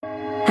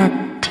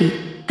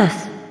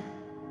NTS.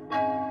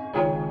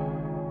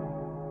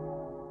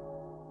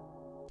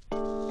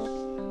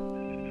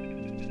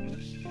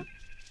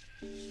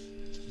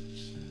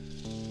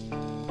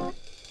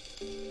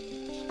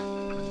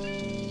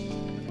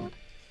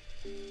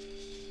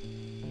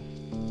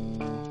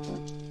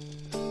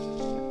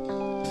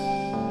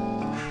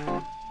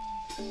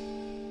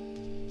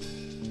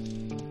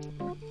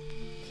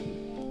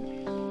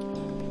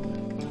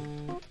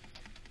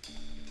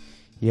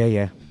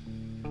 Yeah.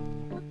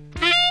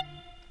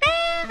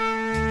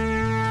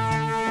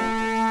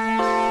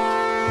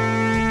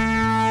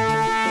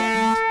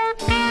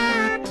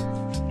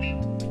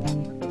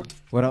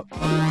 What up?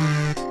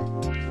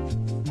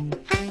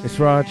 It's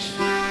Raj,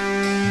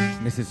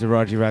 and this is the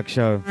Raji Rag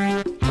Show.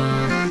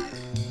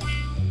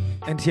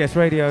 NTS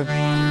Radio.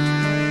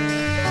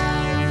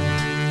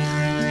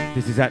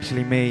 This is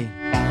actually me.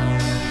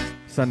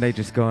 Sunday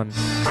just gone.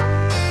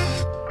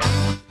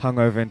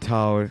 Hungover and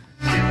tired.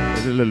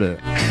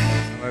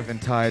 Hungover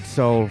and tired,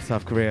 Seoul,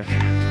 South Korea.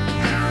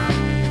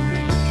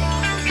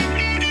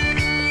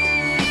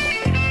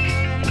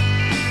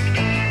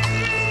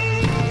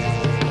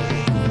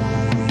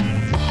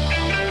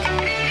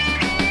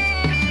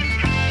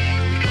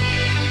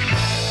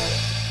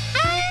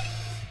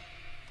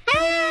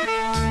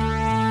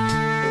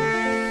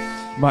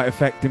 Might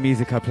affect the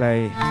music I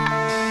play.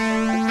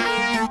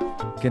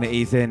 Gonna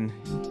ease in,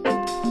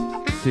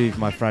 soothe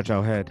my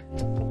fragile head.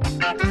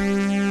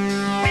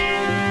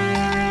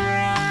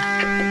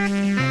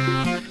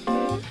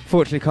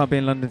 Fortunately can't be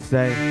in London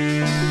today.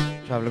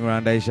 Travelling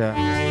around Asia.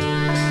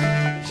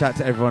 Shout out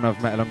to everyone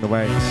I've met along the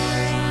way.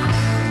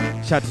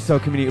 Shout out to Soul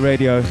Community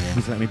Radio,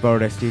 who's let me borrow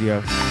their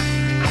studio.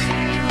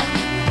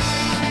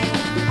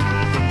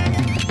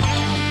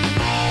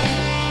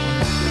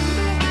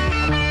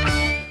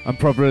 I'm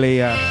probably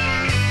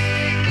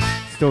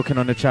stalking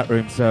on the chat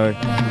room, so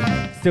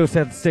still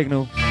send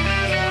signal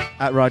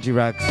at Raji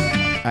Rags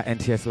at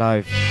NTS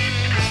Live.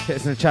 Hit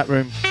us in the chat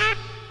room.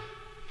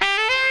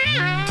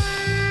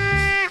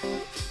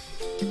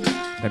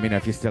 Let me know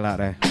if you're still out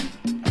there.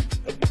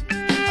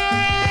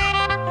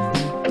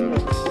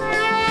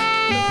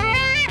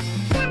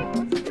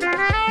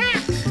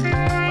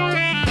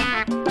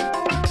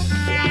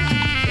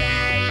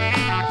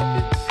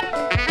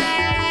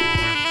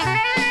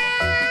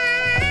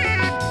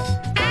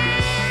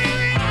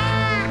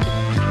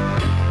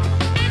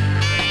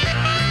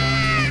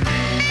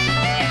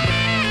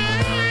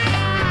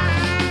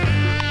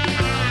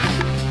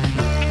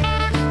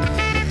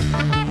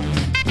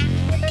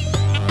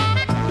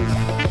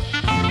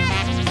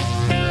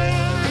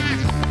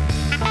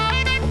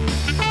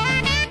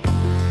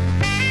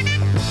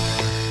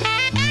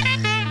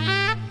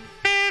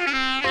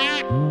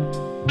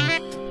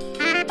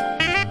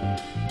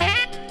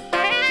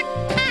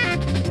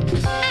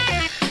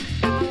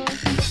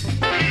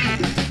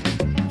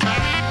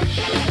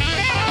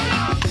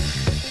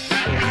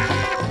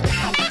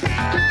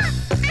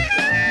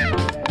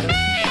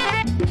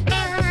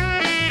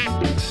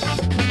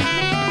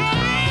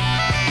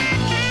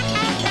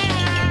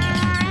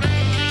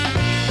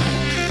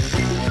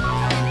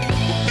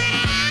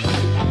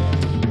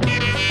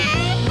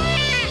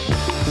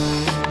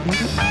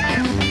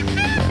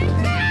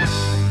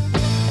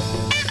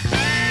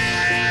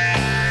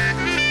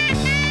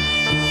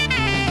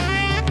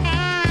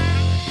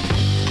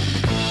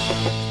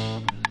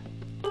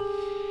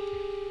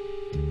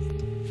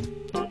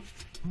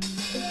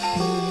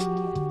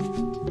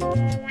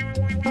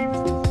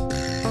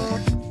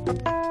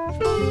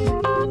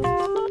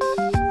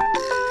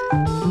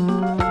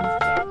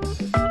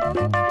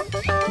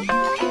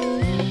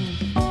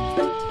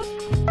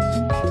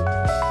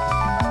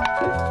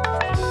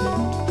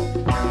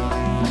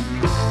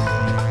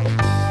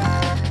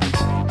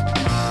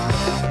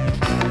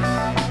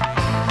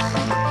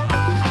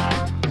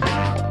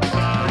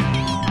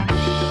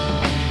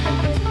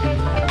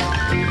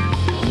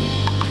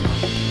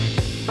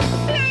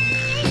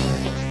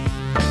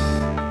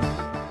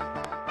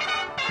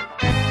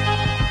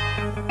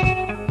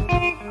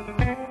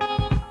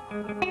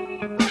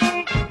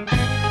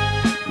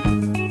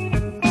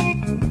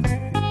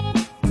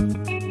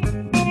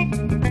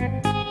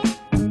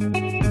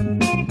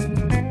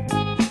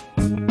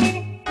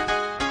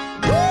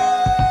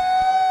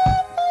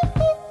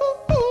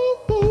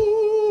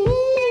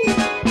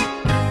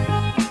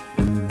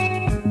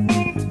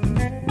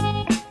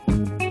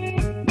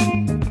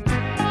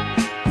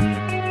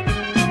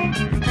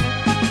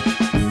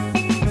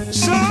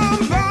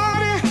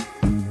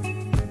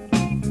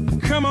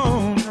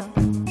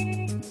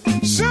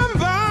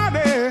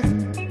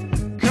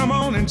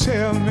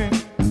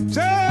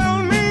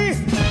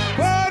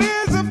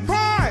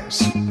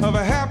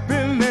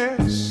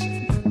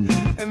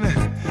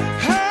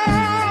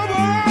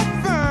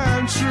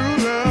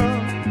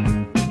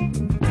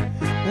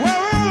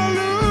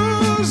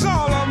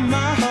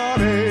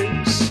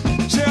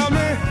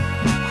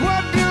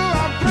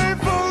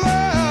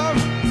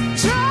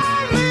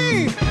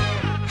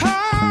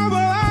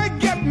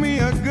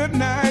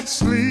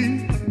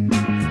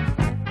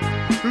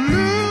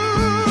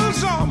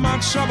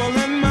 trouble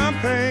and my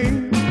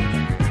pain.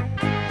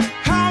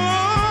 How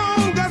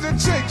long does it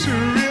take to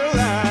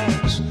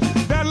realize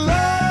that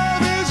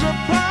love is a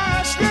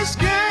priceless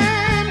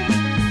game?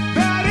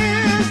 That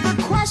is the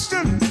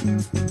question.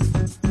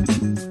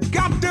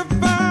 Got to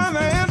find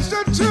the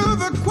answer to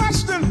the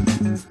question.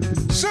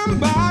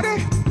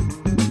 Somebody,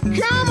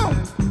 come on,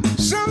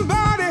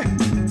 somebody,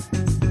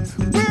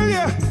 will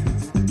you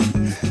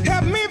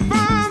help me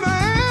find the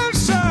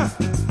answer?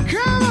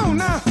 Come on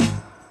now.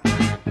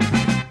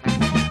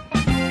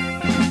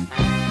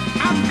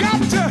 I've got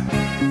to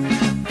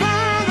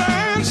find the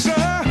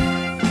answer.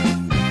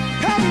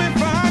 Help me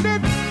find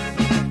it.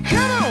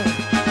 Come on.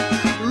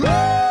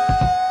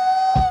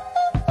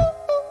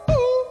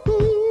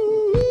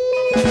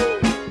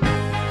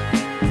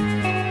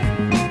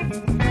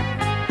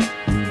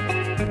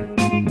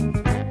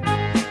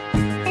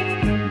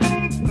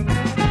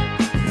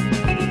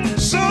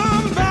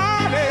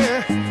 Somebody,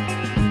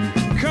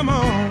 come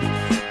on.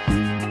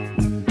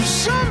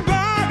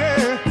 Somebody,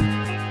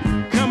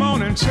 come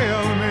on and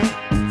tell me.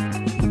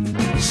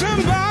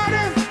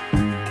 Somebody,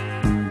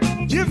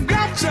 you've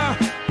got to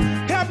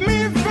help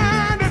me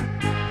find it.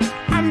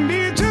 I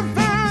need to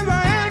find the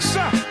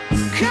answer.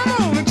 Come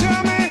on and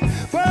tell me,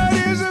 what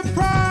is the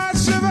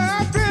price of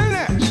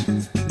happiness?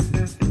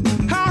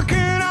 How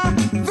can I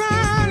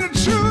find the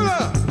true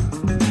love?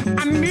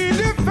 I need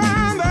to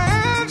find the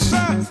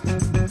answer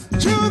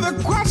to the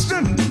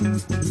question.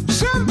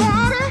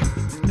 Somebody,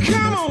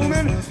 come on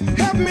and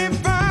help me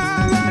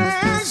find that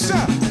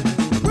answer.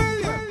 Will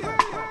you?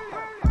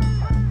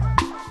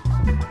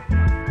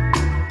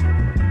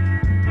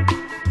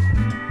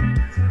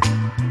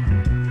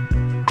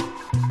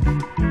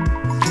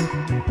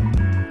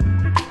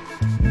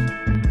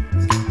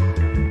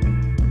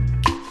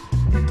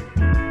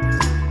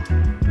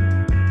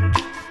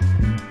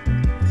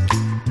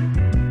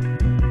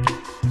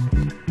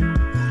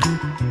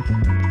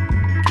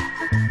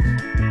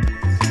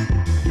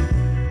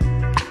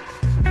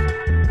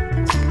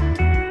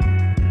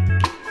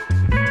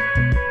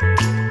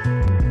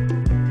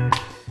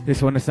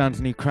 This one sounds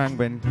new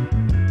Krangbin.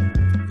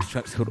 This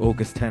track's called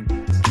August 10.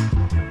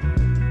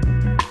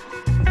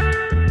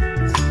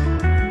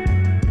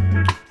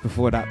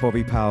 Before that,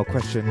 Bobby Powell,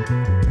 Question.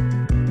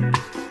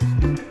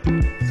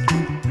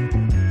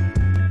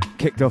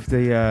 Kicked off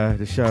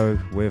the show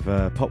with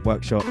Pop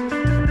Workshop,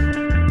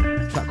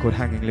 a track called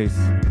Hanging Loose.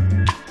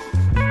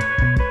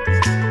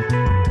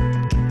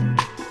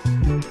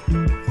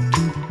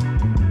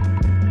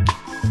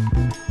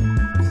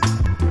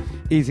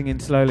 Easing in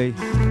slowly.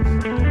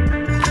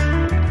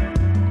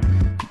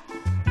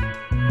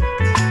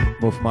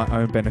 More for my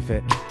own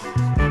benefit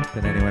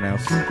than anyone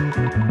else.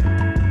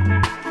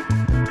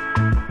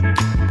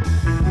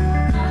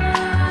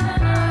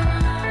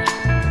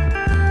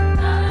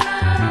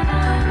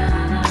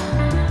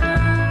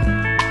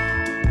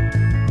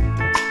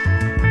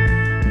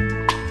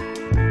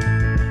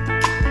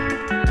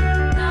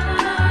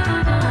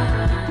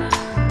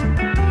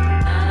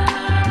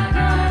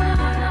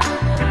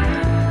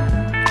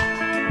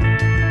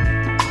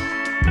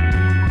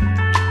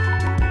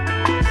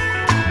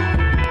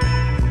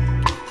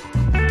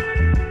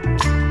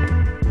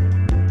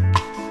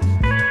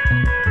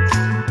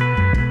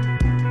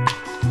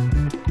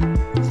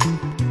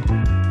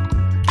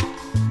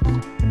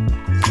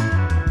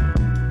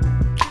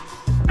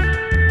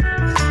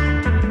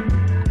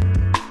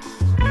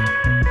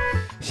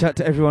 Shout out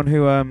to everyone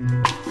who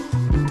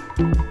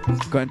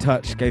got in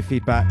touch, gave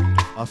feedback,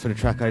 asked for the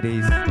track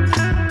IDs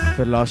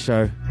for the last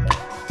show.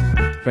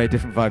 Very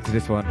different vibe to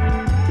this one.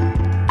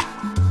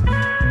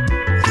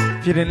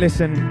 If you didn't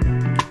listen,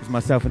 it was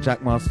myself and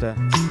Jack Master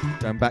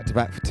going back to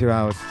back for 2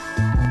 hours.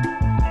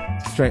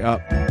 Straight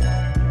up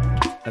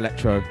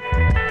electro.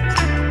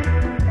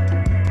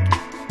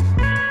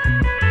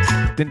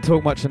 Didn't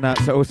talk much on that,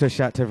 so also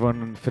shout out to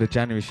everyone for the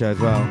January show as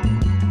well,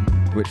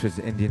 which was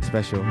the Indian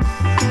special.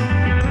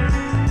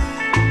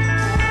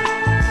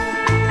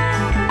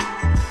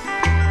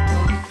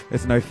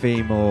 There's no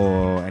theme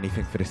or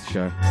anything for this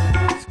show.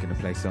 Just gonna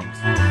play songs.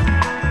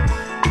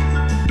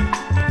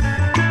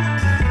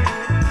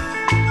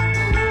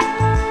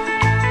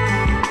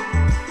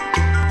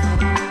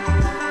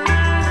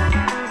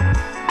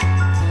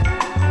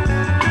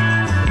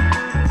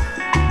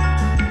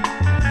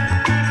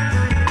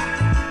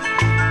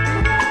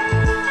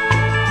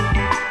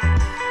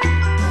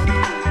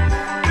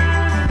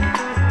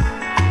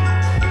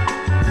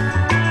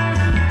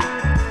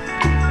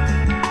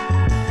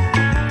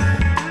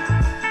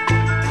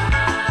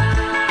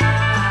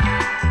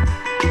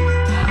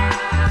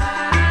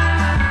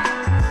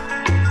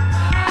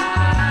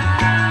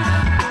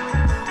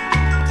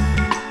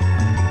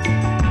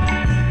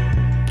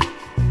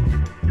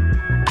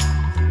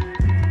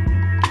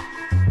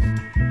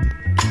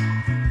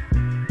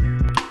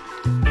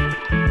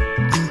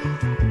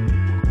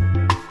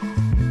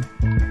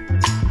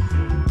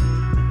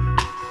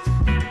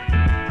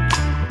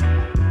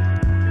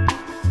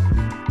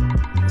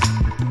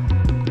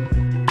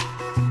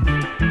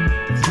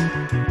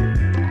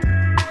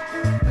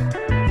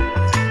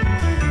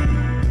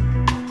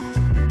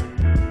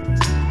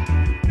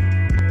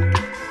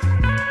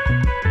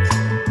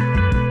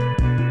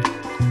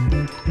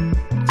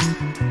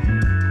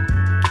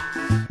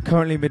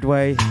 Currently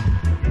midway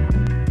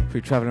through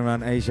traveling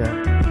around Asia.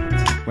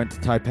 Went to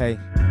Taipei,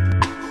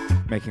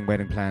 making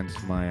wedding plans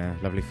for my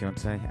lovely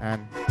fiancée,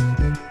 Anne.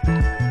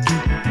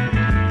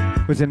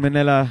 Was in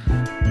Manila,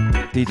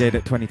 DJ'd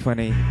at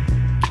 2020.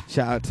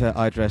 Shout out to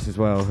iDress as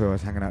well, who I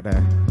was hanging out there,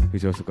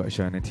 who's also got a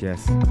show on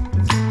NTS.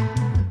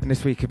 And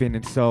this week I've been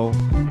in Seoul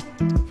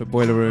for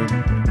Boiler Room,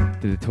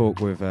 did a talk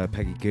with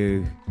Peggy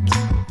Goo,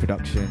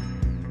 production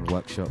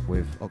workshop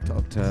with Octa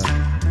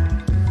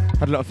Octa.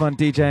 Had a lot of fun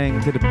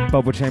DJing, did a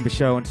Bubble Chamber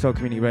show on Soul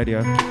Community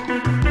Radio.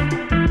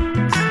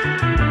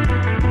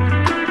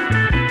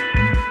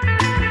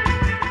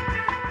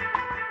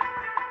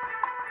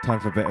 Time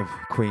for a bit of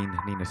Queen,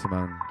 Nina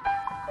Simone.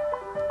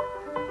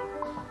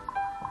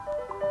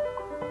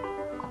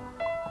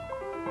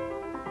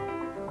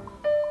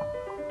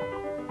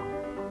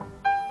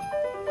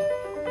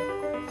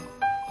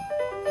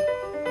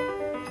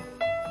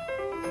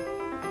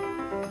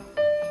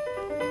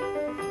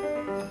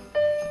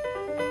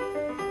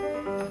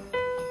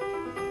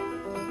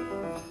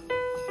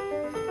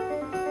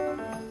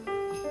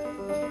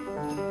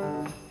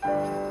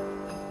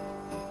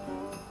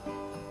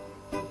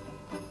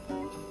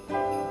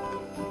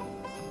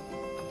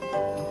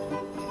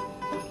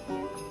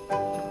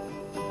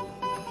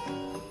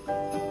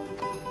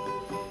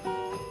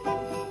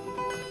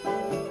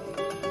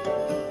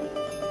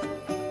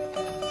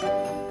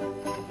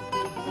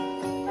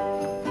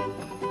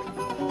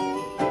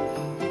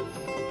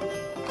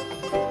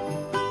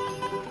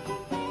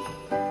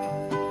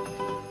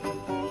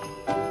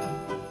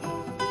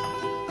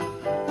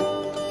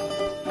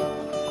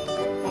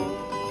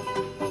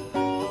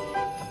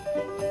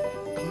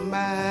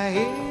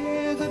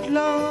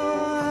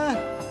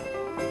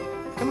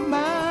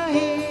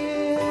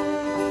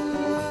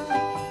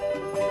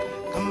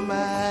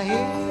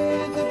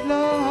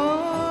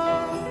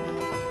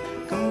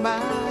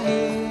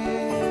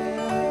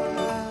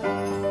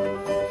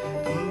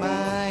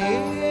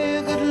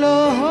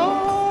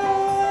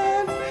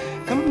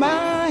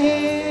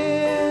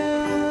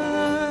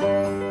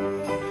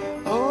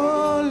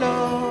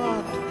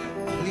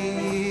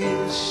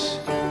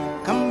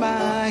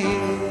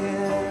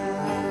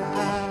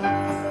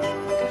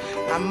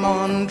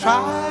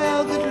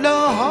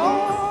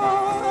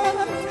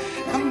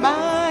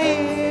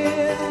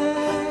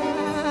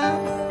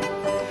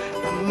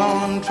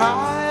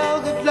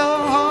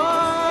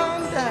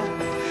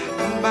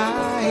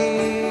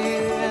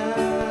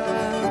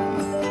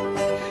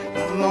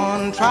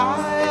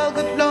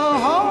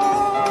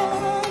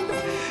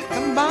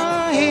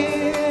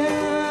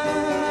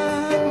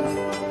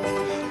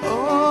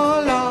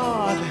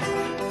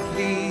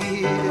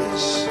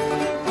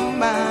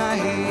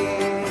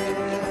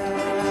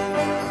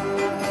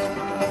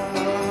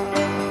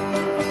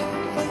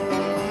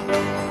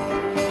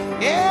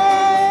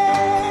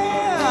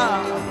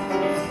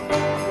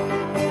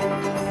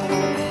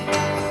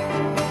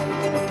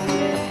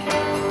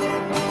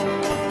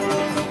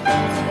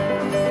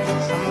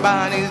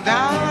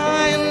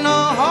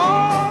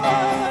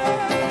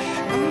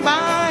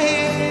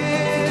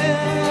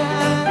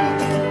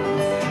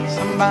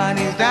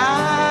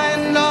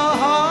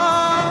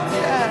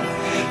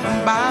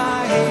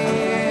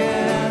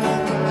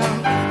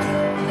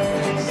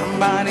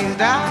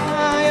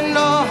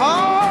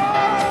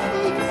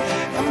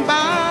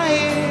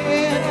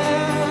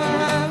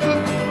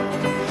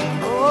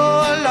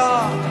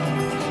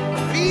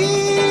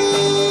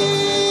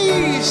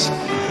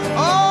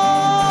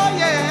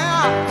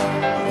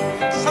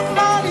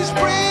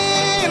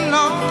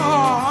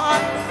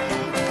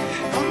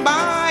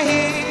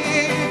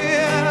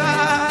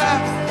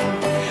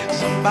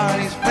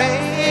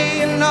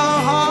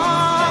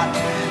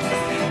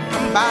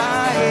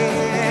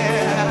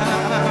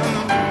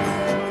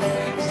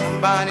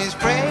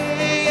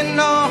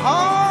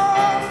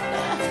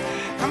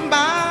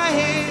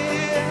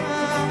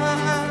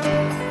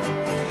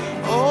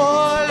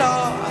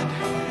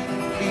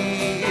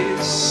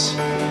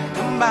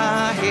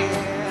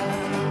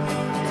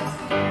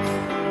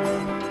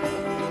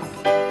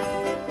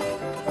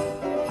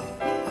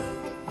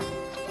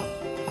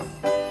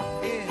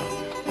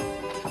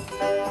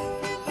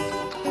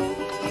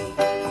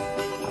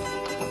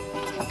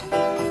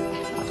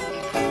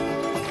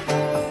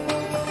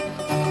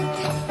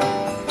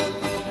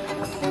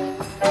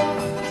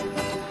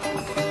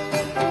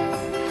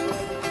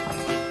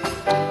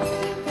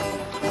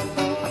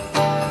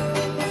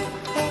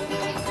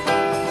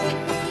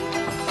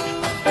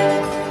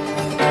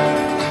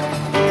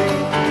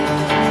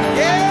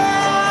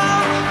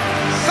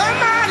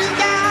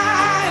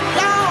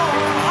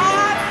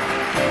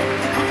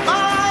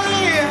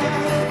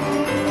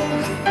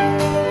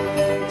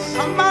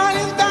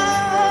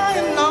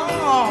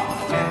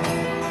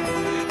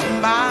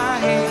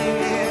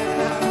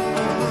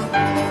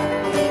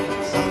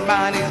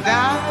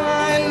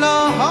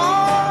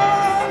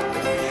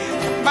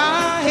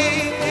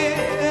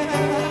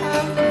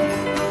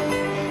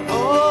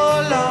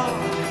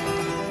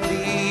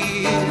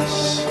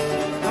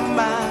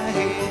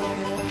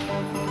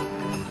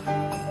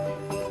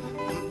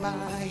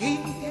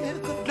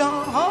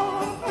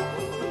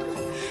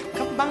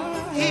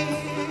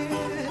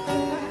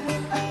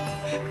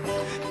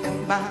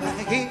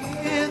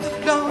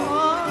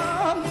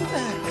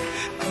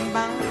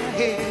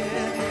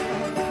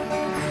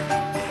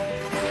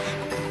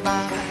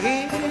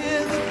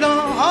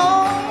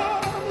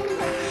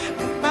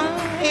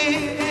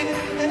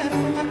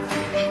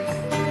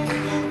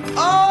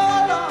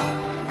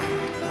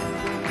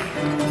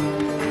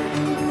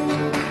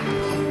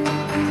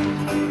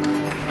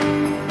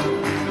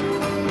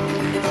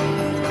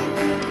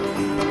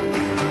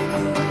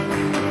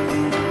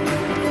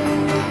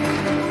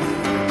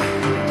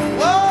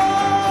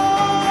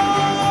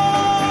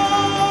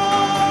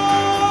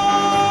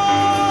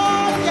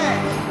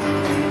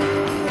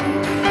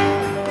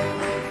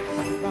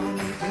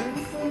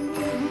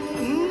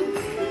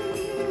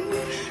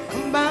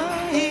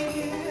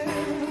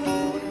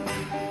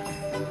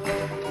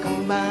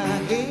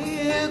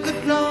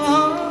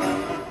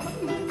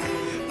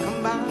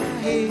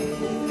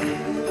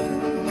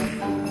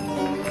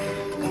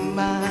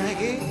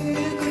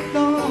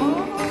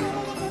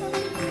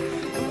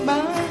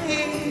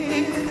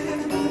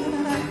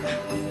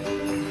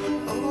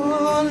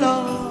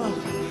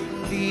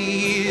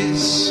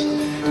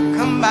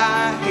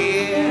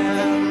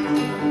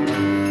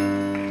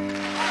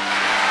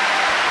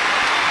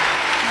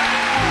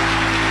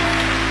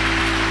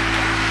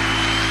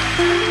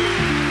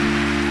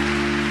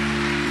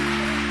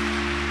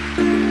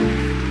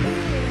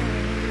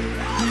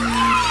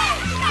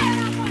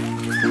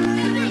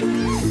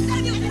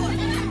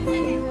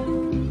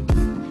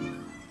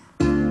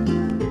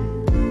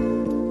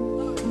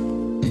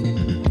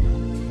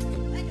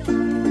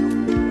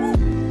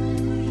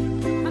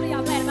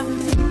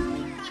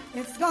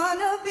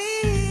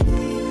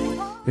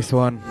 This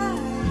one,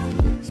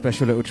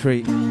 special little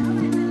treat. Some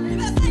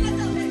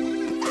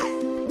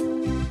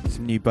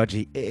new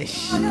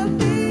budgie-ish.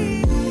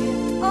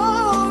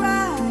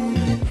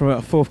 From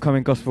a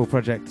forthcoming gospel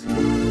project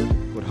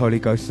called Holy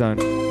Ghost Zone.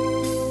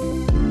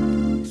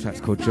 This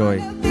track's called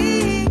Joy.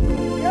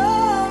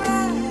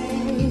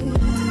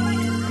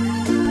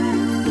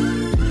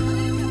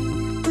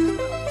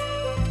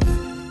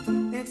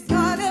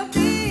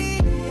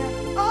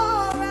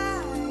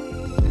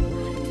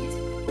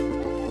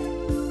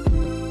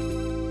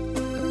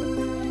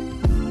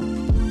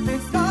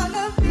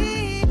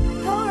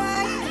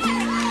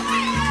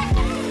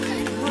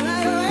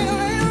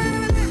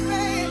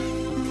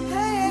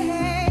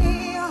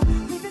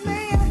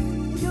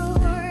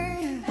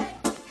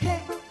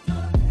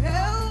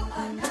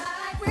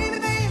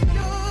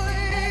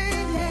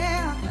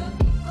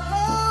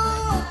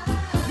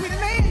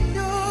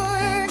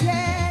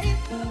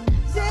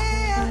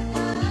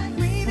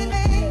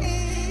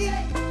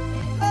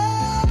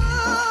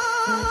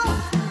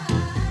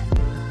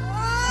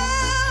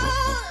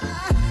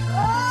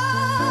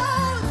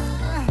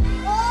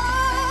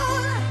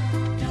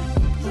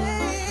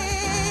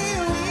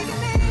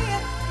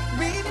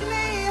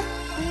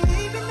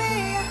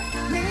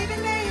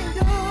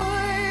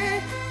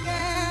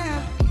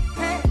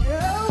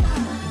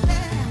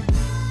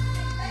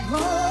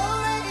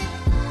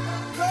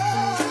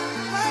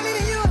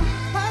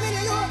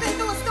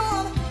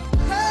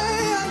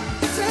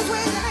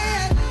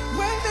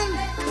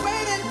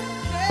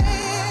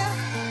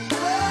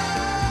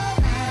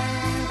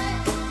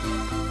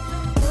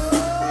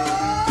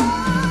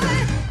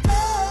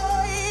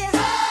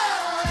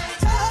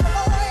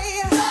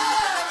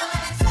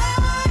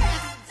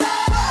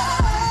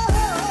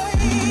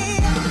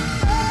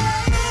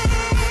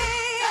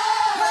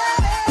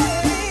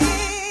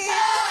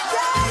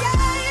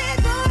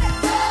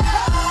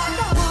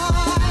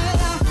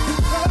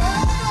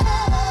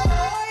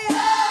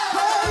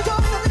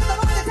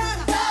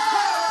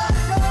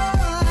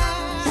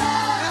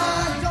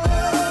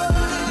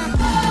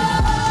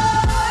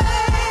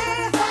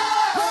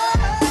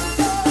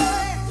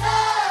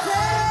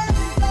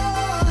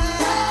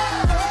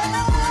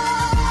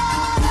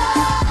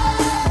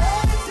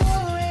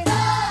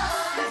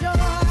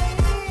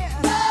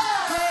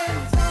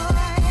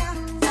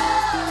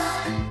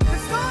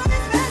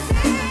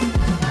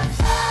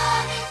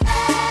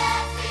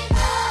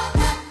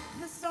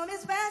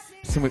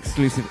 Some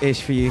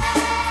exclusive-ish for you.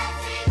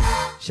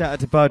 Shout out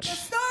to Budge,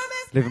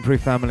 Living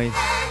Proof family,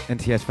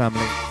 NTS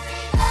family.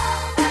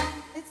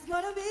 It's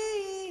gonna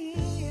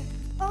be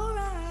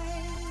alright.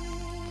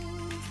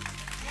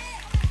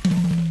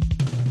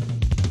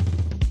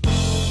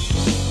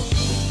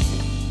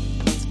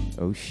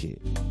 Oh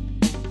shit.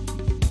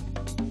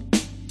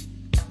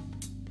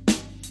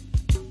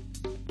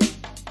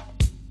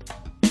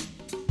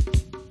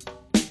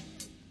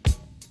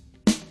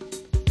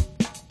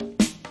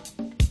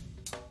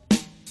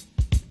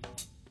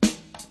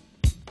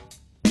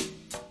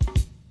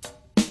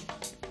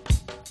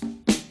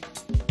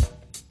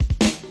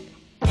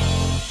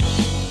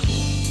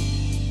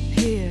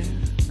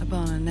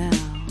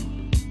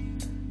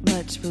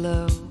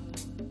 Below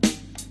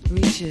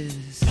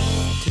reaches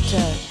to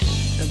touch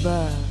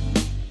above,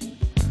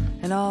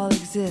 and all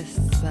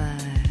exists by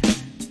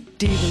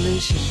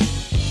devolution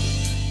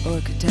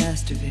or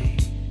catastrophe.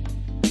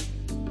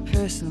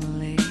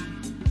 personally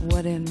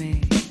what in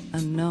me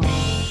unknown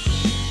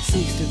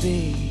seeks to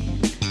be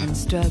and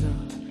struggle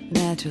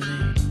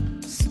naturally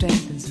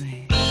strengthens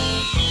me.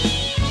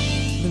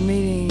 The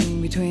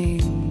meeting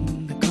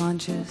between the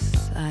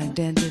conscious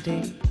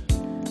identity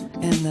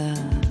and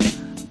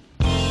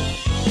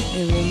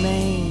it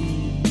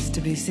remains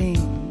to be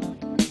seen,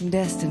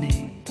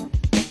 destiny.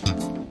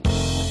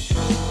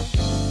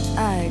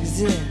 I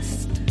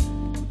exist,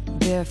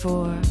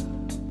 therefore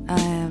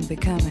I am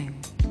becoming.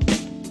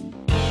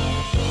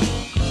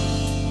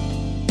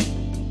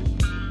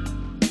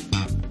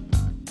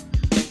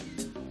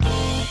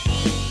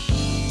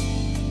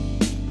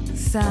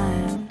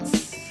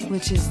 Science,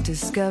 which is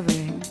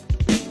discovering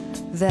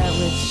that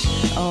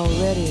which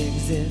already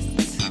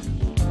exists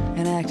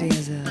and acting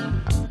as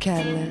a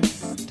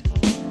catalyst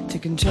to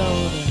control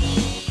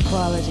the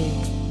quality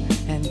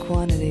and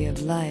quantity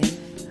of life,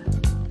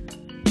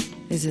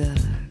 is a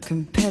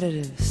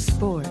competitive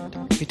sport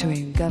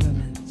between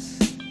governments,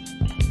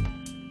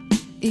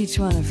 each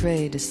one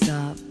afraid to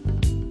stop.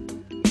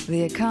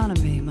 The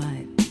economy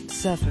might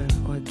suffer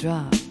or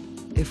drop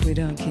if we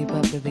don't keep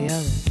up with the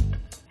others.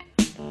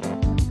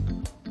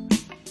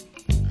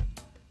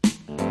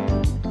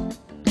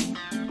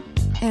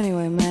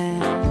 Anyway,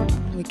 man,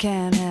 we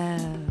can't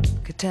have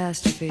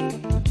catastrophe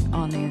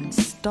on the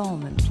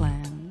installment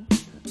plan.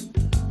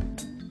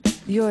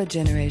 Your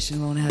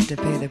generation won't have to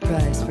pay the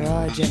price for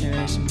our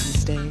generation's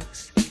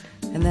mistakes.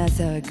 And that's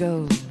how it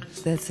goes,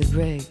 that's the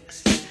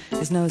breaks.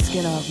 There's no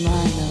skin off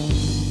my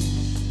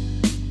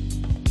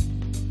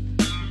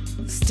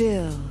nose.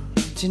 Still,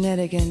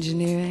 genetic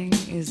engineering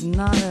is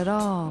not at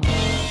all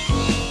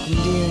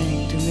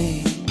endearing to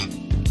me.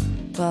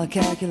 While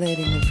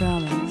calculating the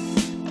promise,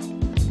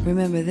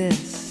 remember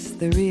this,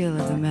 the real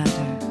of the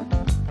matter.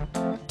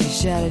 The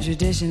shattered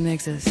tradition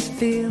makes us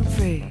feel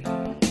free,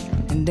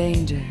 and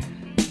danger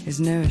is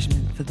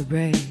nourishment for the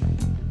brave.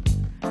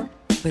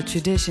 But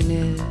tradition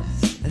is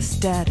a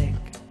static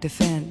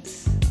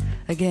defense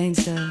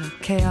against a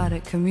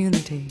chaotic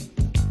community.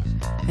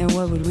 And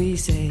what would we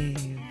save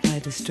by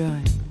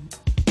destroying?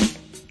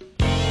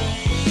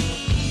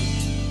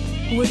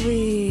 Would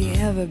we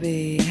ever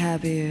be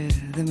happier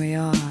than we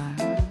are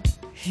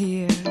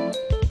here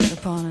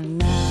upon a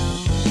now?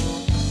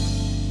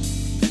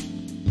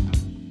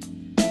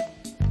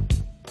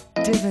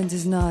 Difference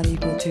is not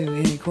equal to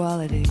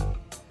inequality.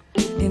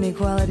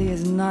 Inequality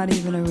is not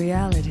even a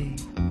reality,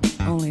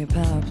 only a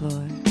power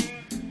ploy.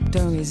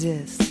 Don't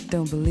resist,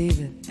 don't believe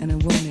it, and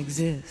it won't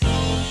exist.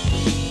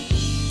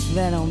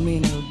 That don't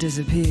mean it'll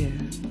disappear,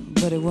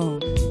 but it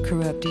won't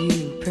corrupt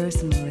you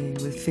personally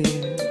with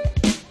fear.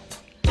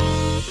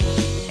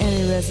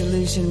 Any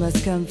resolution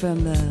must come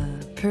from the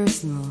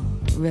personal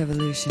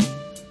revolution.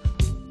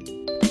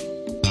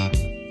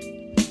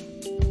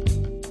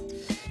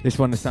 This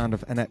one, the sound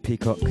of Annette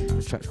Peacock.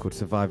 This track's called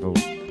Survival.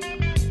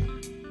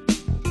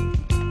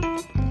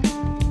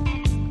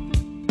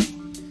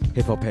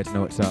 Hip hop heads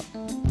know what's up.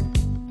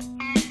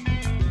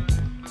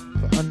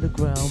 For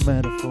underground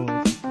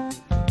metaphors.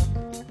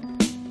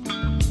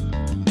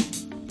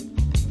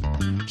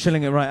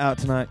 Chilling it right out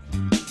tonight.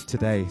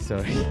 Today,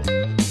 sorry.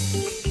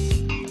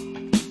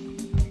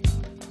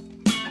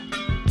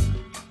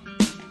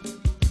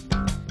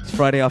 It's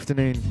Friday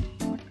afternoon,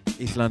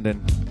 East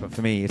London. But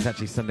for me, it's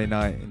actually Sunday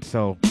night in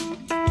Seoul.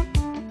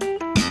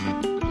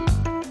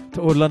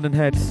 To all London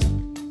heads,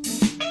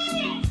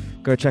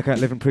 go check out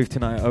Living Proof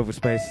tonight at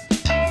Overspace.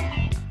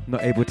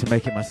 Not able to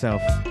make it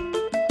myself.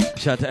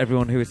 Shout out to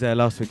everyone who was there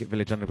last week at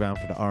Village Underground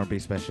for the R&B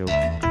special.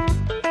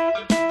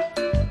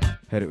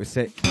 Heard it was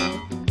sick.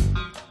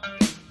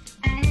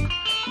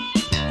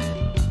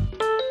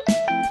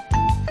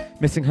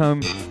 Missing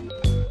home,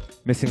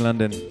 missing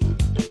London,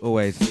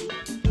 always.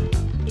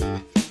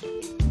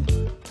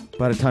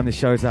 By the time this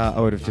show's out, I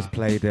would have just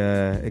played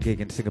a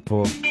gig in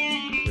Singapore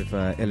with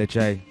Illa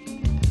J,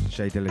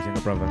 Shay Dilla's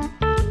younger brother.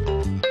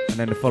 And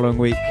then the following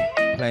week,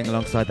 playing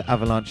alongside the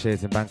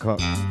Avalanches in Bangkok.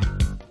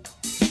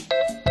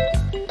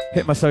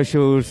 Hit my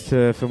socials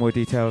for more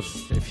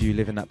details if you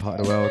live in that part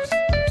of the world,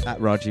 at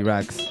Raji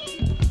Rags.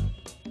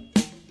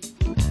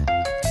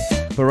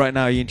 But right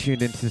now, you're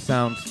tuned into the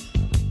sounds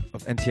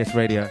of NTS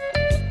Radio.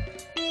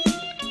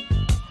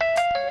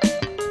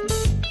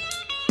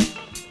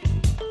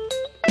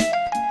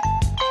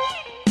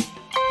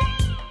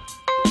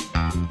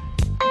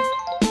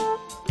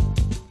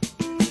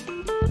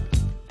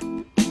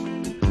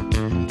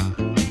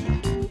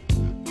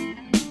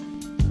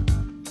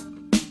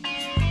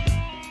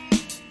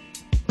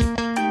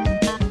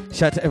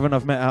 Shout out to everyone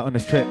I've met out on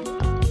this trip. You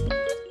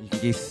can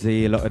get to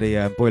see a lot of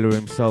the Boiler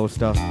Room Soul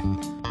stuff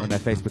on their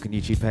Facebook and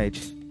YouTube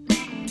page.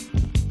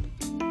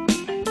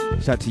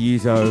 Shout out to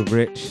Yuzo,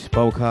 Rich,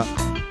 Bolcut,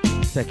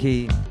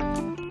 Seki,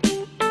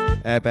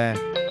 Air Bear.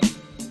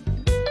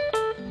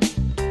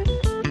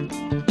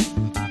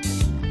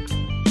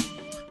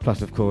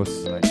 Plus, of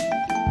course, like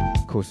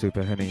Core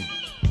Super Honey.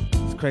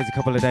 It's a crazy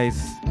couple of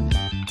days.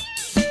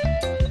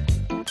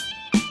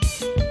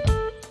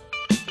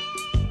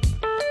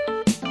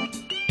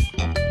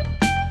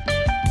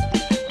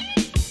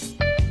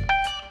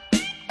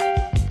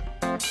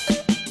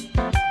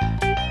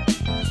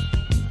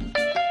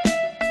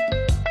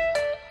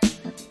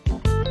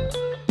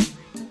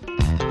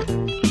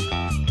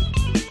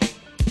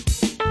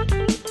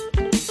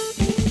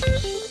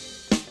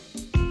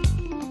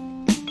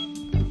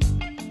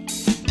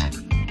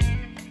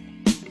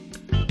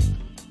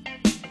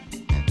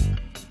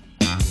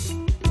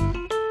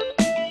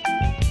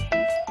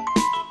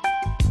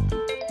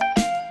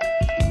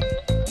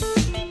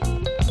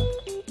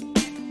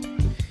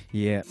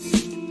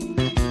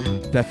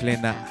 Definitely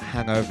in that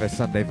hangover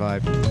Sunday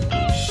vibe.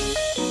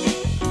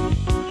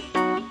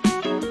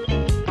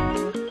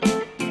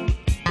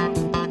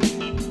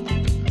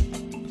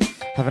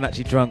 Haven't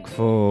actually drunk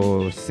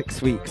for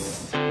 6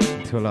 weeks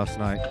until last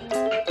night.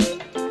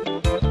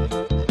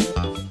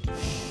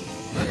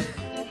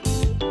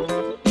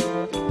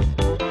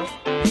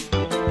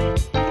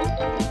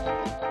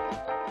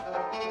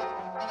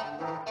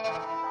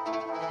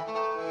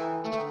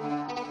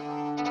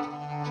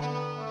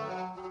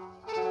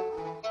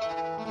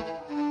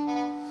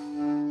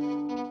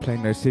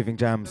 Playing those soothing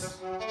jams.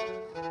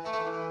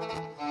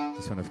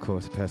 This one, of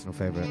course, a personal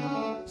favourite.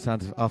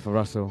 Sounds of Arthur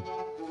Russell.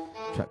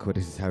 Track called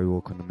This Is How We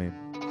Walk on the Moon.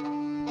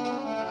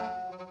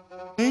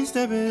 Each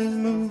step is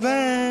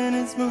moving,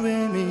 it's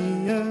moving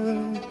me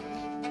up.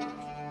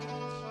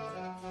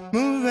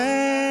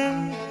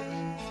 Moving,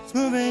 it's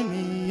moving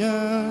me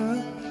up.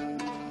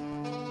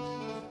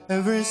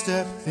 Every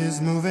step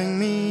is moving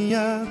me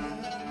up.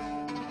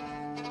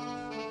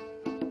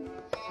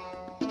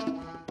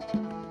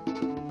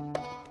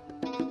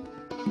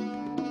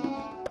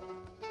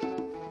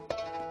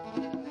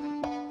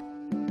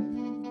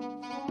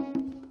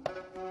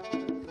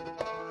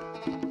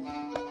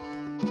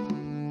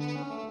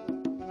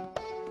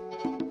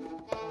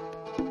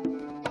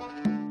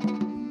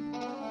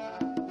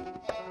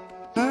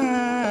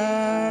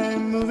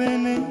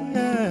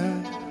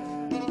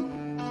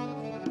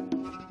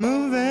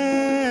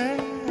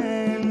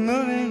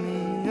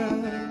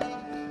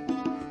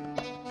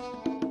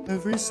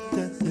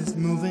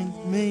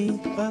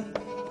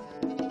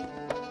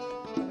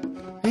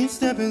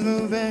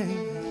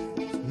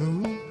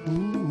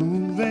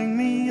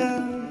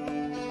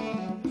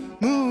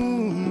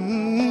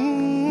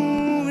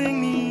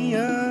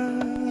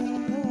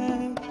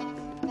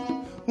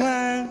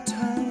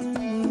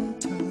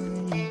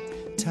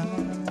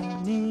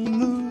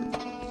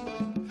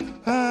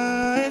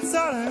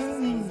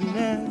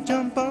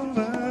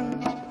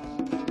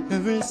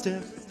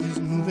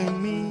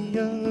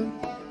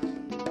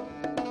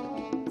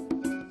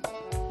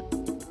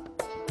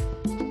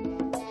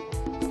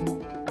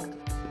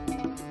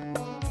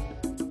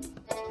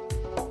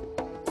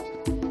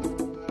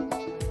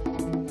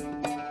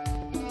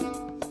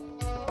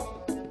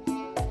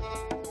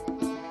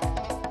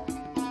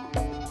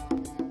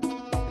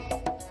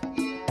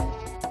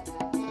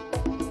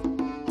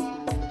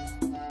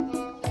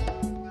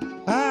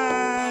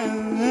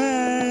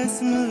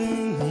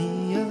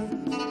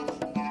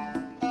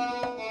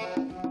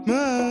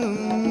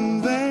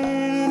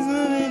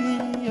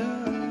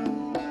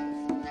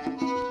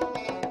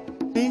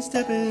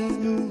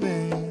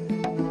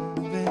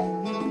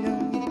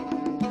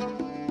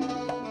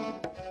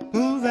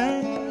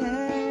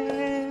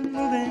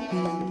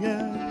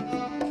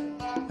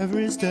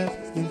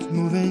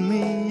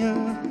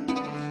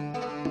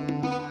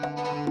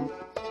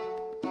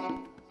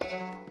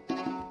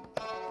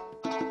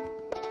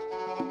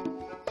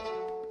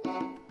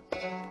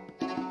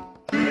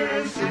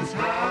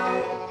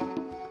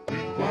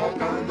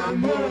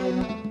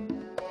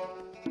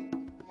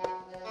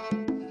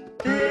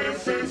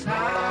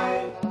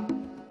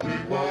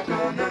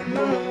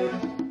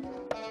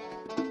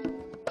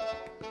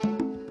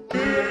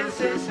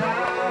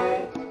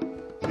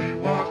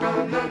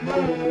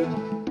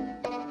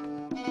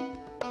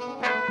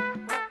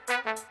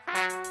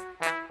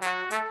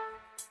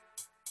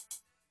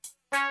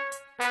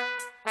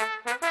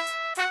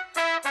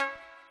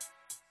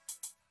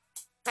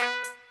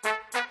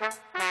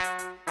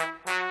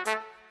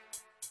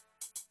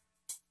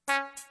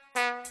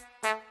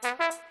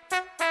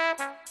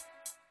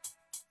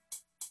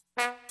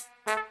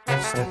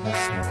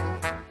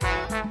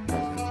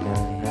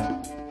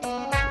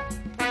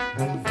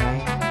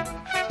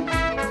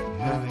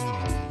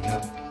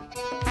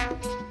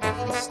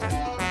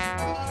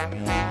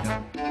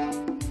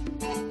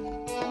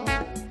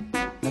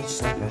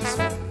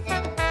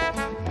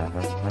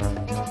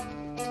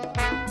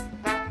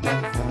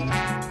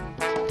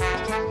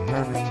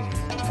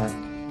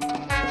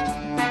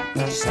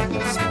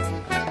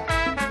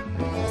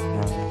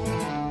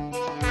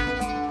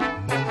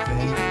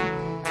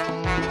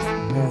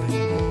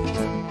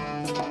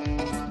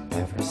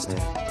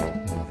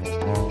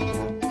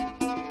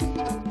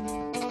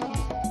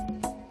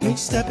 Each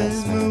step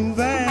is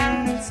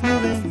moving, it's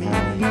moving me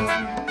up.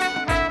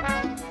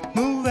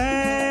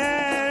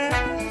 Moving,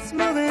 it's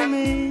moving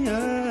me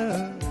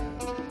up.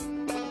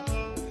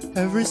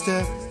 Every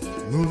step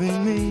is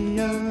moving me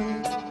up.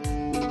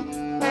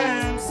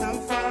 I'm so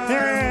far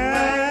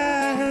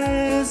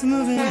away. It's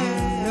moving me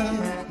up.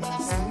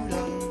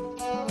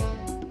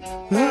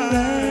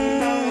 Moving,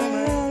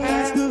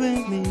 it's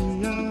moving me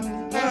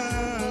up.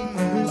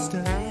 Every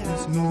step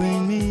is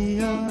moving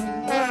me up.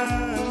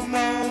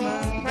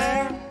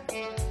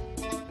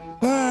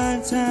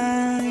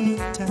 Tiny,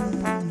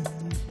 tiny,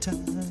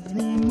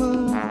 tiny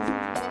move.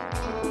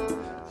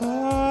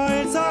 Oh,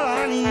 it's all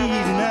I need,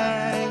 and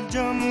I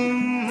jump.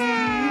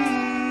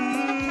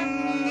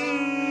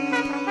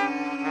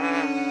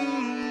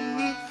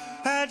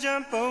 I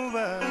jump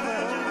over.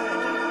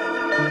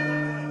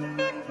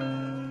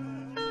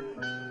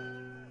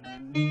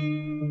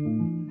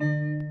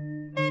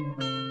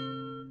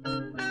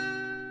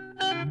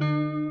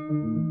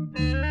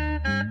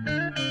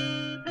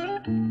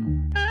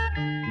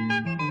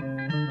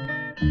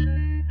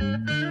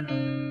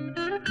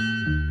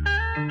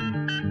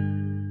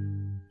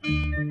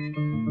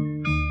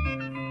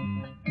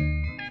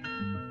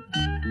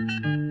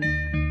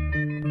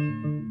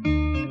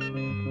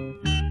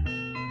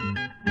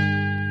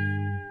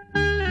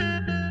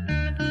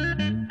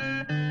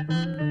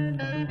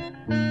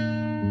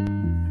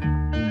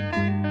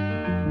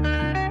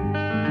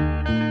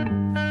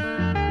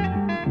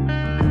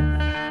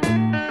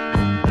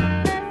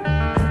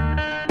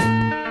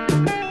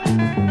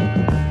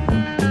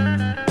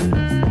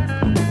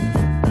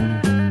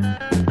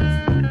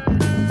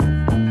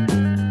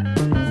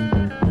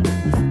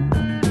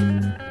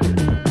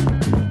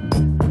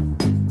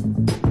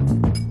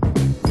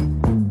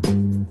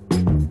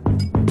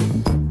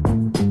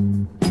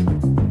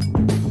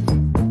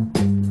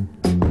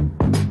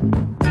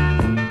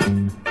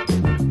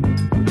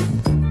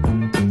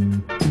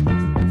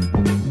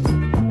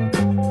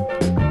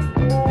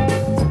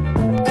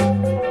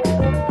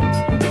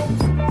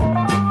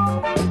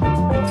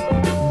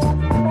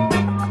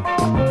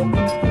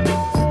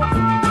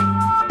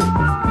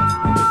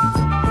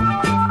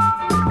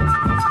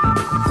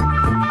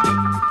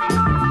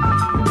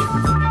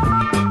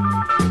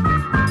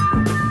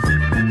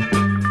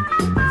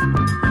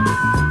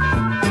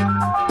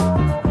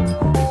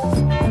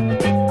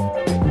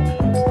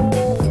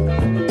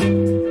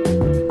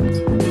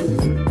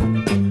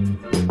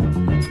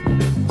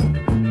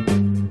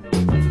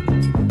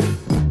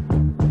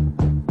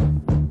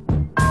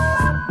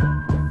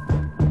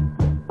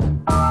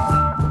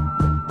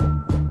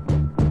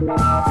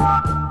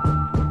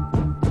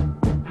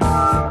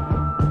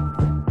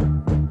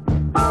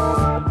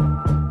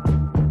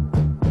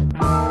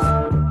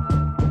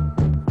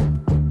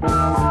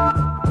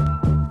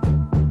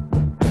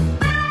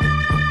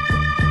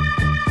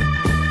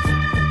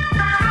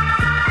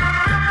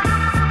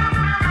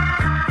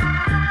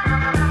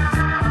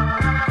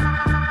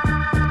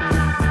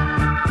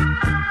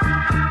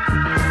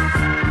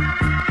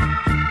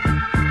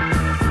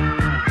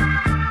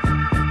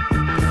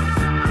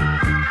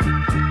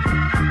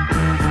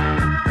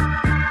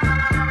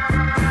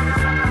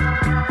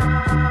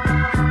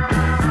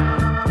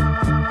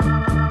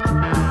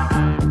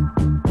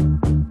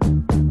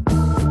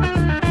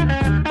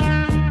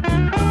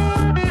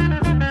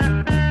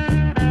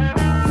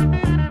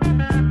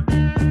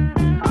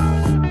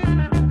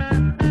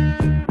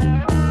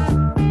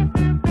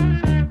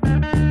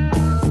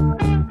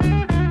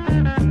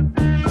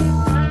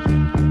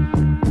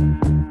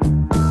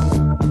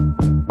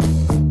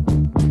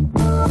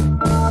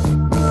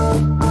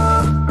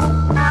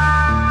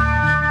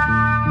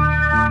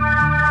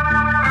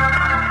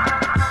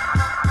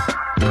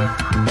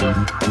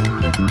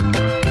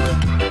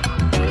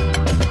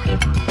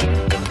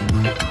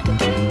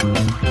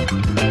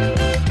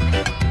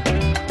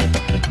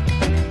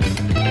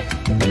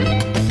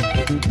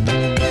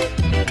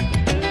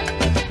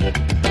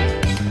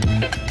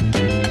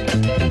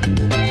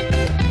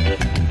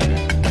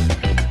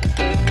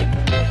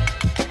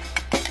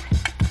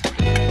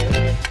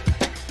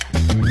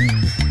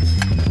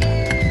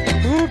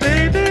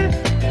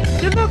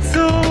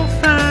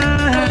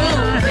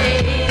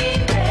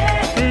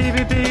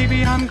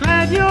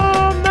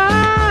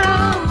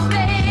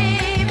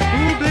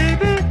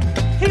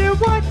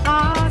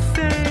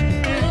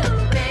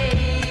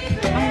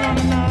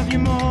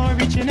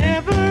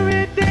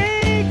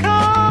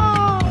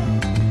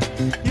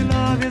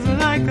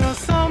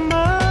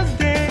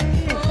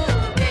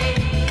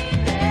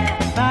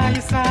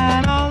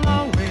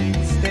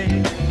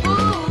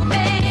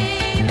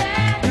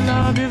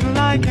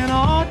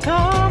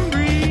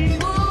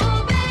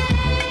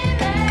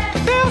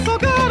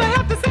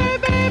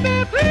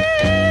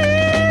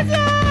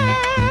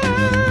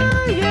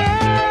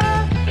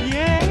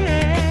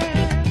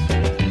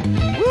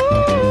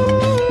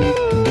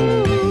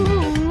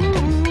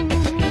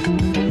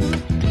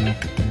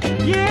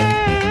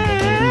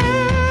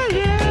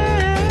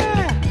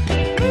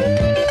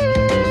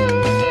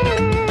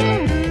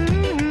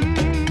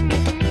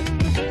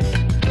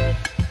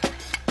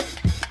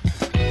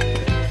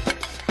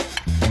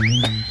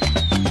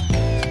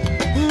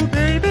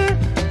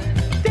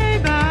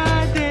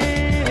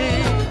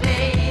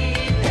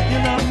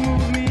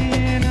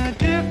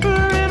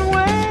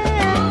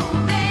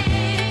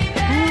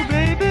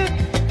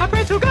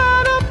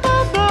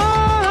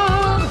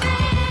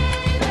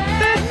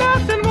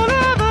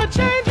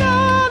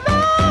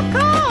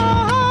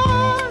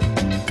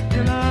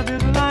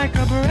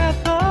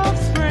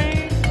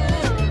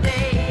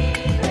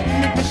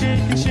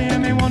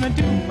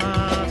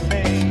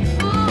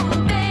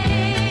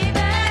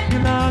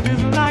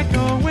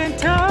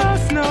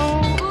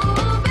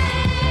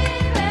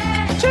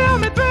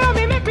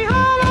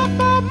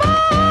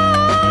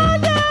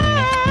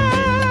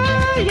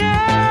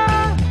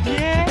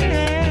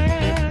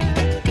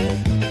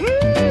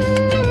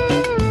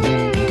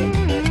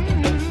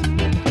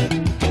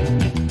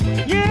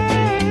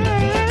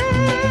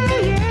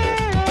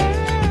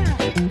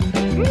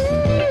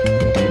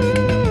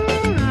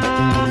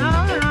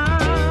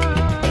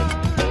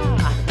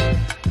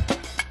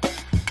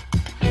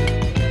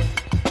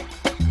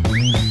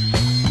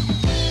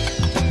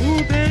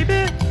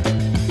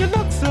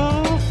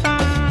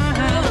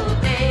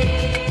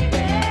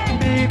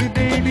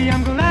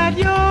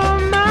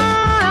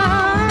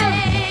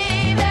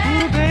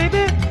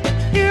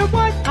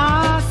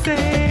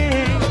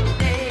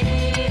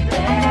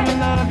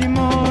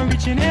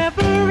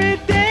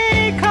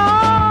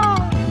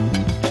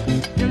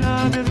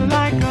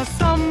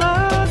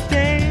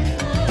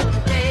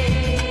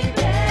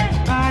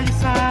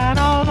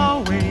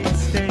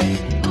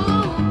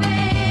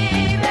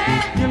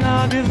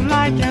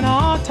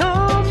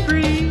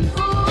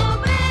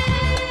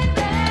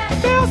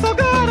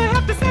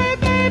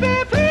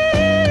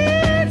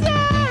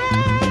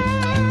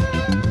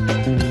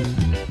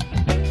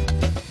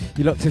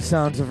 You lots of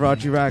sounds of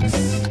Raji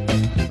Rags,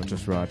 not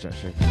just Raj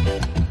actually.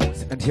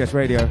 It's NTS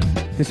Radio.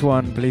 This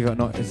one, believe it or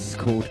not, is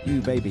called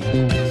You Baby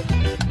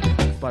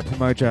by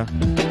Pomoja.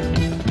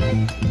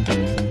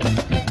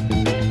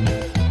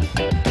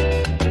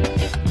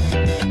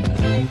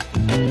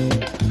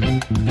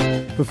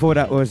 Before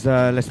that was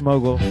Les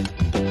Mogul,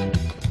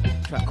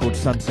 a track called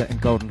Sunset and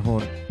Golden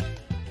Horn.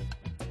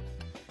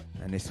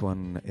 And this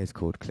one is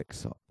called Click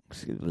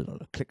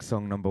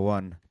Song number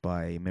 1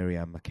 by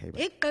Miriam Makeba.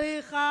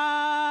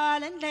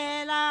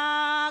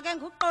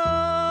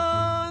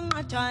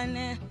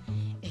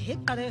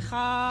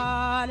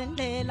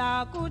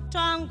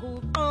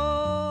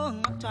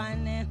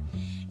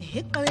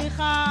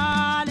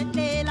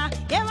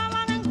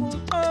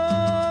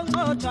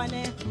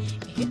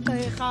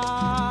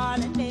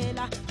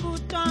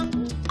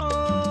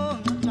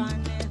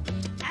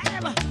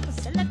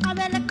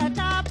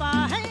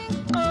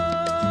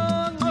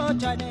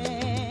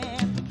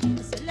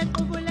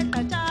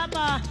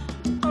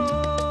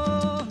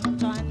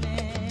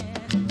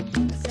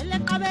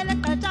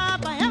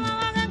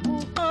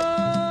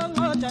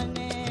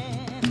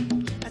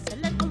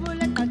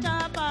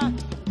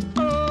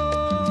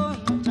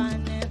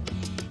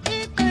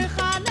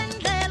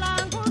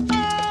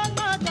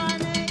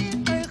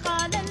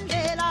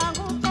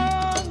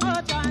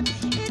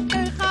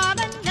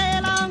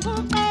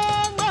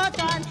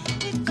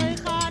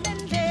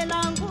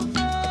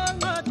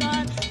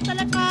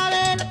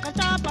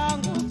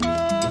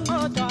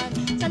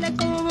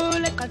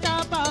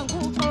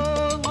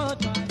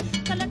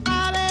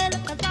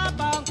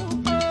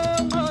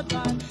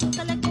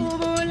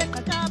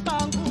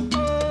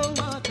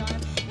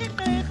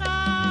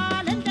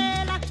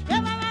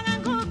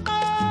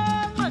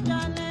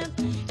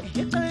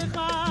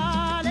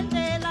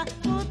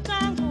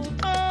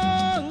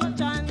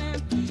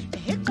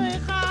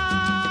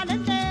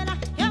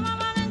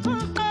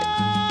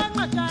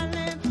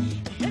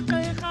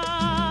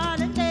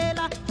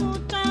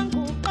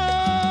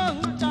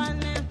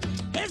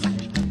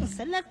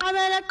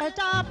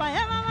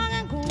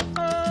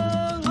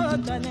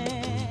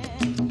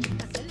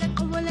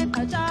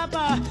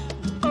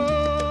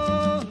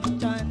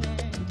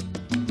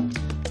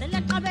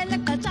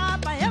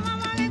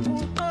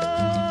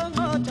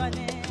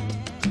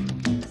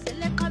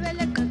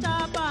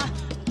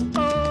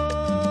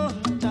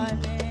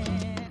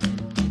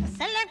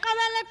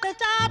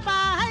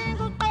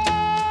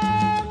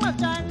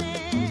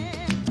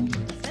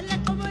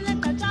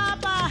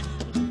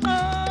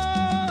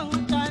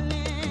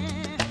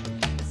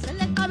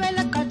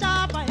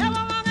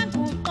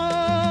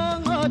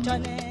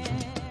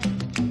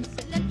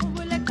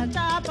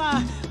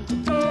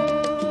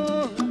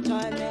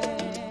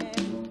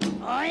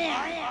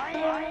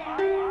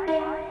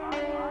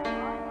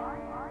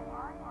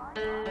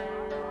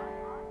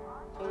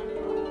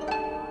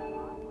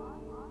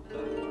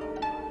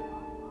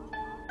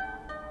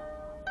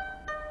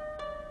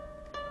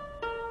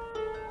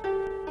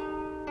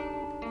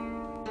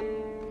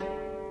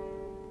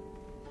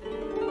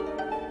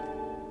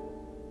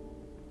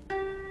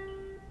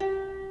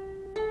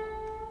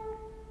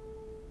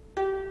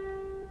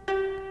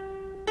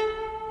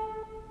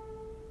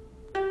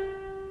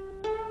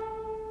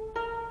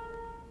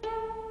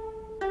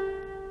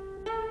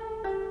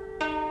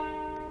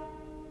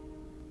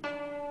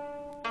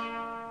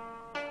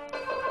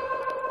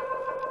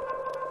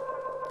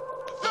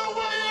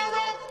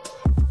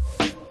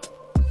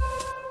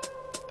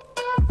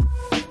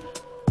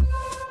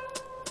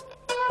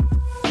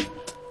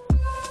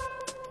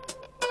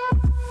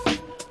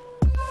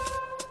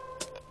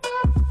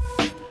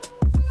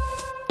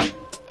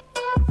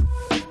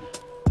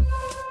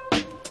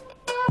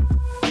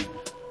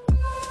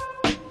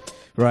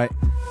 Right,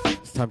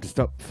 it's time to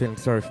stop feeling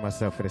sorry for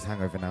myself for this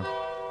hangover now.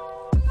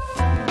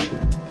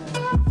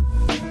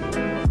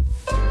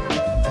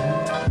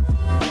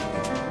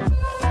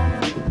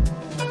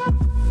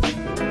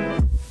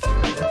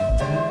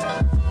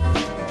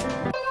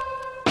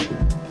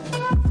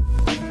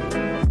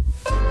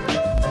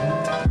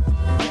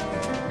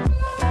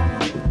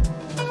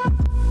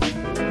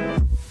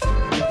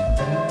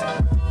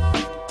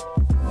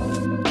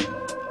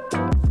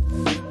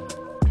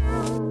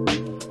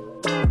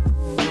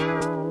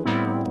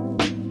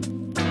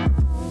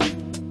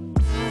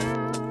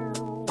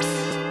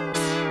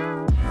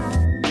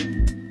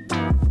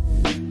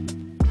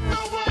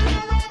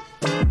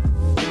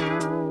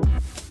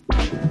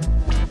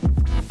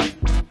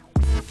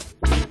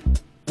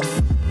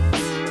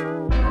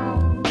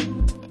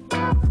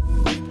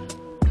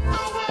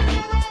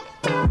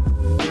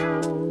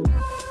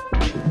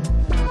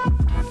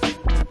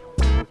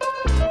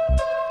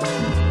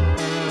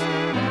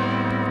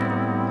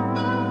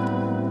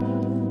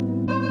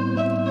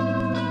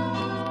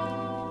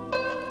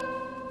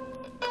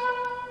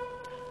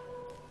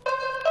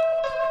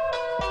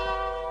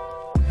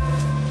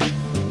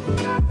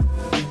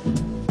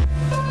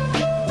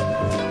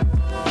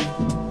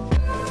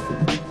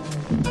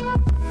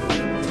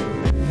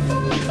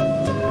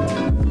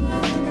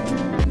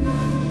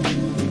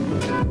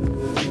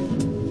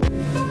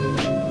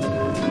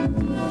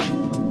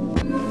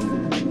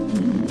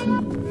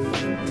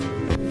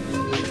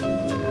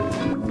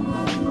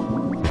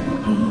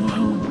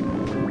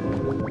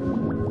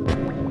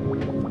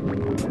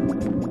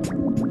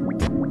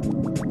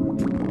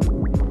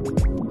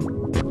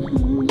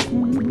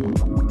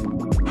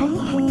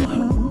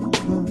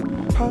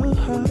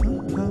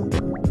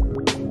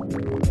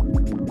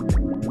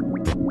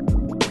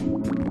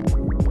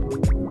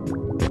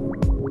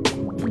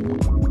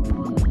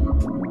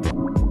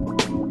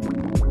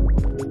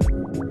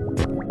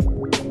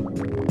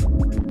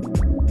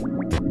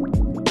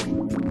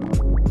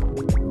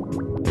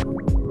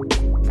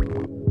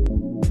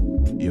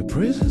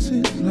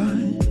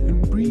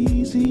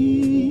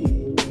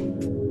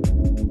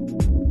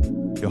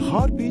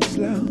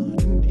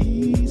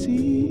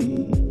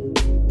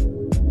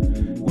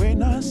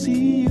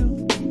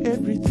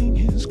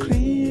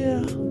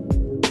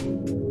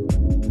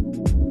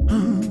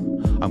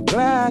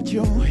 glad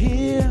you're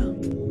here.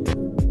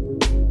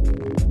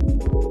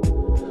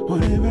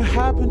 Whatever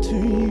happened to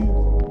you?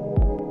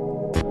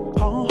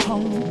 Oh,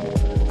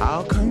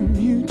 how come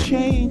you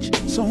changed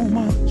so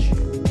much?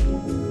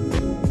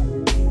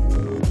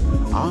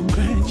 I'm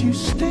glad you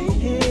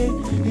stayed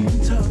in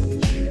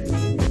touch.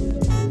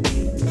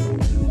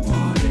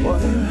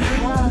 Whatever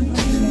happened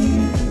to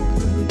you?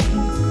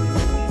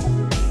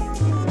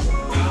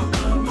 How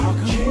come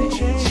you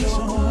changed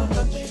so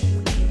much?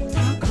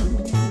 How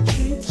come you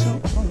changed so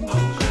much?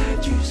 I'm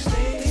glad you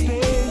stayed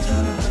in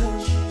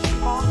touch.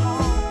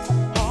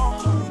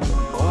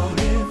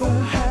 Whatever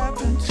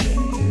happened to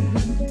you?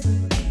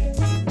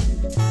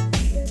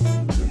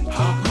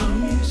 How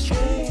come you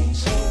changed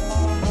so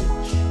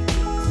much?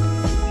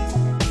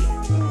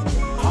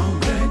 I'm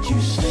glad you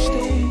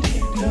stayed in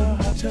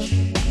touch.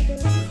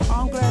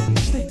 I'm glad you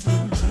stayed in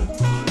touch.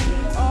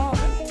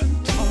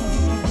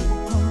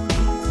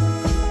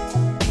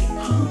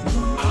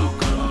 How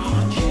come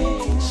you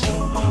changed so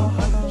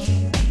much?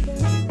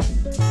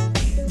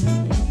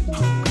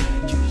 I'm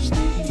glad you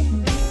stayed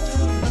in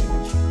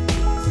touch.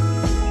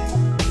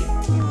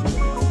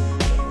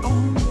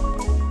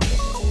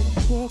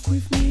 Walk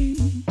with me,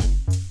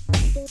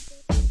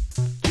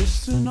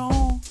 just to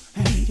know,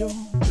 and you're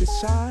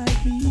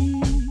beside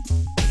me.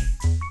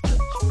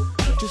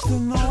 Just to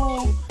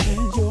know,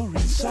 and you're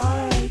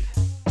inside.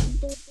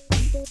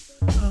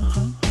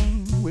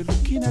 We're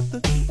looking at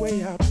the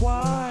way out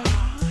wide.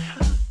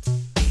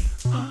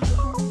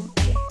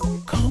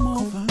 Come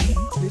over,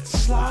 let's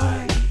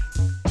slide.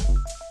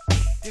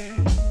 Yeah,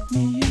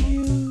 me and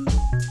you,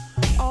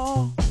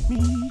 oh, me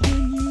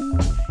and you.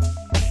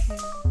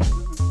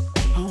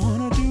 I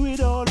wanna do it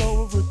all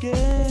over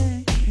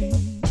again.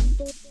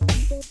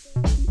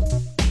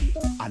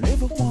 I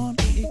never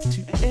want it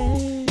to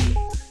end.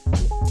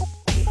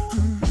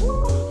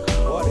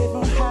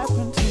 Whatever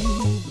happened to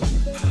you?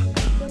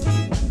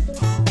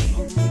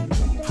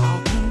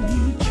 How come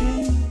you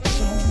change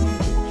so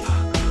much?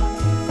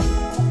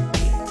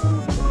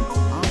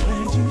 I'm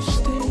glad you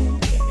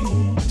stayed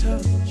in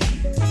touch.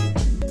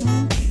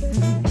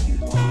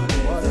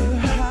 Whatever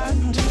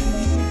happened to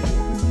you?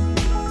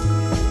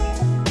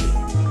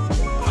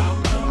 How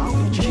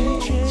come you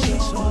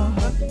change so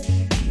much?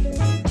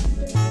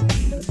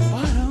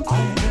 I'm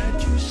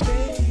glad you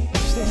stayed in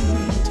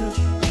touch.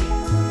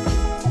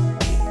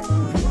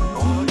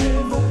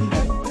 Whatever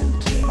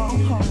happened to you?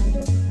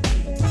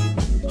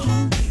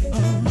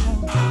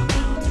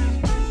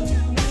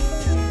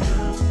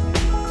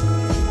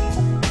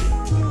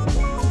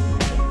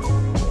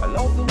 I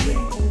love the way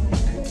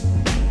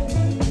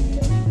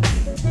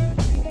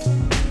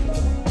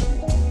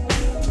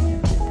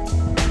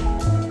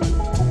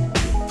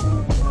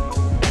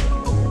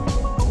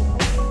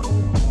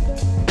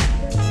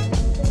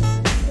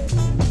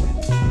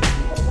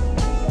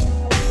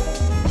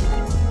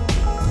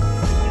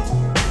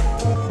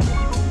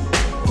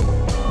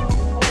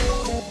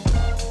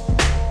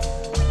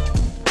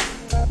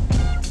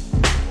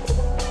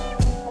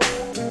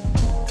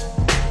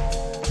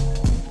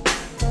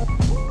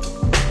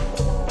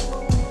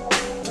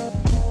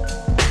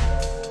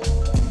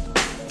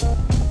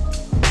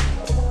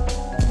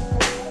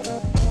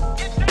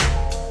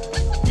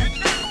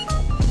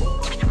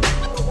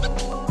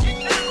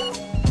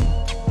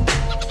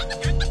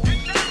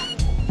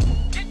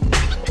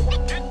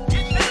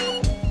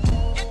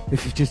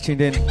If you've just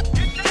tuned in, you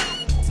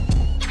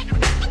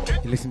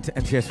listen to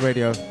NTS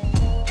Radio.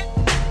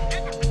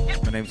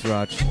 My name's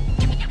Raj.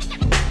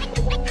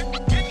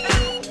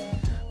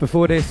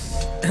 Before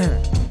this,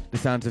 the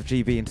sounds of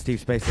GB and Steve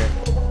Spacer,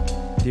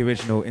 the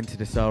original Into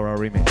the Sahara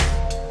remix.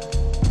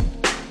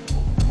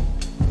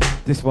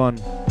 This one,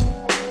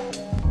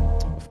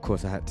 of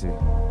course I had to.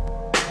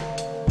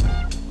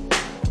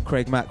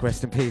 Craig Mack,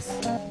 rest in peace.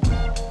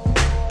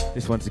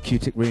 This one's a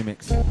Q-Tip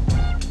remix.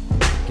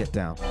 Get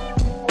down.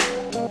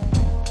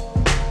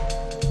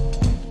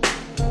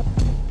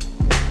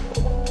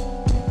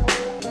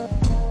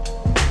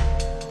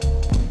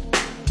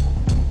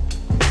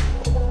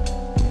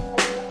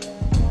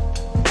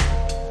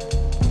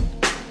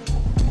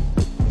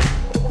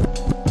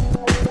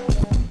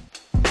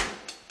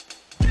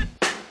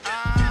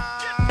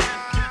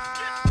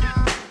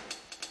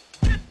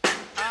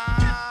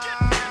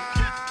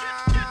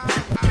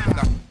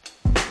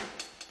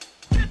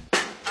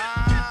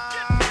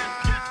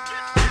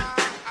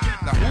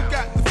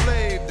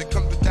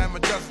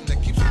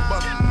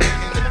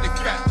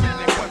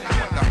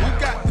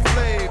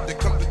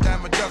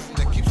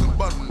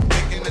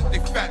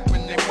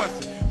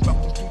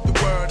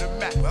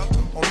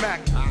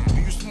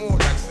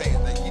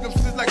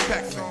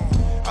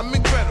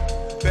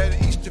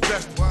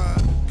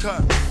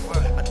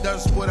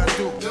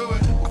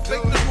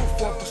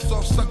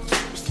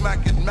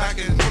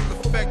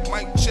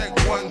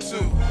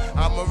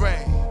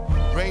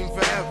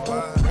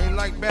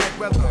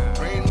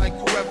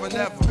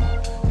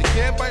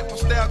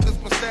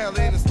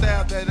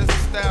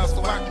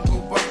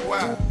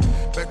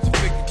 Bet you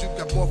figured you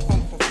got more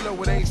funk for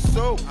flow, it ain't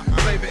so.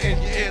 Flavor in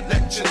your ear,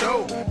 let you you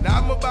know. Now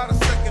I'm about a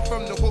second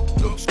from the hook.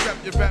 Look, scrap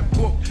your rap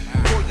book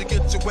before you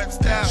get your wet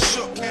style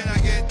shook. Can I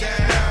get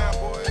down,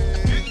 boy?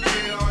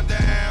 Get on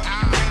down.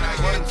 Can I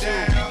get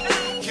down?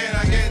 Can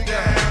I get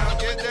down?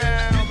 Get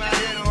down, man.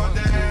 Get on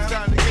down. It's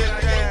time to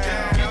get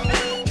down.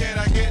 Can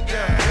I get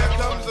down? Here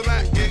comes the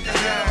Mac. Get down.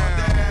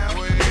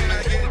 Can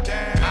I get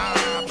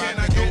down? Can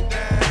I get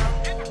down?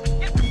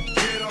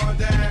 Get on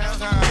down.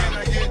 Can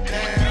I get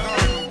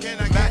down? Can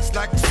I get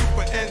like a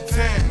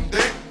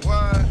superintendent?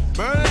 What?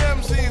 Burning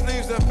MCs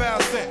leaves them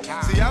foul scent.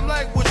 See, I'm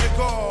like what you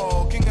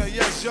call king of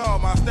yes, y'all.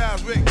 My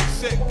style's wicked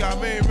sick. I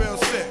mean real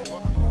sick.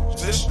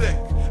 This thick.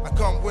 I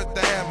come with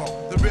the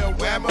ammo, the real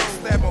whammo,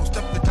 slammo,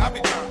 stuff the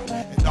toppy top,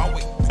 and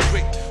always the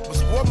great.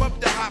 Must warm up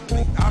the hot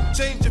plate. I'm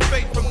changing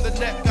fate from the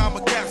neck. I'm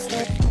a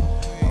casket.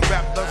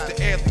 Rap loves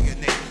to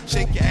alienate.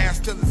 Shake your ass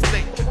till it's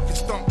late. Get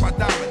stumped, I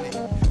dominate.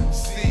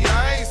 See,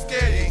 I ain't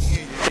scared.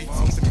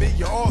 To me,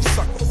 you're all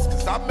suckers.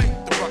 Cause I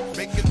make the rucks,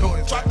 make it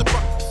noise. Try the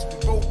buckets.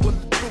 We roll with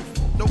the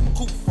truth. No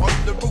coof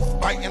on the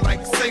roof, biting like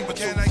a saber.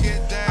 Can I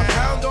get down? I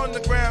pound on the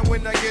ground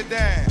when I get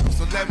down.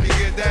 So let me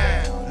get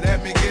down.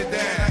 Let me get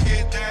down. Can I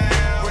get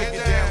down? Break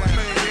it down like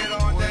get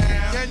on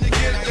down. Can you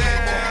get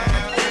down?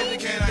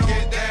 Can I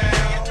get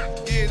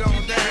down? Get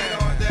on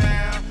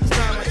down. It's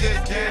time to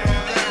get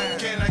down.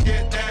 Can I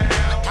get down?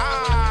 Get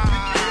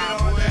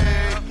on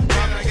down.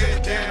 Time to get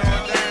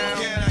down.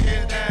 Can I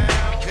get down?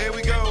 Here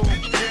we go.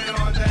 Get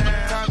on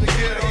down. Time to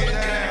get on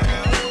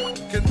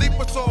down. Can leap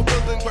a tall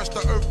building, crush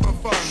the earth for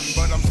fun,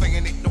 but I'm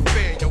saying ain't no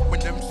fair, yo, when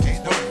them MCs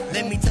done.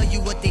 Let me tell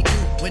you what they do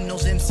when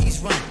those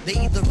MCs run. They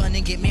either run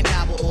and get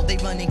manpower or they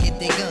run and get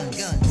their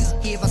guns.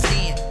 Here I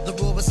stand, the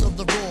rawest of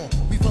the raw.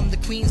 We from the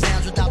Queen's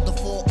Lounge without the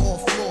 4 or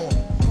floor.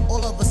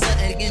 All of a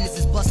sudden, again, this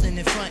is busting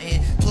in front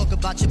and talk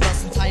about your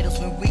busting titles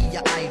when we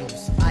your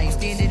idols.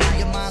 Standing in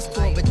your mind's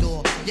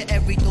corridor, your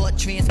every thought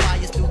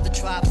transpires through the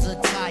tribe's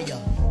attire.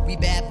 We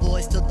bad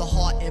boys to the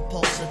heart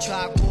impulse. A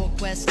tribe core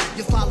quest,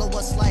 you follow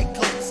us like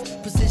cults.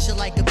 Precision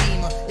like a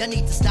beamer, y'all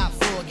need to stop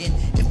frogging.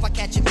 If I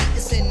catch a beat,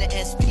 it's in the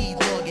SP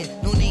login.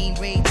 No name,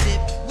 raid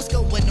tip, what's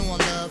going on,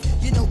 love?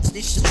 You know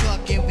this your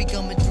truck and we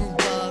coming through,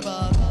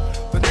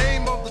 The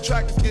name of the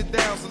track is Get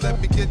Down, so let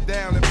me get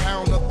down and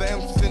pound up the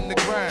M's in the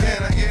ground.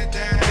 Can I get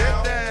down?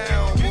 Get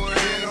down, boy,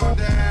 get on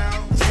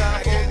down. It's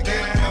time for me to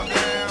get on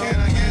down. Can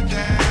I get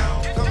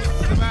down? Come to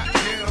the mat,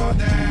 get on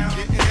down.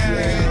 Get down,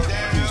 get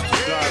down.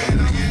 Can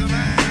I get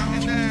down?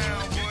 Get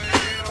down, boy,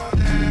 get on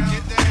down.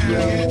 Get down, get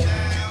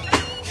down.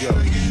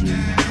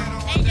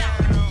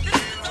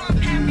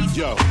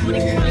 Yo,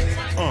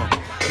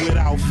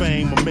 without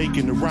fame, I'm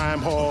making the rhyme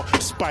hall.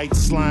 Despite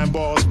slime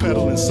balls,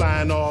 peddling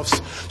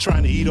sign-offs.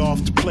 Trying to eat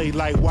off the plate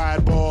like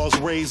wide balls.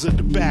 Razor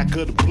the back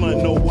of the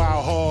blunt, no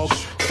wild hog.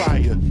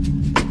 Fire,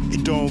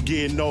 it don't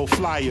get no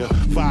flyer.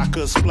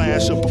 Vodka,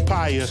 splash of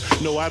papaya.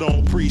 No, I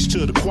don't preach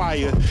to the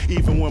choir.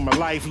 Even when my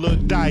life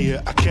looked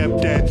dire, I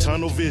kept that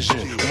tunnel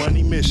vision.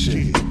 Money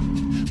mission.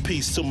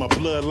 Peace to my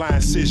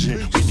bloodline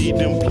scission. We need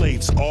them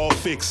plates, all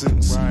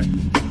fixins'. Right.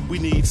 We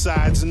need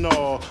sides and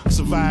all.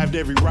 Survived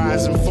every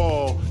rise and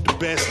fall. The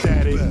best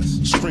at it.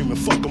 Screaming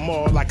fuck them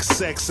all like a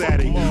sex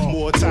addict.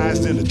 More ties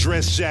than a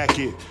dress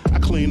jacket. I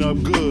clean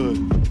up good.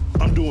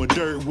 I'm doing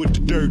dirt with the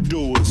dirt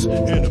doers.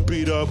 In a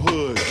beat up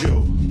hood,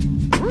 yo.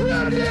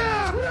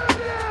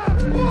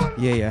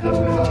 Yeah.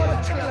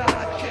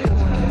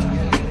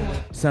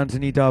 Sounds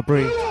of Nidar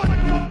Bree.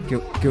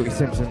 Guilty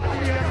Simpson.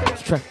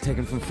 It's track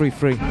taken from Free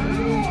Free.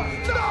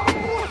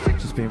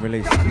 Just being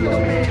released.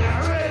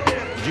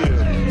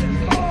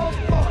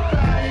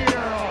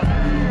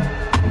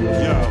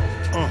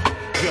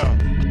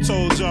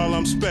 Told y'all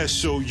I'm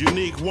special,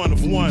 unique, one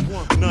of one,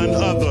 none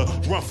other.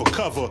 Run for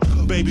cover,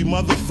 baby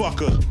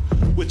motherfucker.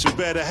 With your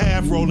better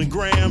half, rolling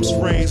grams,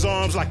 raise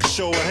arms like a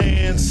show of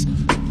hands.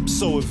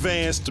 So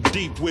advanced, I'm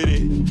deep with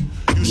it.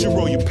 You should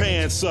roll your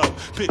pants up,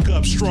 pick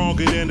up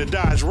stronger than a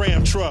Dodge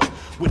Ram truck.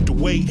 With the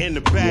weight in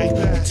the back,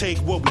 we take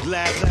what we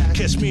lack.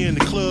 Catch me in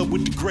the club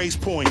with the Grace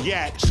Point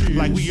yak,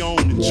 like we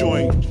own the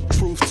joint.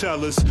 Truth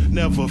tellers,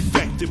 never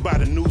affected by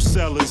the new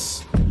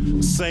sellers.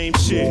 Same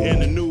shit in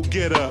the new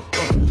get up.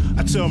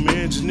 I tell my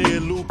engineer,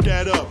 loop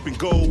that up and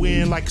go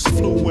in like it's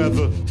flu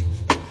weather.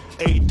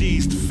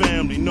 AD's the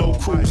family, no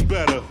crew's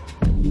better.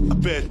 I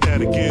bet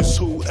that against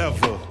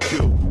whoever,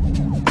 you.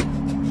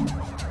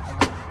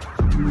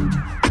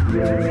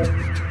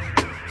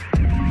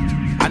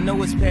 I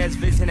know it's past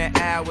visiting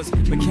hours,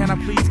 but can I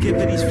please give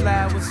her these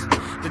flowers?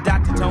 The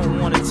doctor don't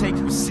want to take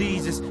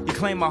procedures. You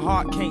claim my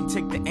heart can't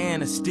take the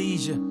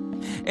anesthesia.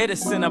 It'll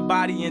send her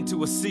body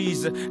into a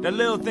seizure. The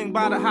little thing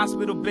by the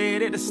hospital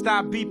bed, it'll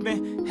stop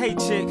beeping. Hey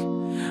chick,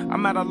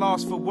 I'm at a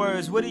loss for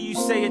words. What do you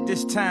say at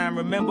this time?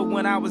 Remember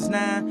when I was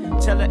 9?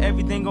 Tell her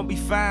everything gon' be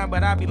fine,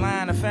 but I be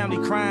lying. The family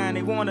crying,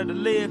 they want her to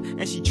live,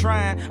 and she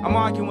trying. I'm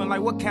arguing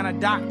like, what kind of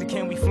doctor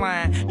can we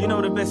find? You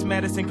know the best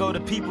medicine go to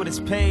people that's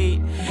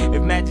paid.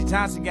 If Magic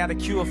Johnson got a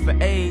cure for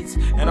AIDS,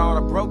 and all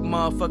the broke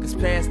motherfuckers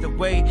passed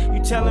away,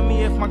 you telling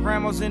me if my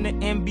grandma's in the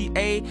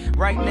NBA,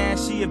 right now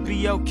she'd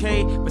be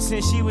okay? But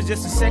since she was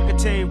just a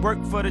secretary,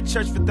 worked for the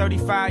church for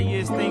 35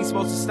 years, things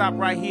supposed to stop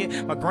right here.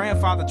 My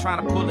grandfather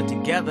trying to pull it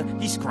together,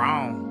 he's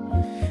strong.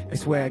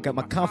 It's where I got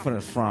my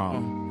confidence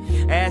from.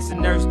 Asked the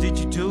nurse, did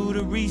you do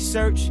the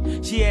research?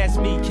 She asked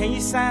me, can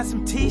you sign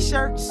some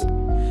t-shirts?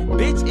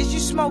 Bitch, is you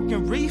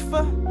smoking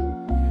reefer?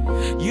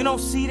 You don't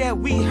see that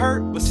we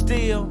hurt, but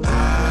still.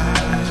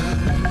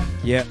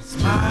 Yep.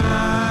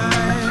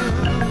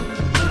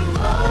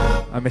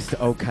 I miss the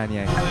old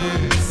Kanye.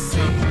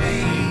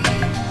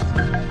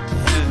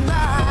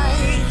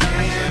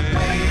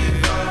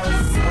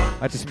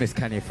 I just miss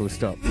Kanye full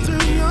stop.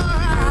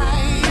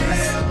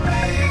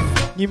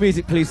 New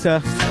music, please, sir.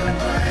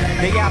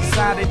 They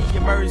outside of the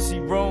emergency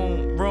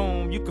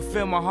room. You can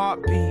feel my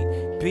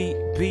heartbeat, beat.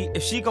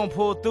 If she gon'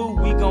 pull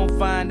through, we gon'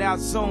 find out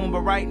soon.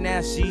 But right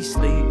now she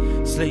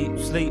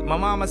sleep. My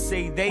mama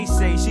say, they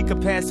say she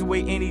could pass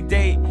away any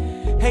day.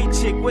 Hey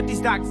chick, what these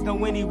doctors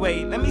know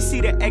anyway? Let me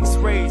see the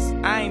x-rays.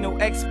 I ain't no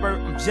expert,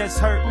 I'm just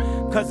hurt.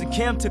 Cousin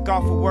Kim took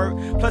off for work.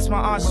 Plus my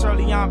Aunt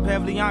Shirley, Aunt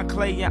Beverly, Aunt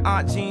Clay, and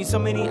Aunt Jean. So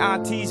many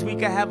aunties, we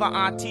could have an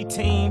auntie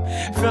team.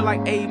 Feel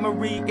like A.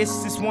 Marie,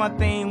 it's just one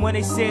thing. When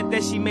they said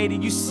that she made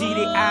it, you see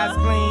their eyes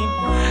gleam.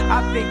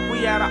 I think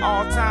we at an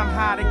all-time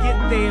high. To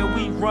get there,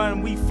 we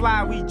run, we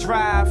fly, we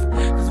drive.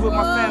 Cause with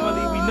my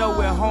family, we know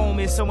where home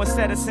is. So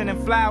instead of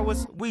sending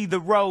flowers, we the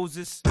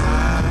roses.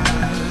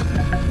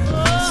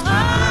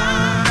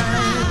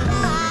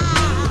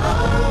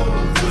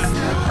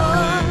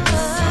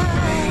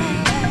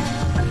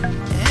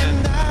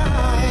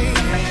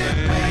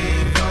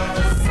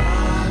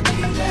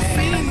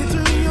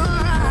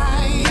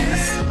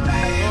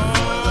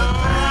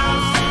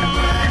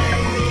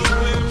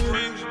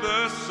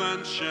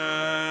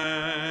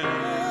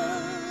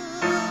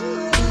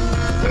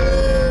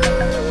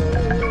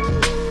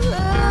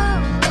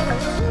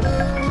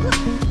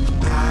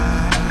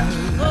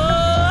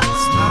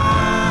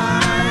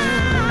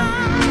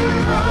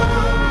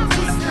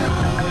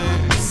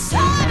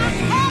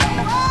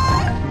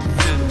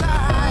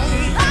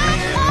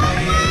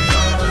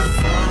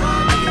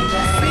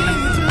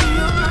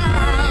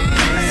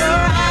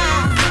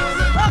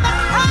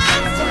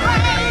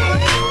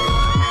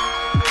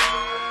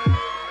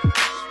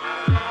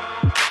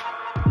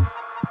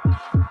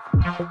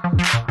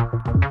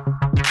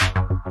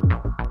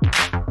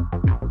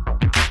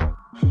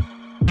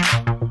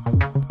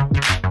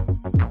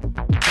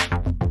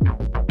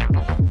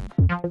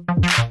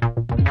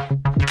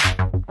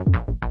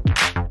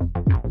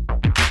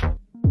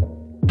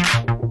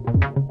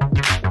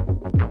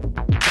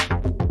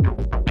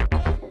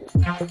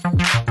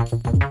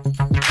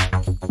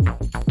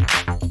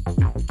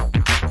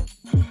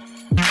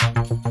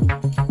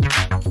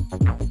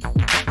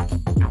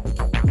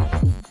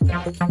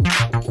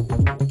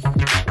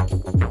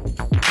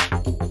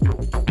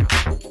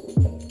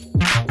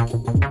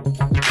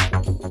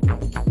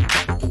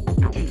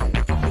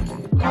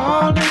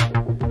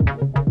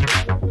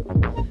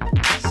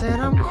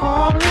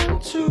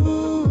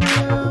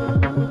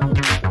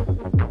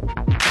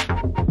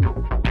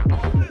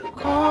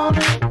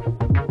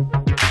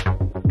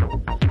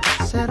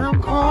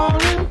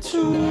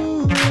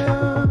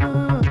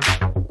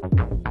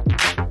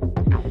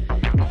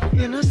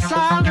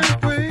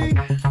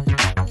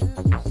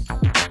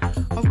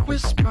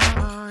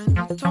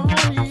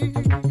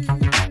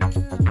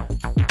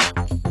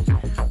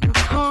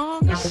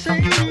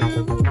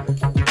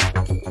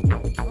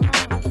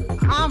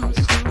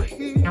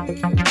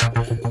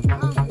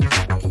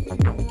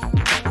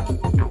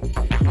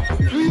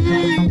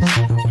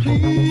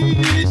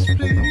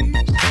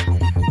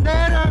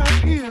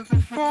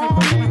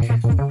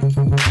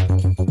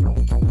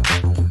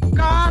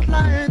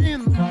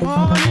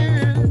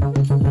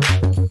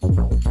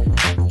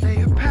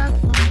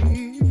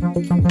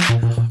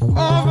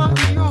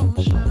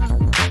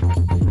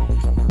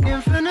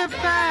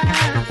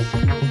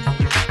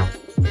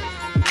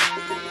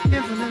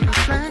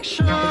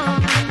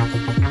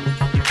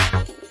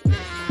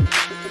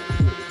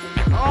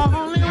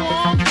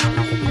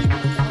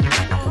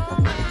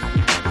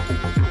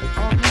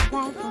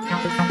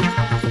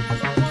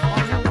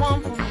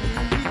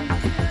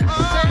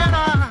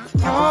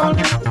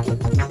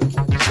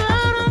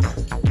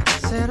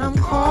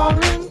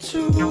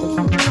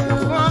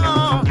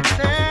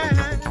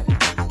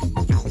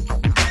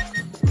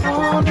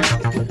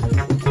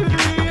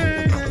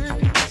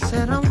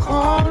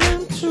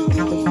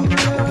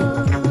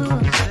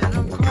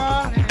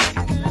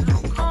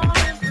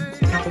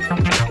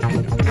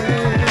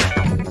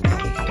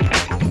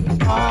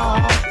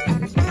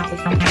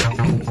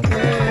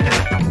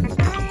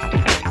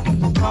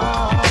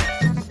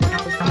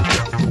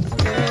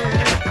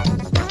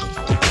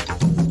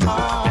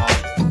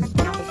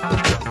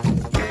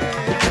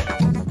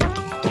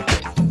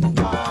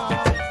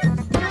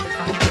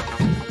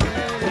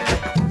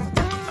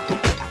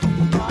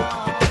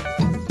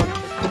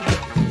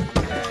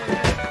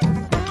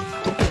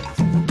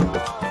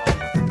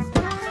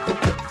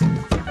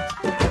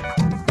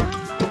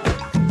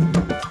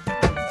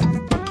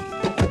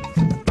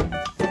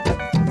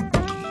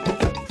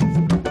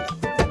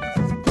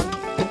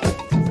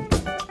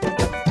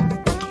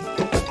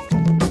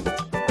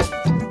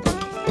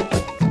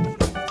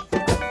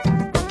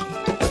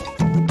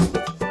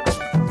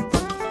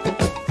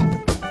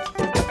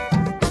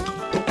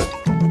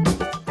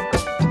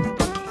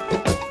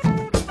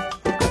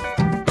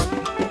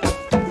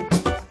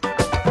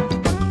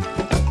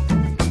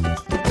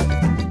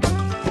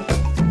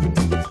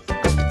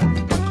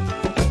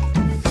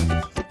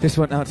 This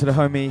went out to the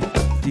homie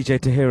DJ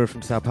Tahira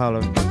from Sao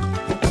Paulo.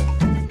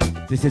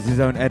 This is his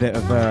own edit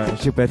of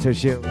Gilberto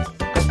Gil.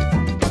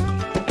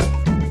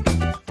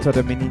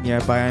 Toda Menina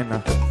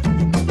Baiana.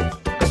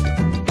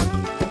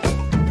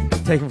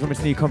 Taken from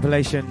his new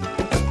compilation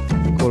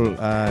called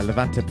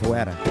Levante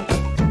Poeira.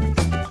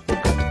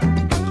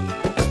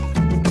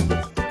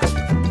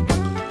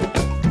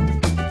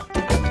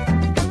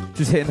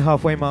 Just hitting the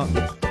halfway mark.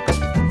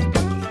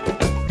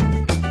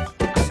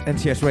 It's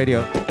NTS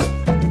Radio.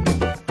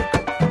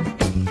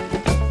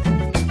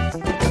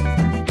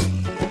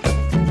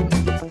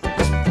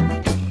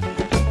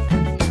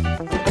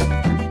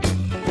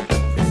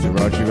 It's the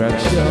Roger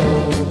Red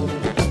Show.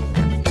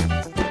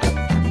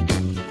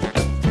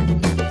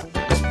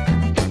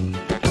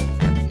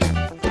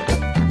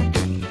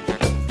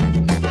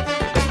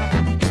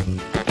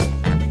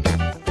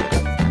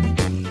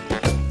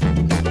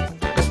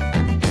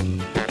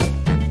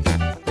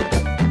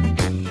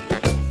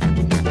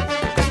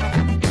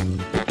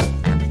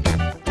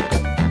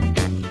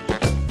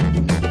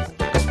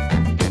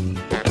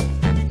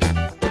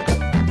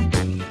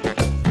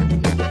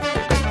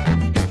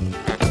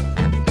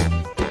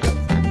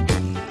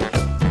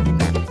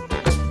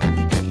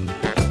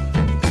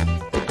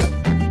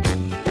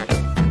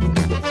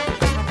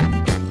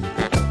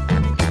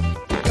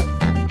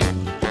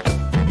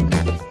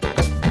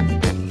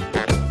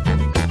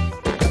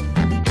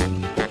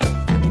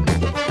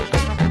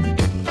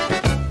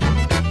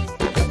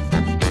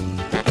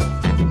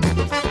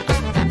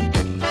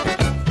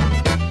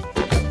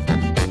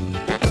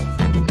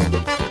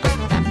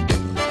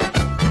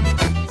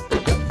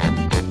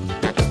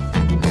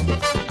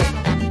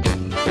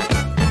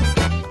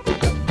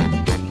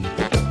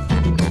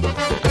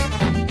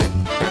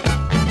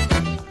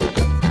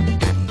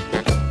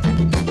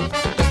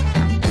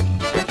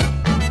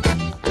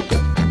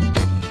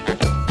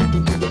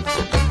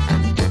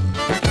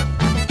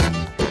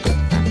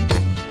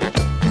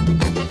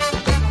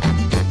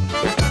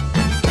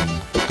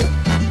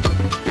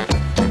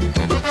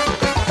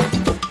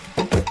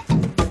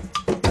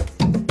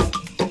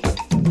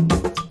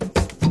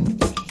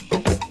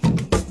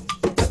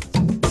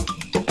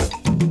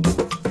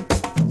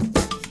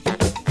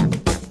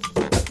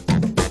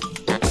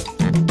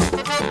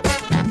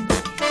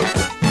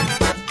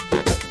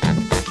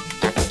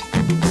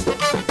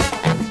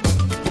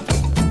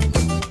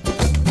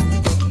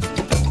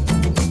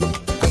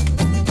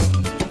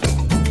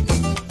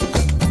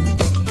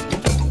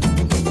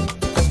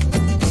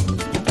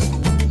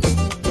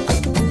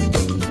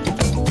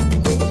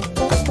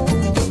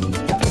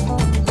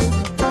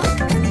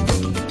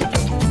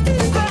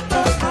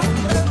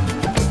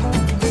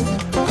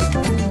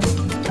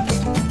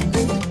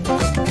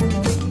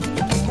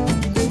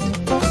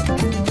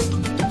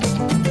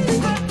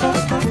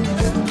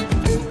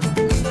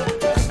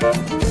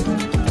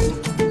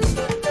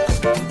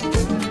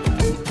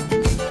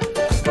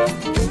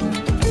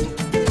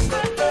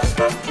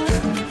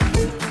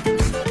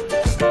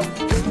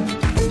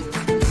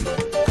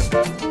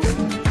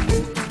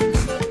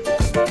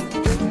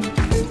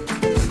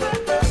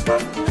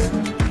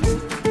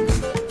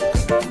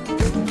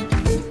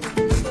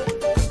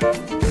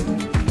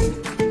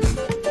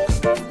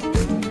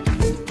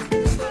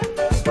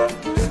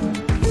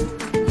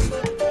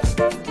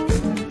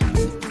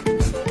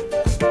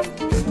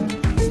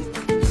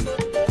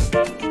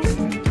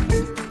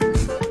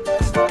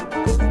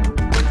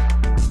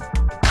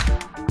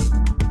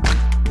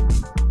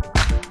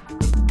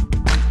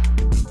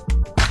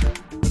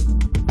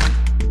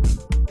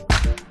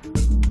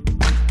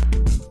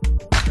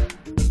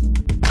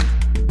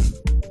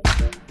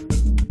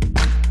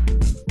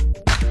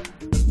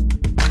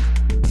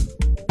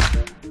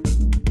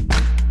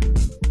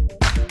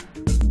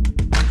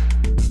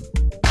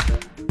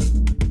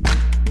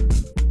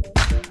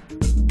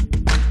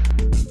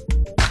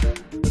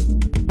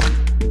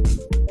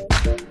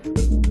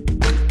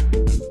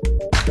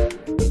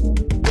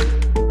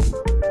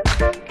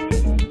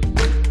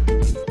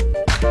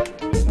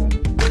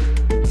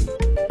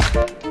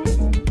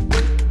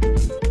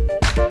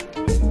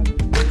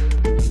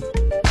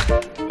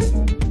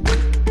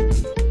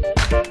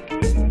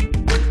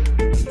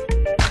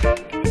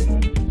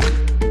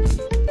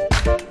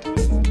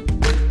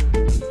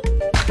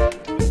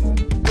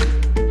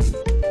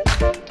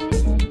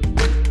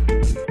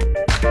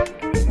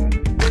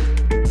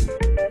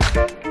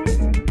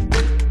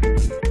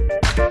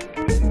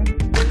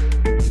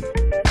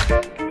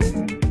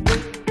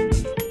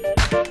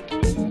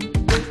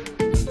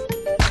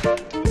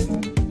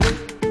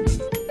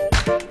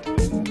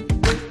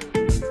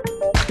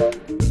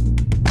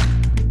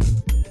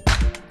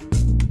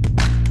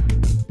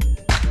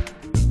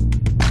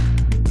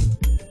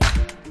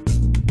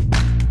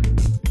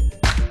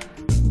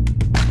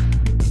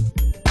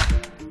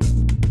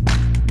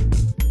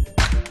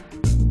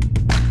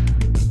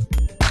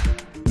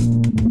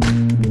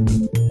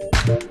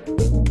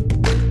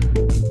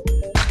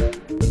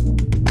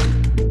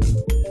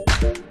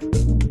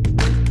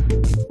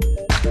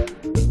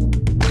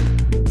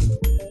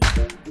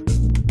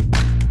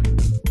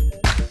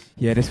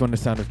 Yeah, this one, The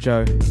Sound of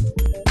Joe.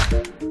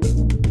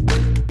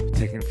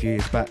 Taken a few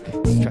years back.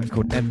 This track's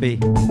called MB.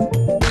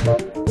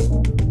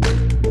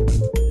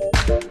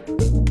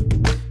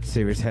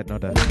 Serious head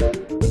nodder.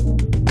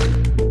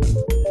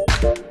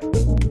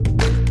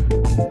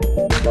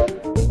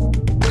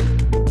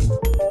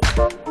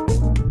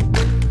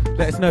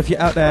 Let us know if you're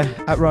out there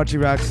at Raji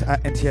Rags,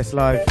 at NTS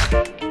Live.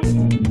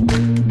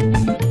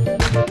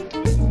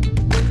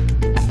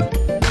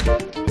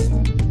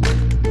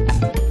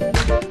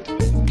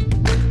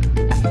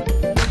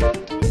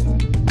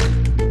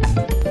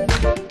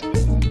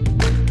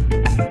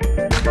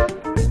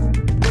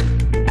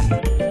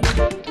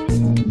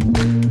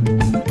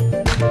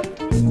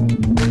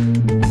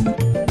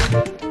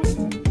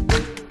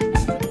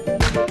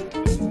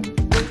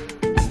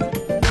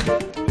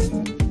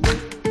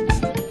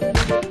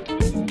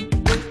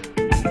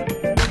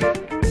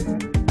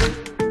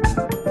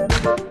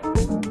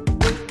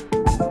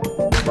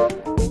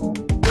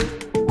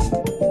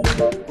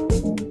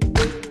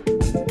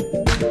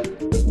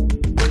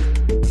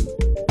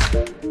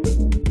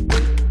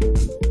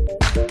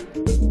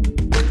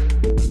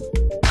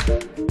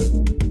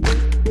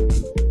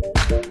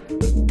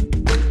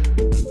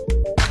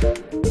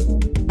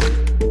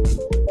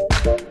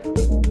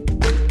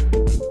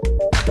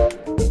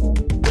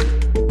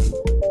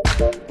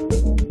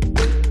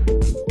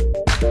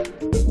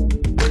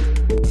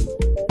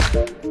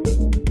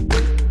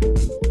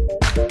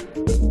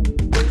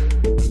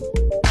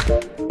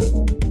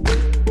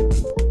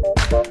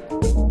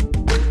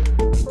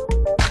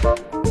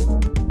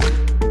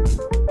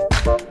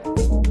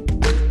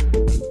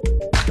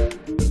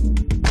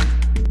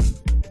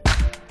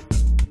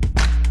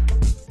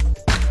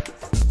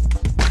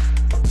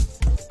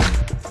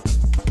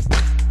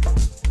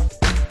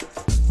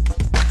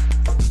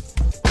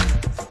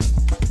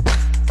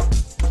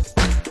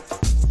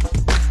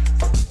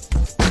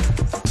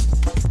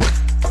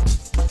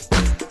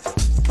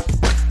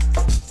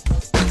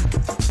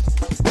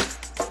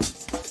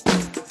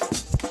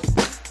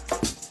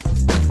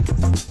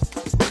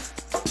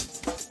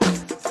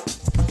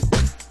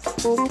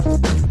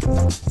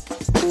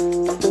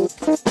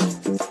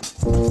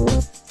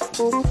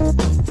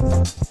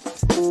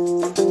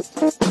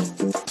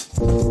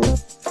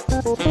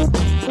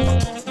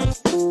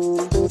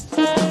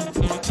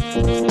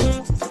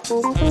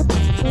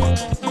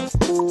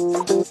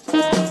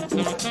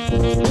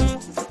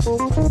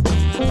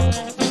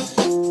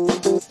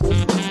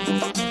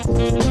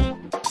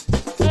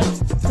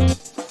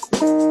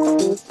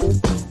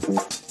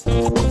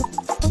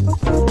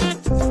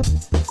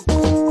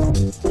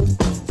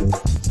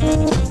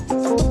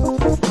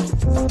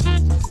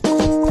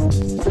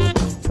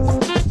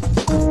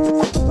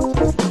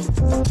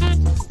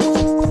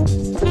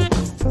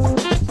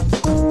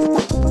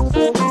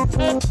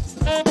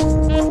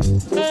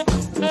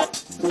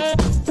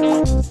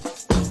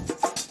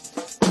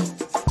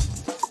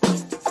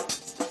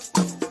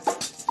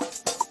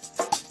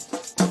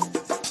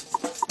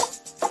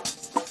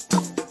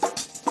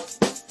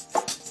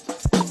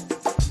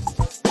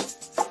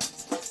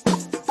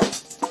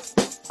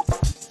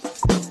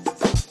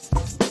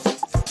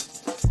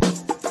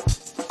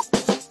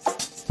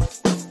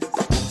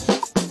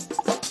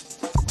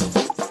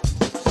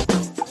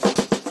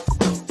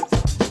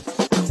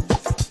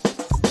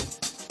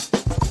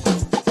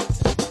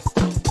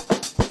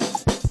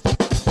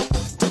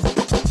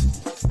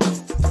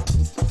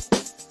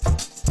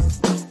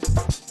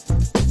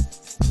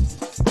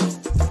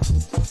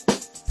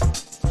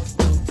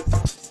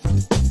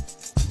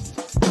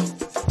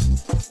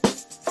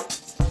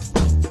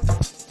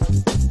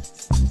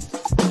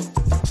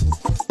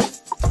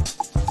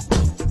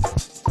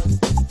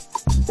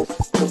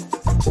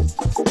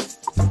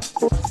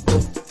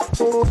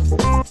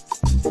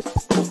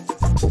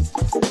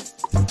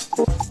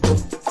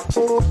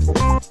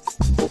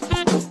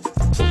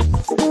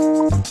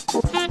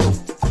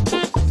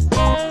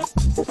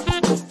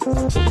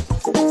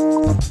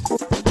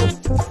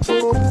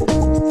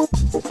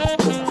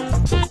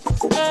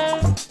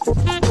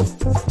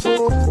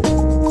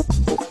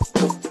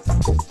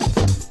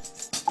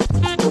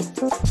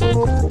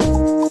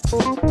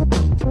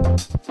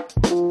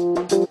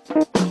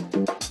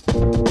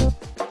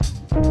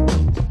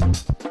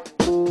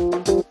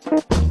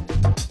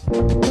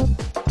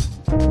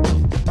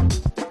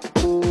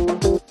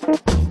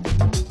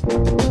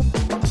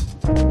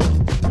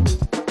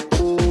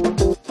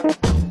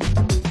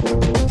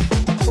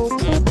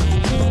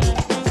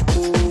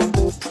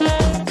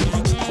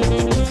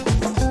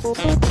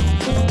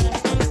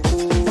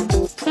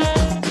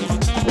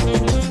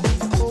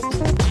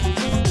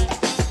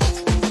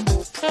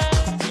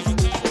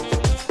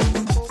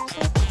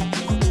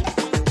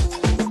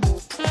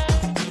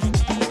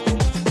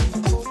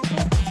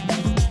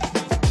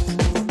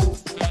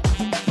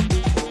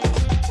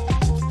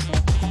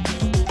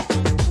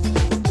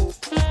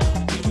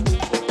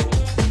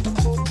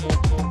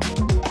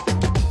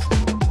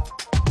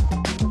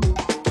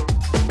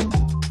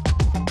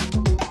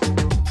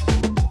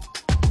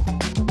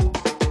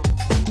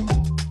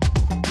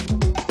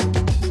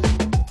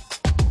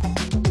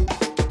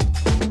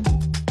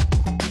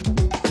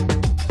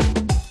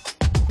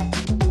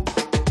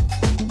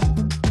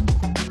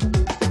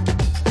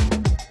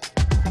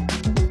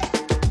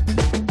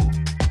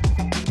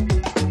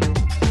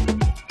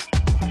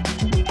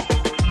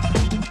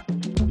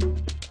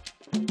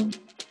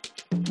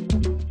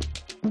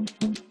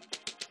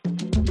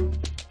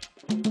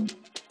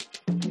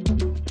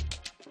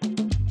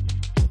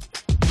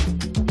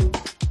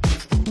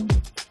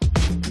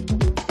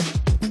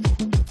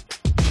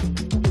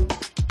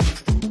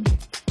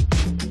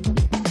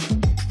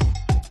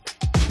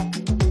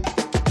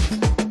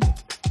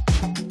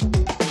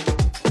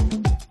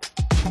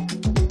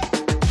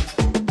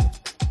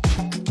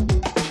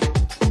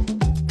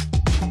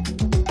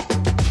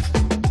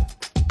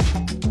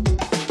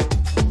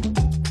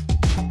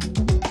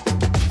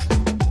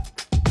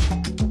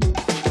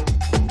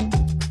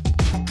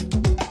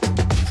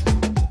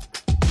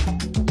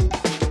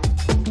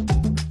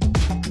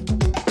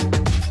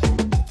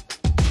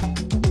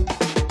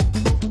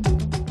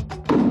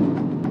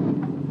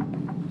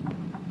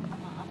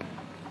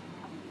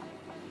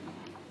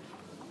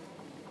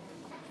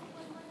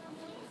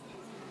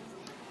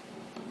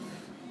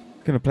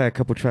 Gonna play a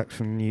couple tracks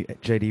from the new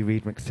JD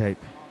Reed mixtape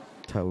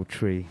titled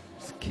Tree.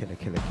 It's killer,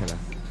 killer, killer.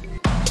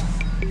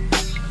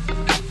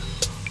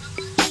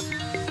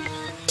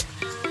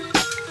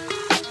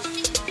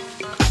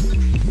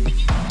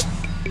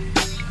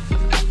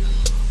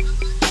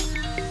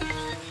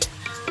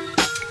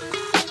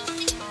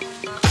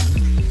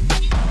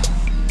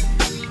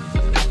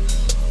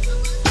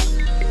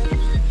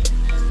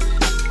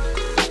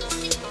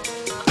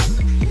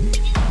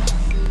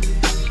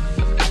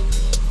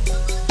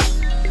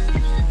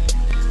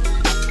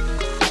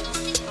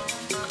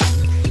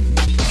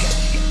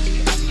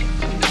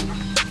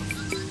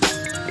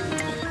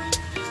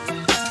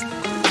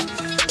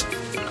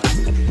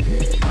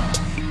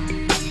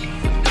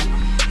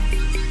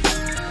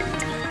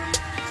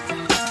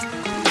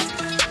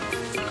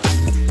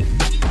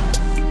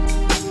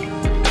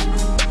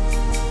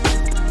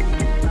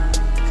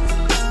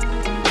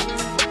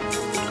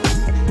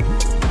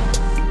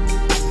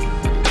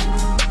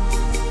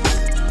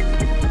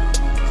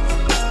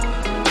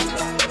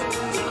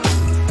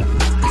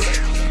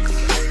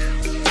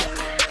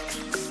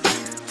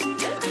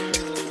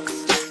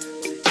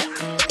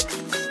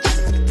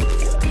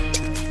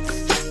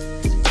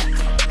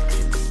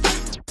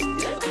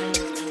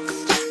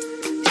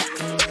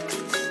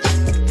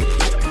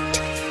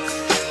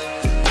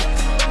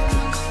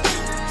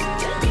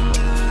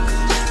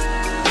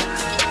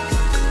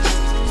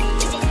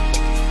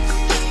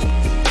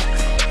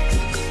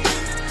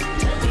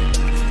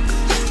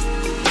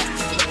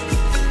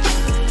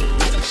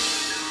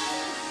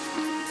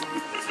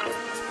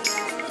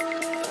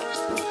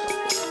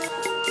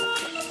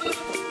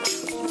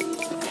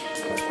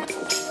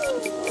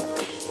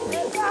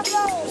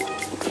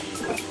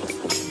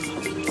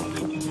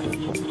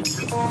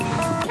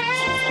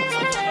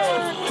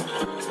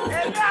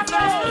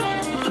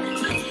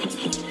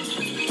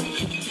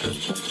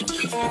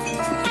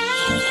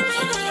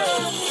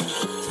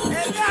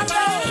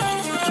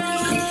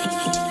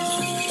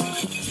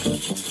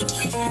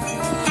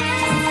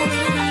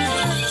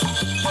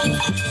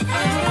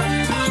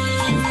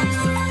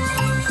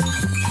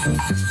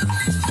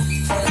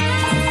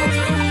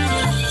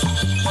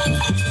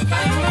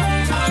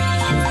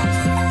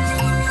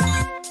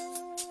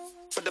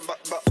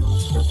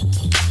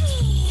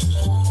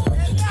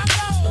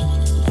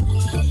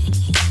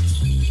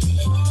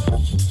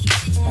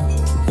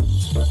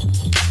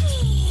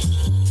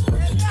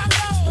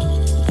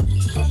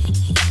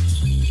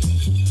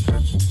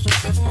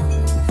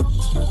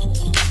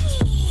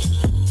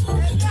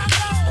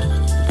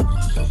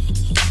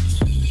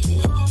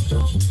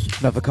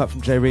 Another cut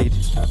from JD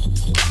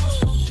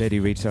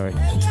Reed, sorry.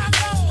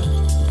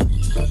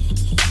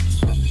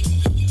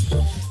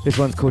 This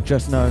one's called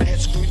Just Know,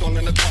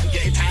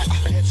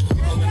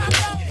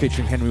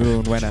 featuring Henry Rule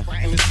and Wenner.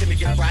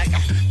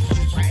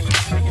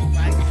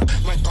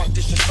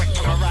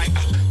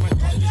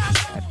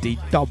 A D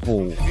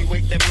double.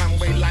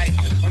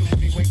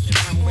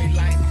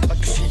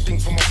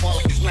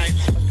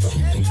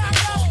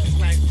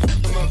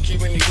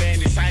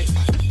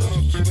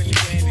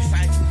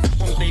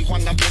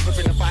 One I've never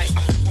been a fight.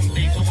 One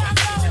day one I've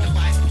never been a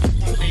fight.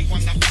 One day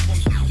one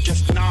I've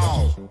just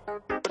now.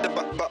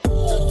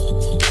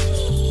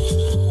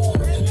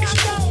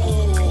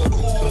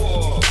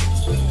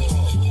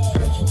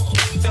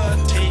 It's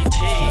dirty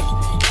tea.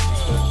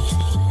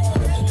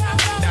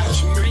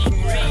 That's me.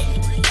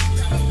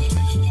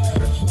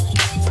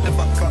 The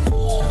buck up.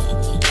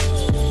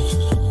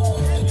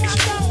 It's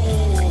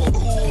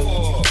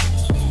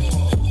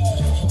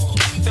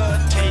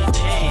dirty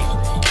tea.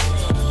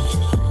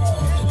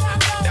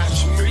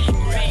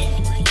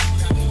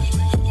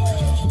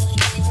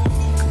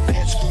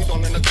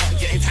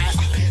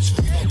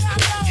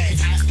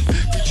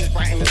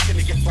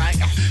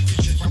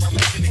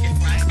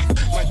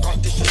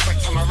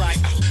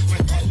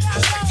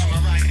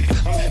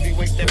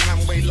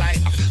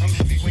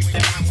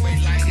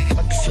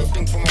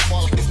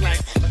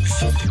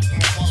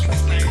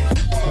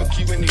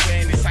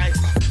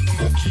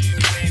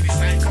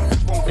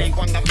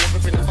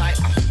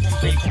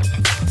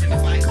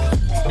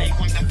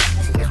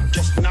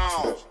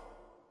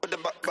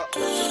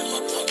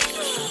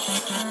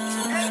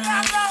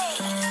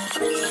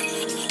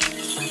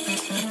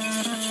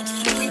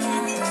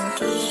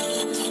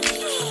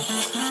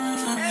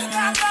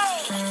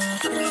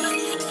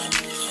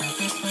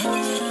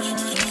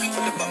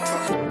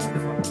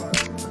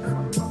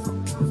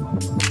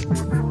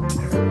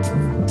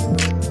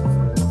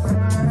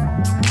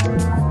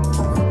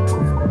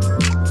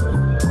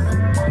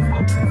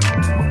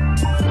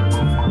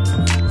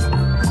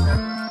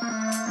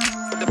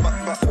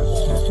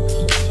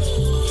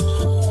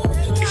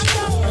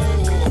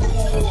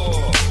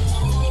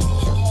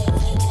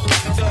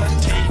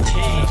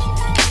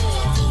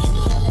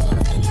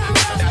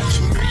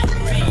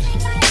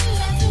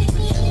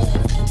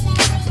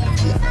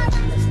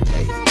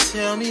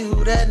 Tell me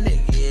who that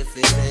nigga if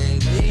it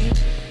ain't me.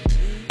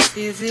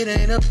 If it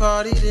ain't a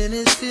party, then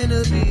it's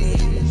finna be.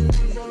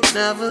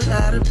 Never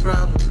had a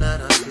problem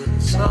that I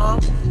couldn't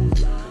solve.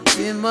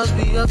 It must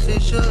be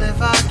official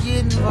if I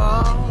get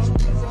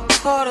involved.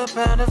 Quarter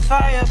pound of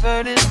fire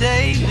burning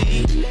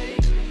daily.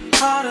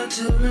 Harder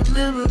to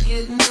remember,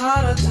 getting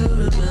harder to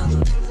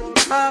remember.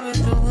 I've been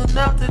through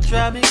enough to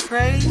drive me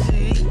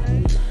crazy.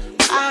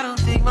 I don't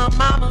think my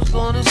mama's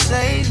gonna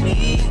save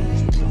me.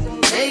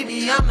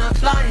 Maybe I'm not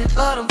flying,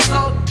 but I'm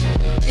floating.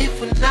 If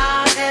we're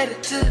not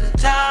headed to the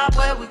top,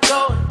 where we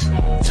going?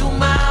 2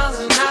 miles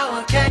an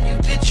hour, can you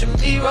picture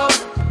me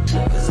rolling?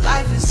 Cause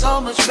life is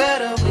so much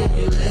better when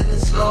you live in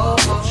slow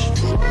motion.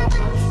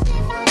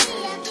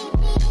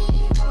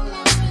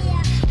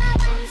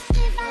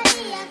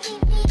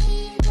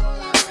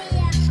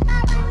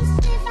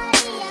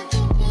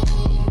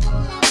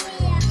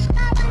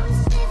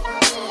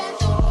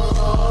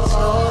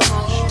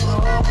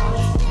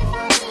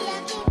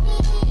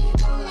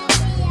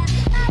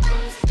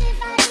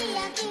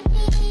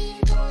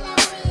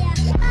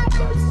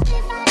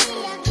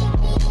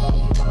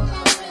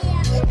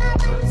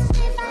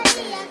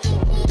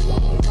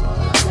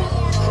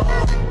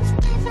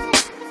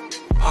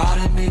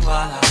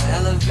 While I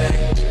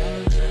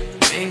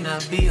elevate, may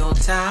not be on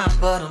time,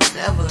 but I'm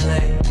never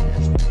late.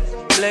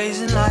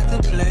 Blazing like the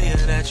player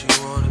that you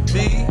wanna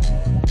be.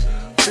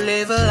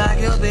 Flavor like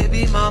your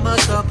baby mama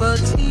cup of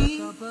tea.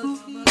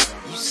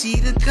 You see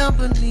the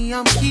company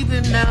I'm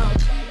keeping now.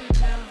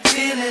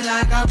 Feeling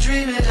like I'm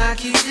dreaming, I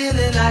keep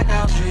feeling like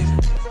I'm dreaming.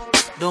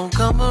 Don't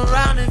come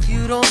around if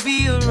you don't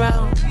be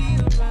around.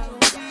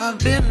 I've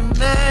been the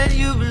man,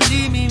 you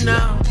believe me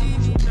now.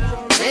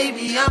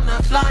 Maybe I'm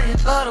not flying,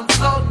 but I'm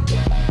floating.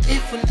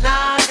 If we're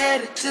not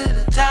headed to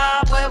the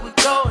top, where we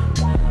going?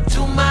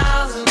 2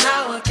 miles an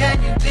hour,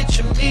 can you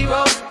picture me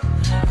rolling?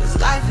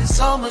 Cause life is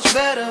so much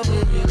better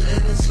when you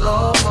live in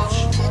slow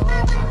motion.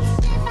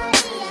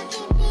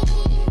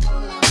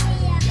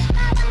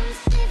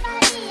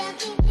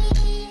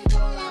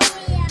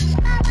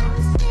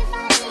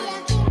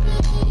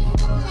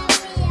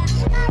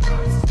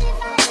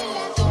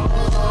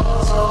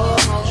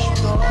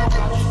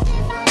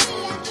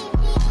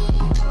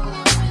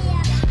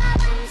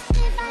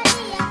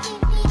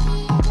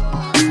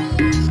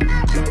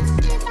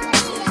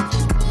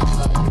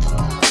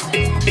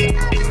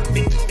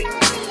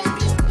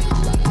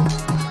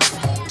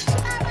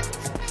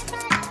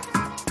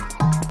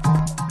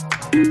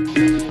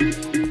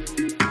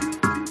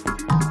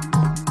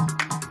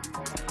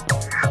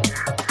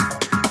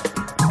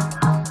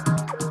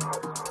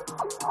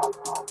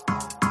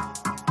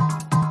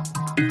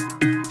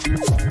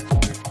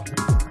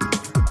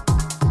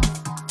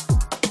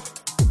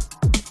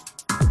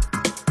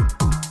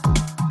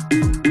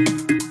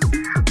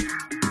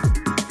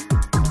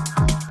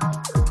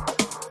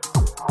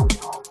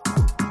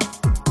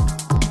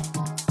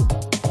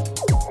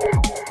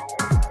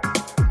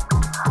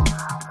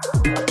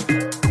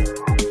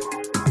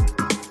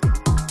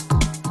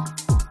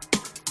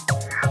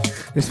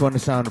 This one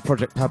is sound of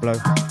Project Pablo.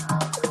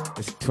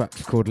 This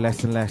track's called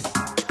Less and Less.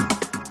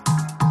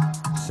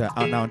 It's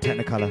out now on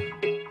Technicolor.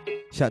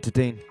 Shout out to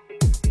Dean.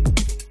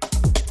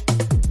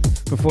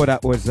 Before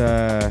that was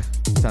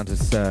sound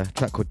of a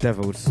track called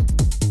Devils,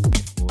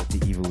 or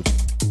The Evils.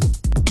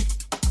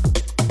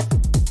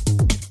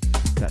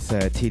 That's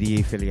a TDE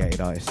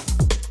affiliated artist.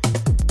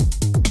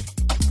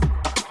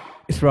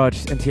 It's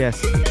Raj,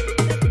 NTS.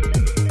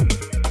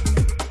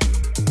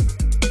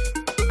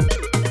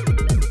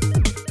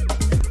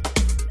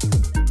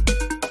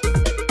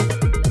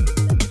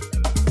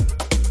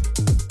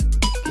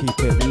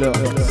 Look.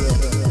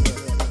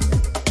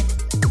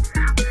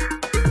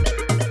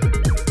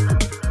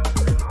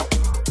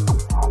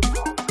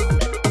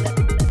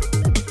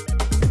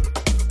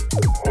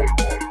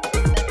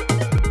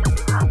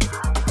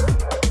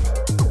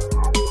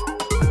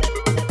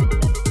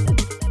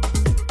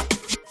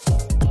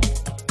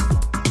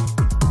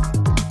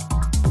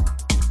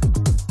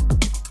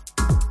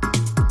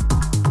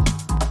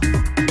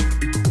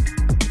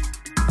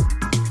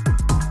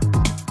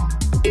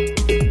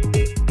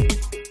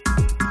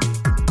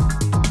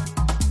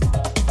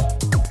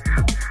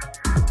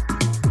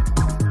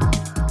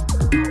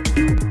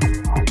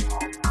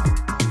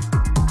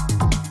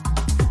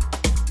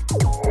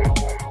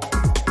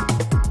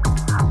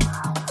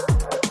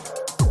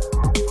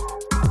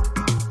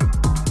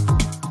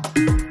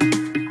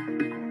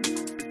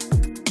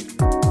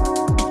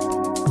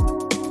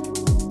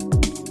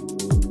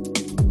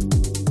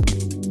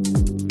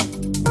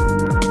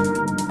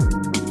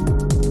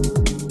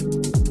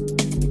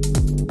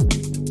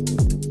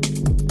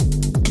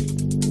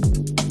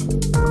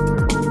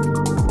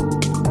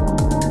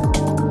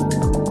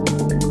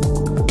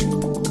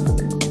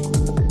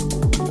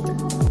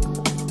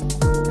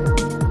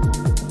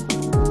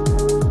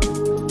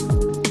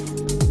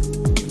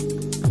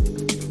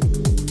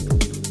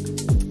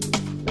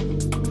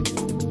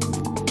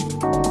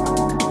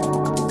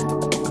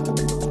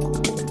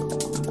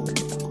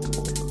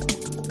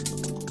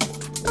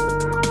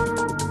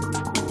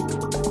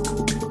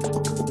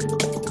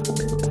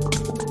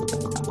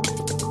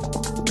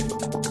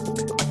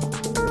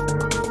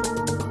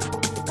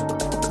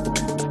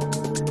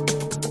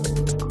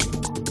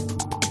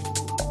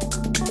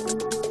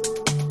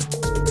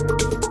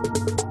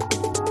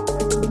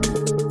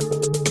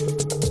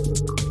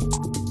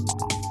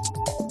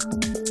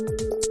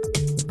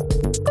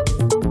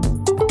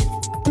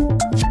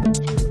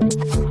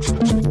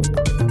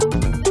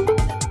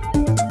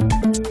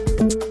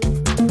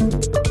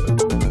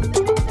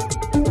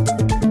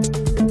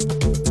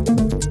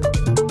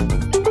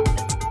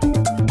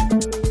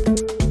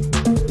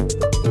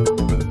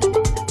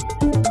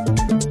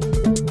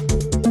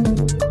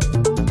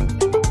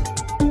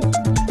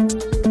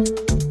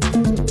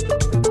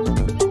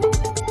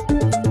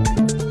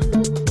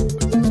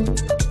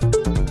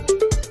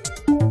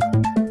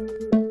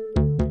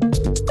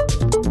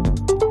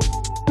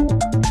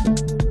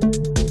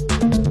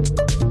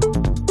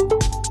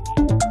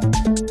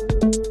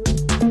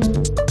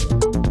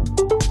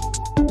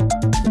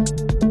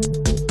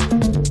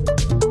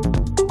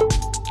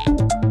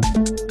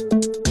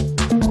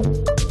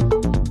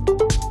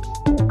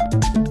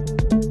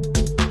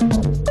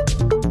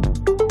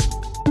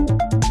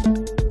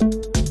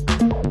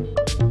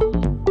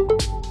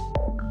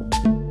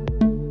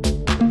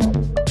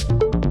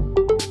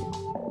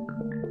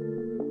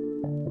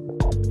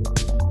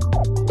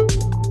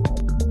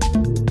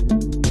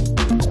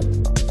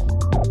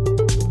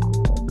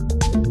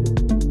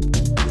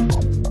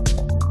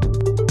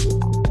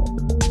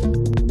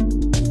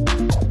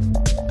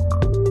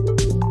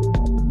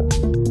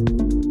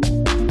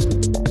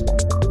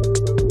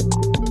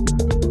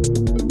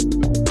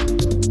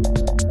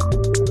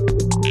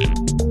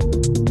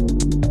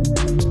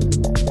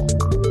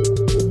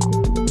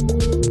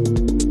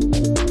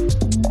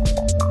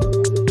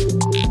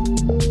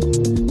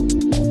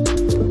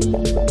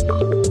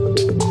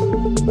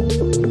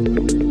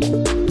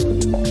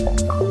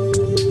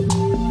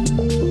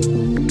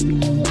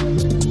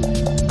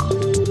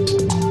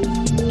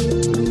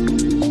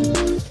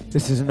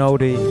 is an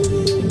oldie.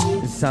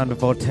 It's the sound of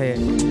Voltaic,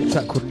 a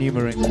track called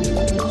Numeric.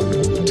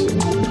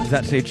 It's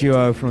actually a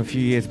duo from a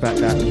few years back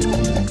that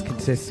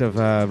consists of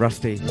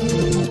Rusty,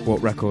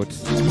 Warp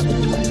Records.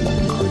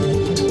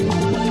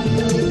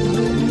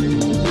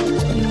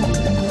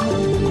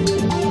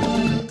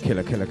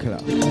 Killer, killer, killer.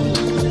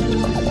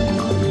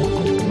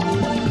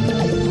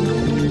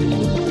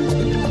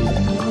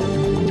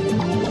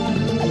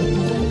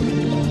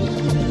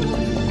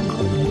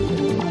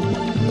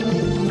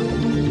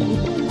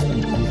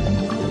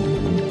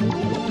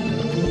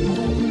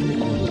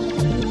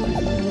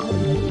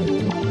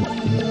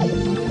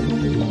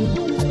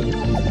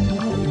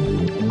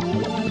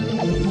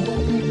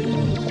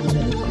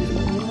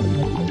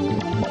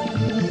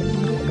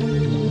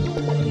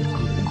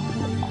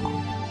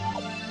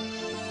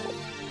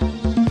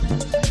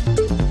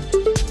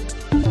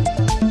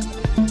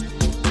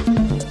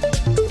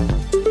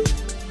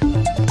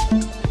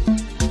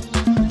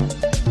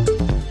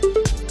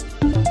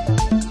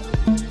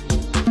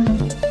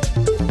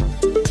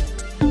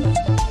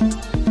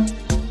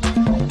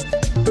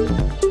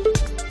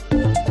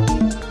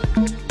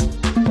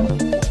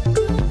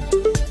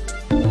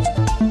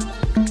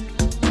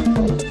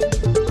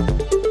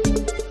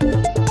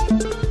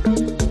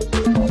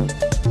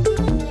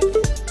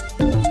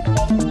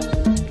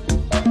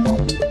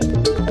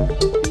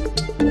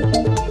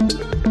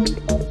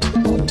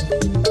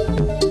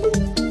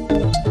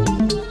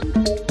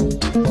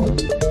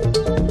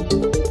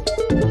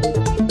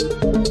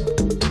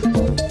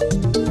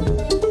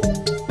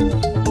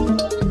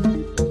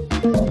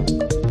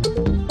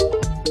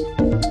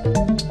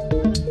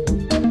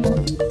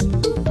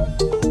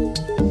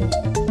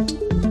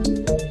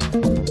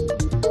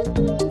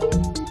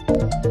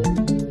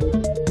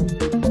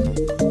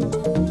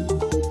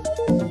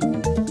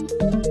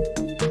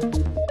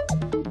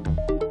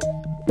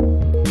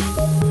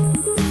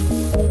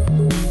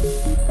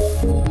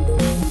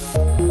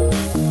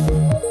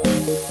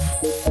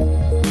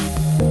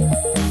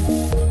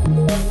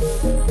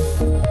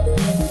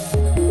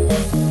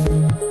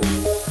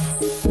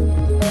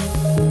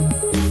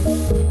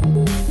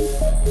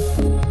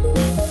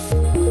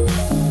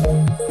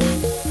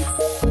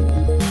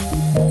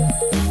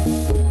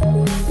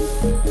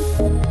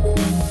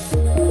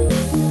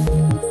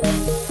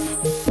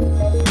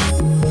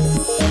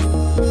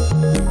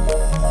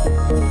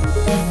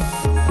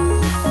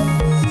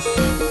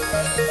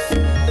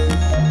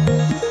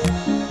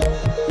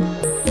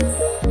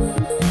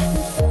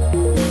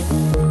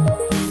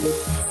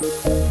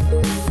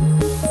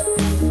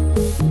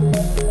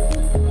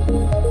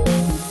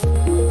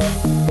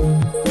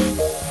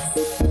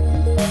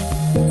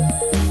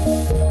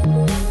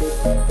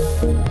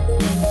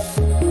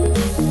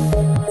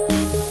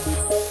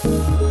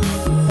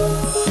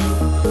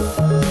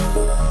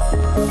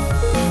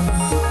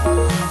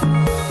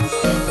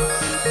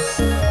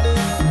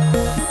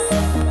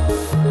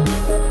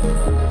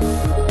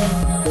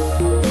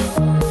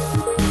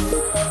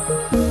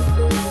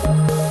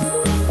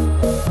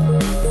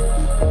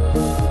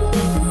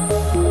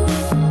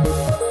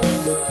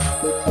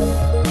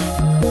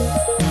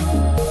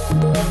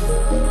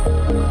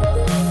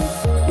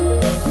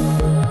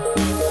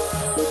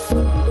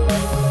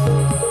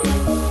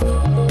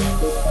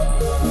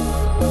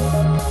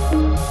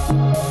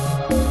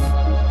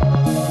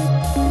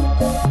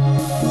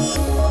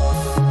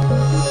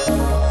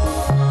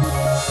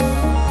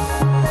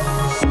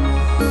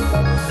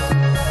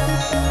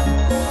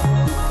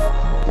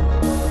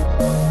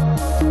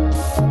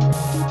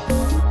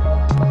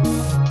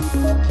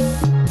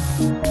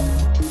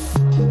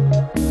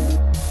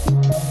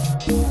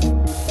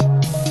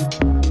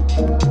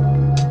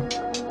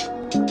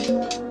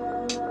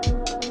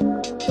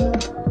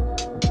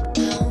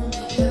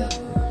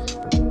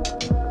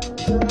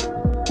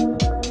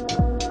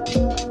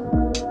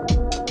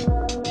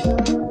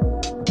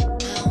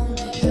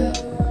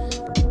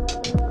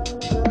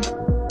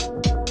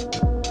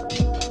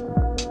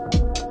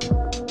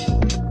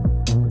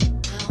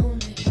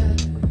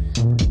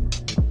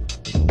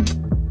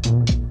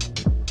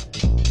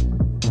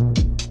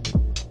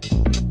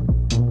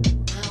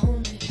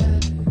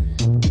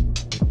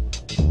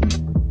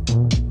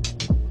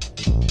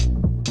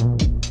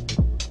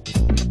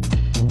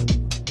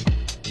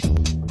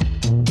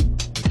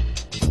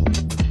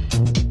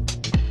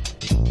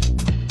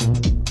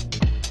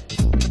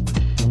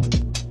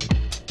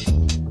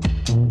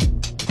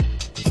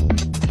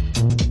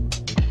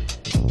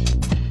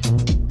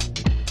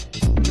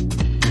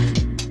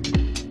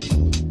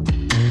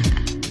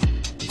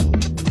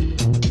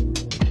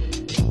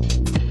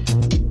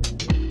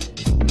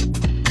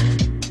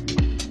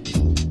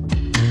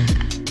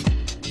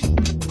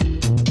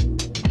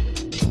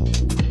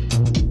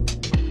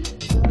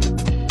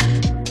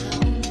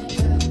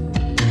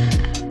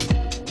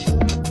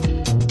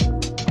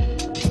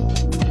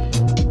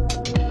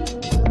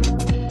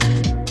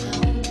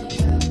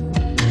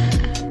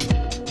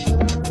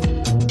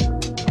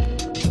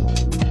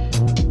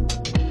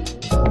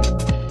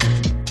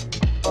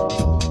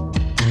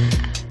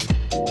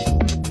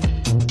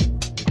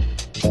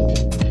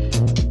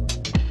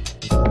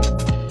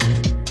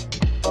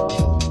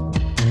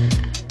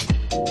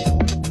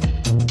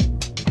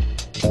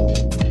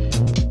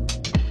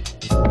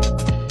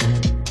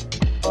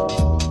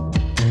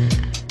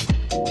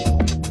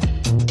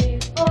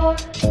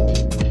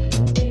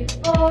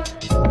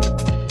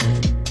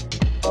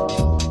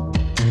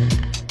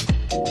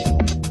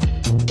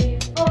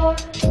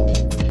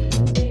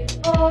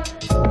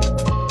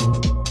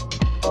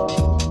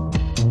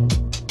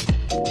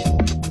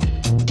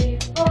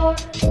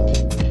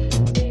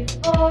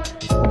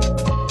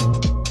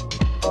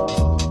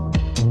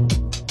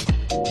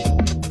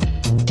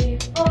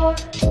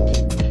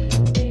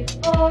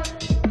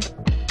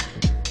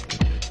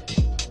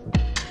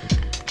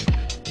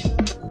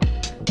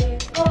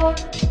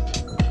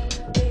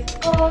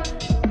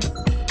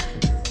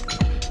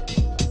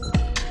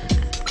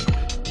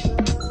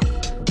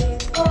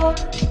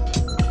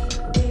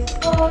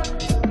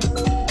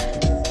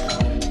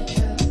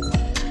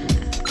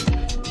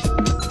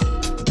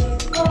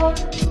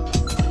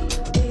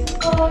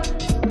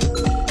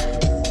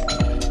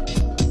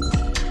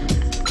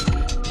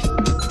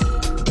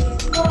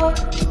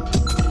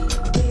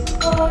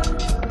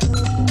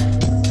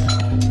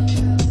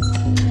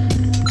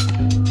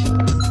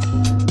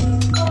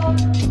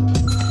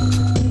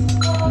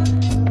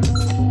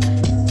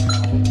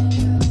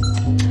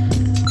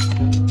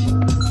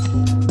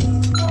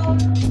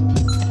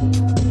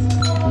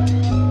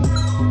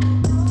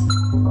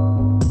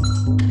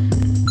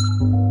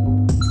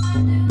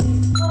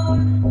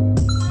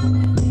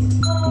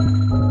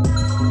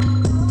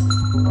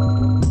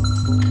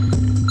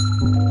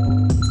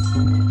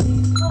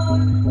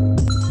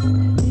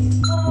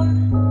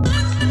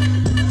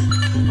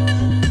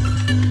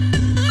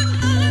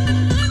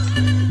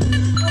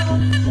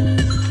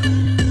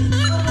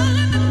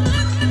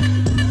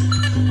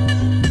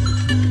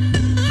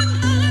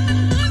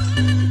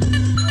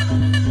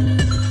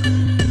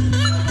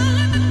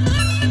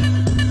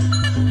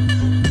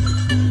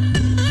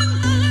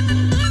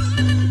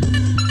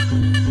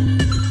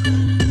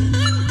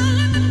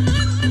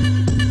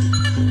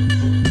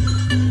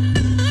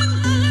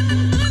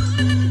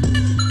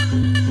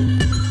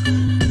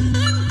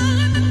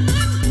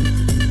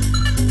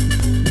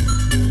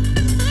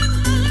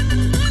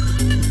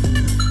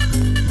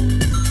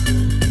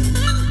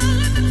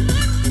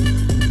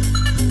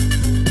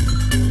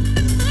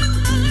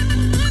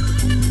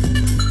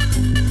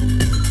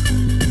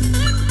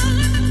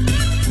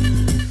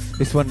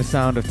 This one, the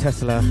sound of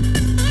Tesla.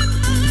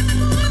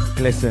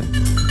 Glisten.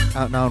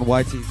 Out now on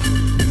Whitey.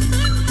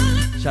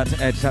 Shout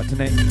to Ed, shout to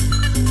Nick.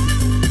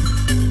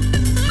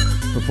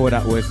 Before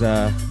that was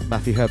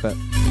Matthew Herbert.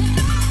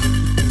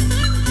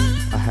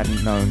 I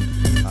hadn't known,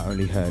 I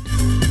only heard.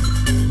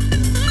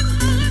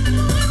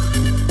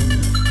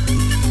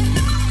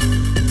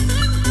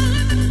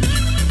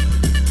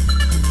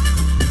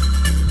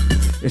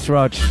 It's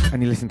Raj,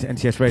 and you listen to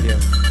NTS Radio.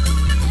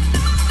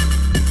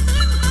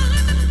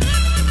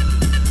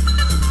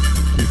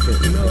 Keep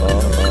it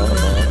low.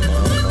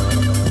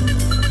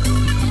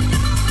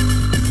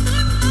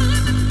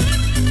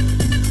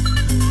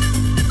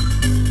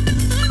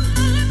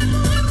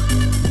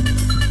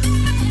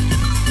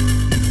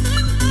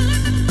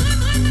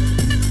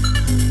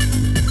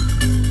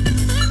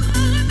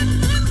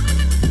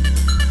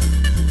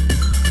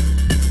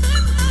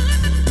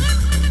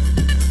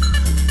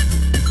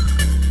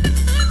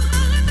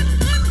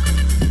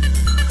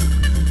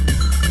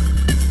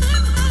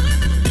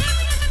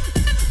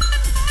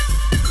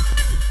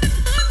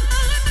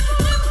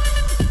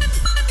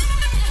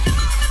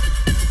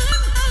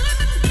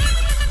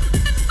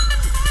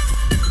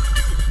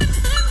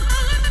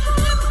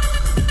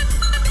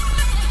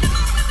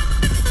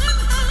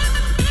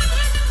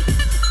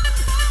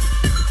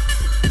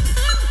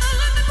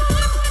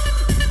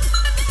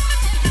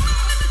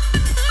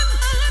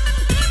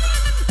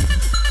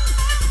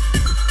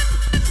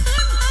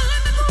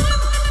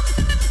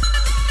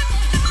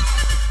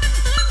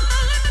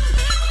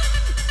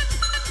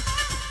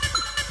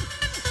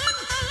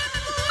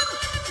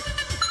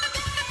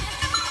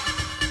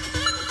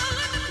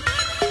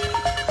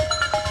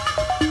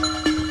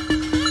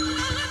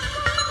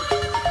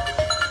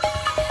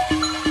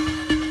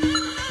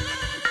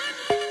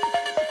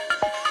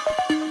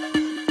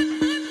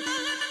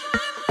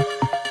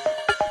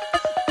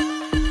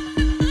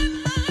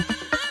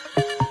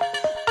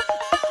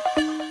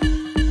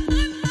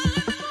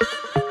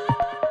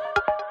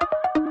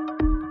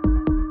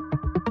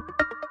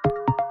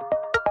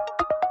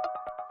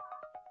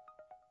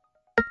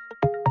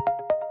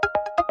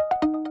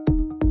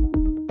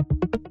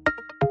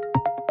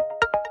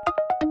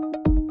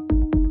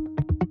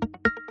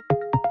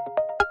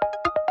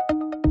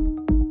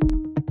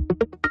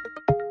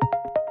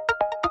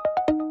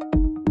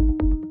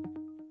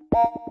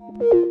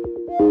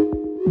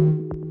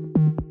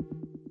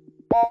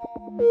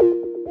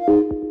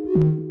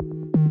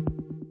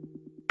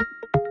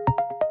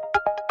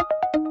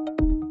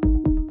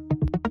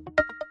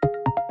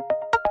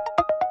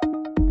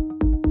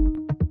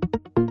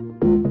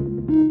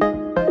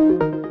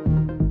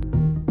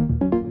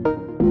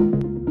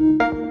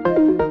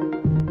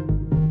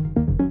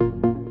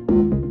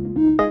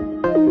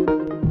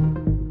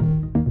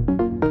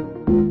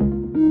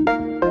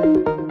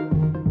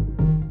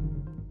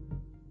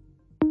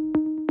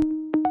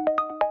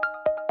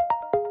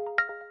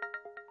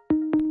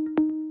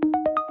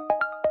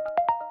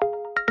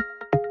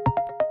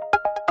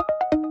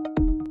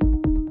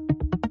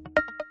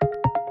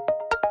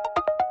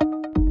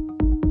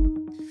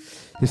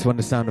 This one,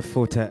 the sound of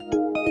Fortet.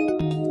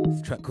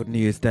 It's a track called New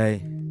Year's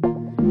Day.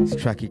 It's a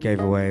track he gave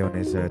away on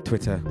his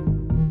Twitter.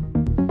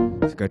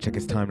 So go check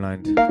his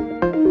timeline.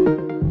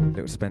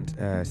 Little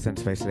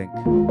Sense Face link.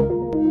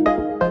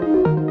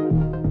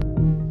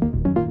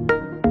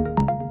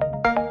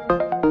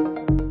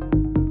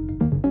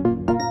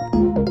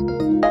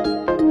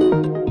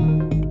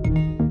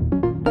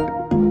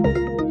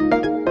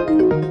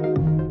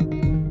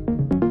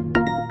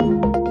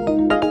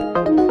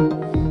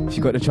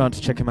 you got the chance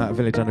to check him out at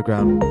Village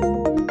Underground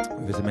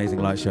with his amazing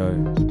light show.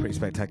 Pretty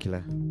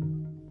spectacular.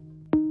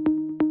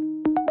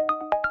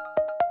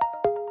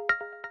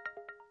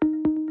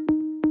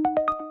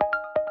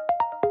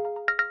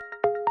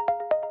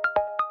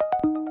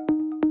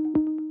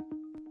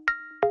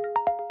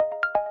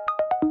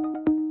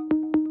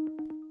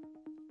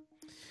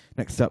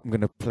 Next up, I'm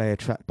going to play a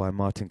track by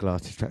Martin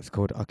Glass. This track's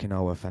called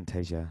Okinawa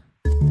Fantasia.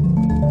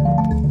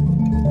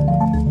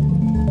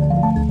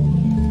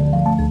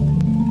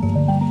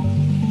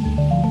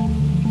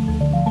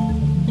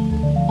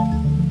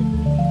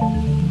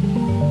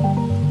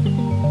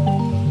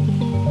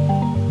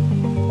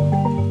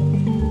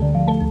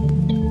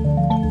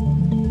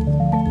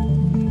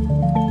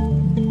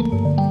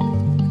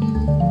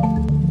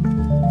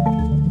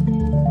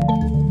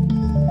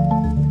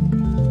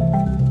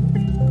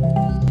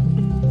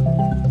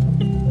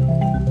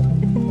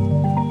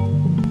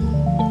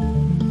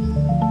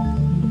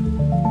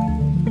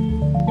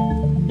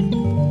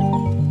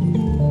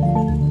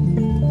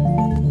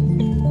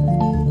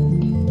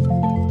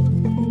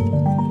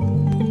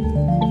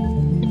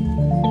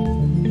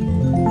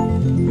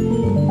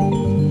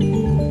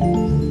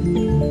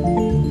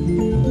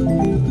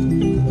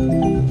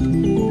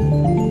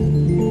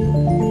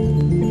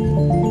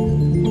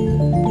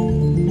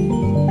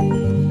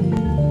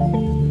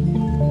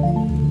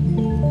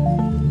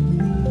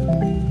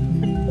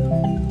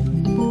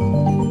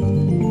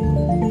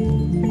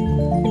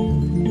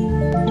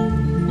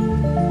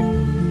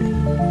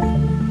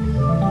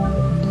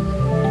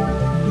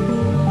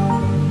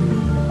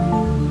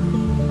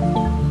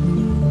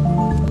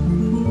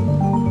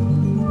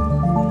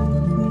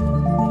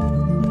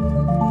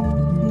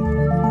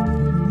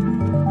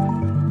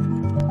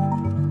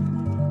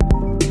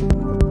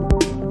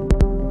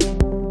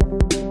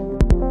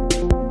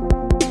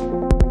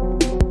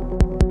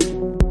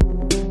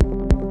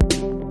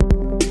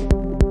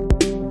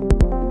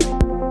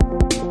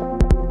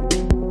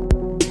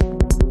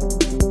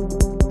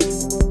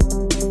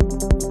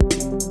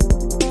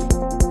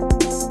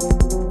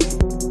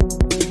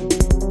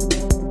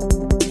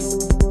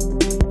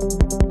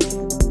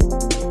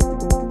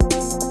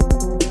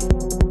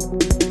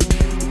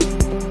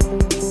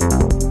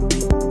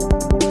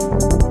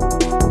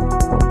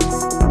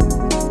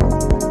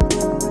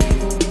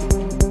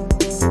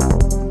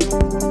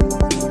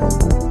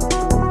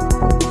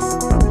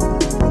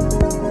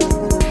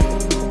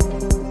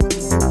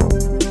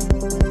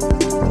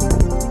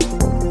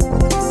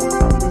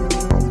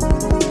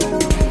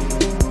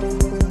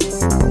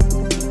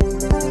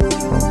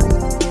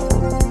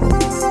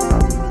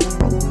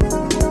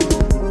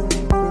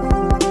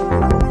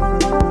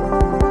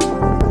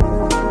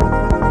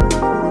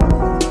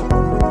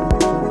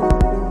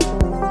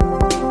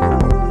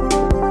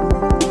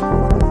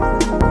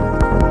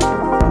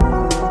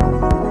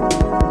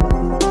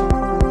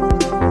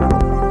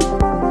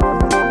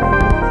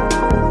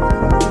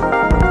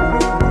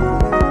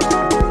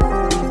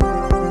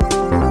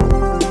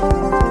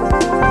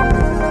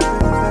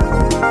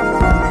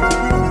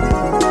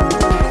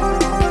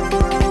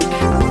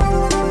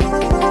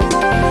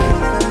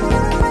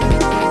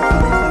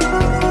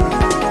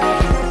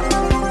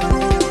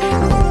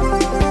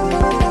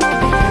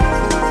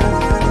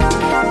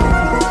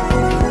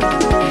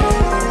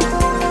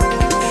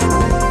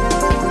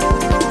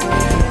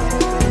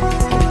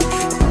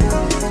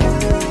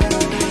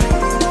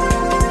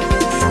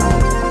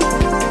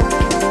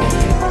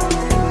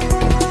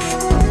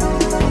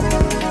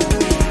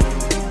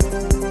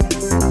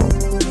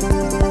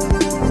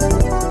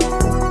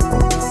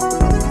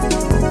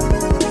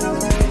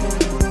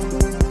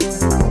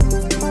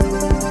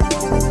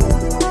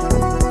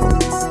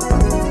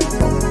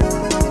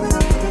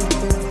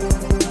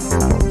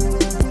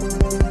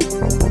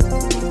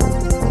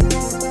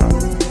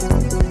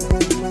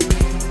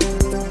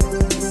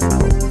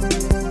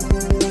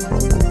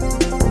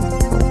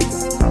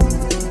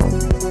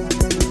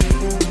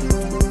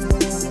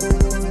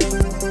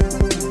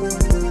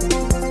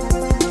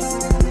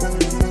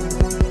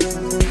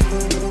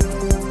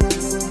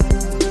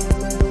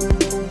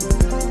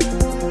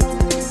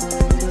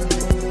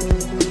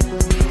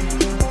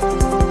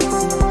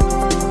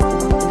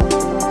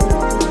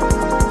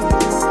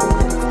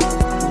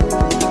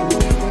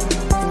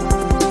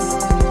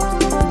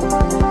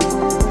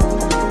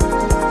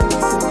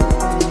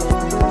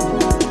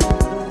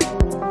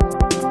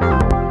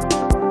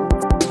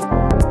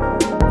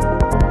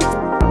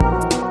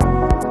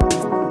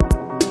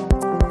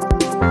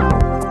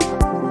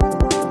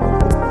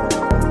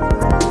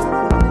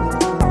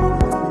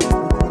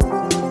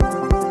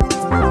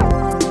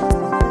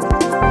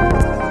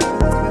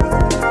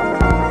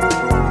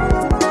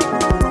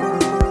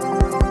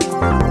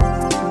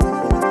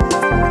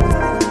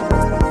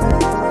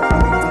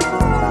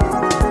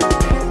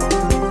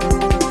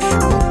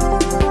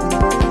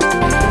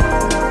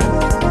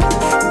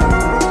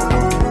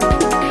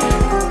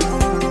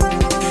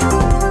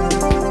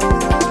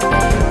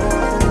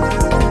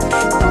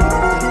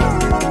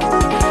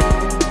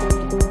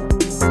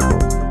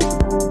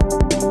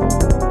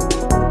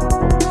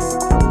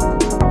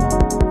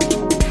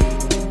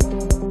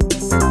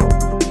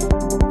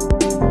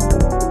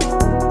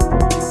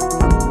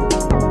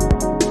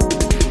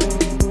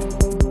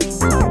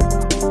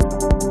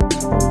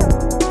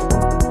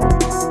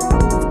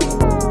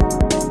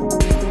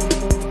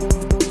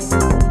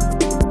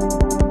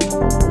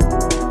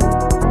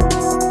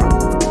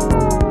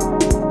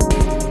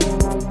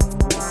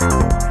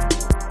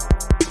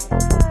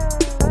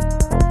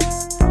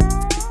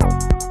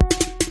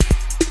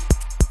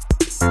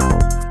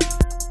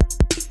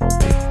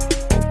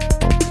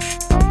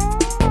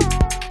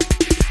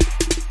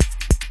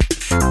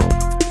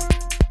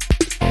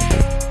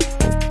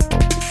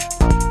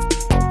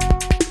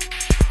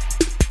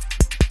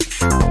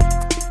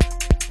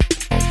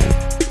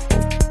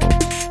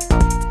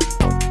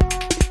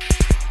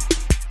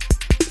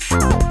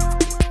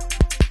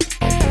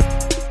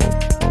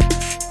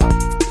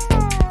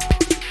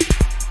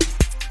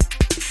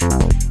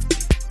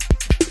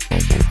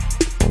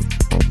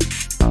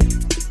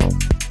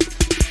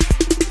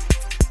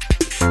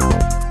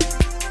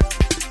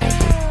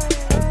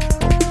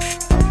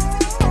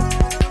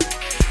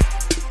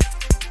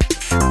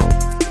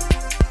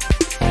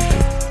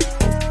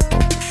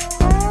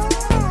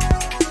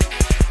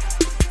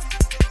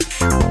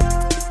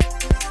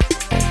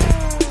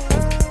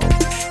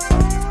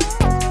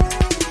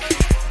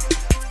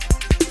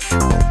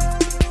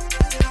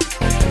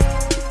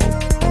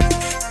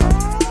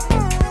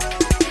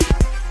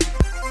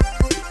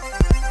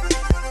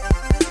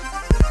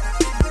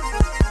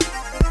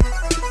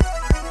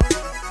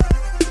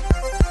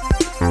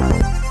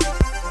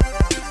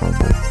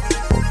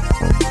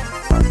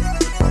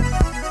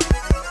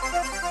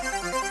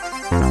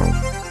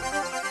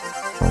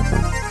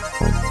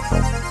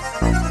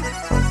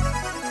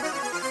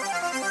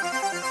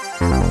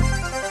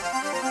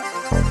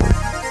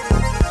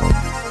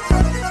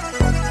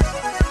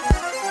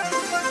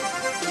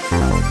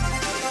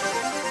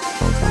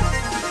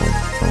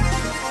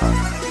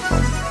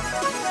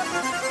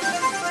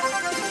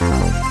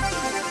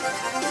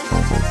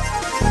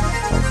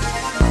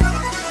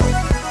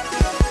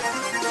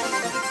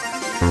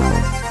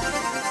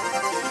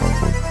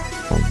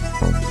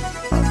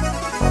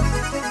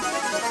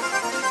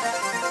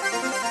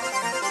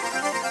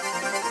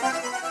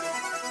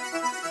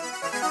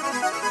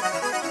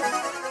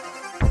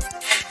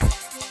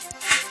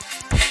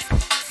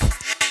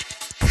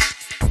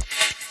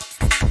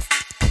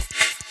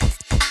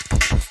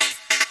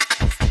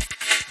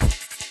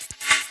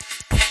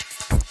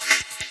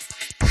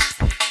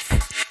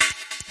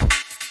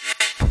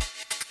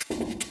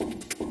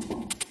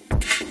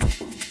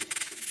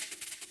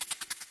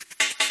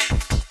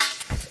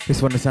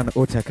 This one is sound of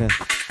Orteka.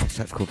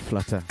 That's called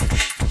Flutter.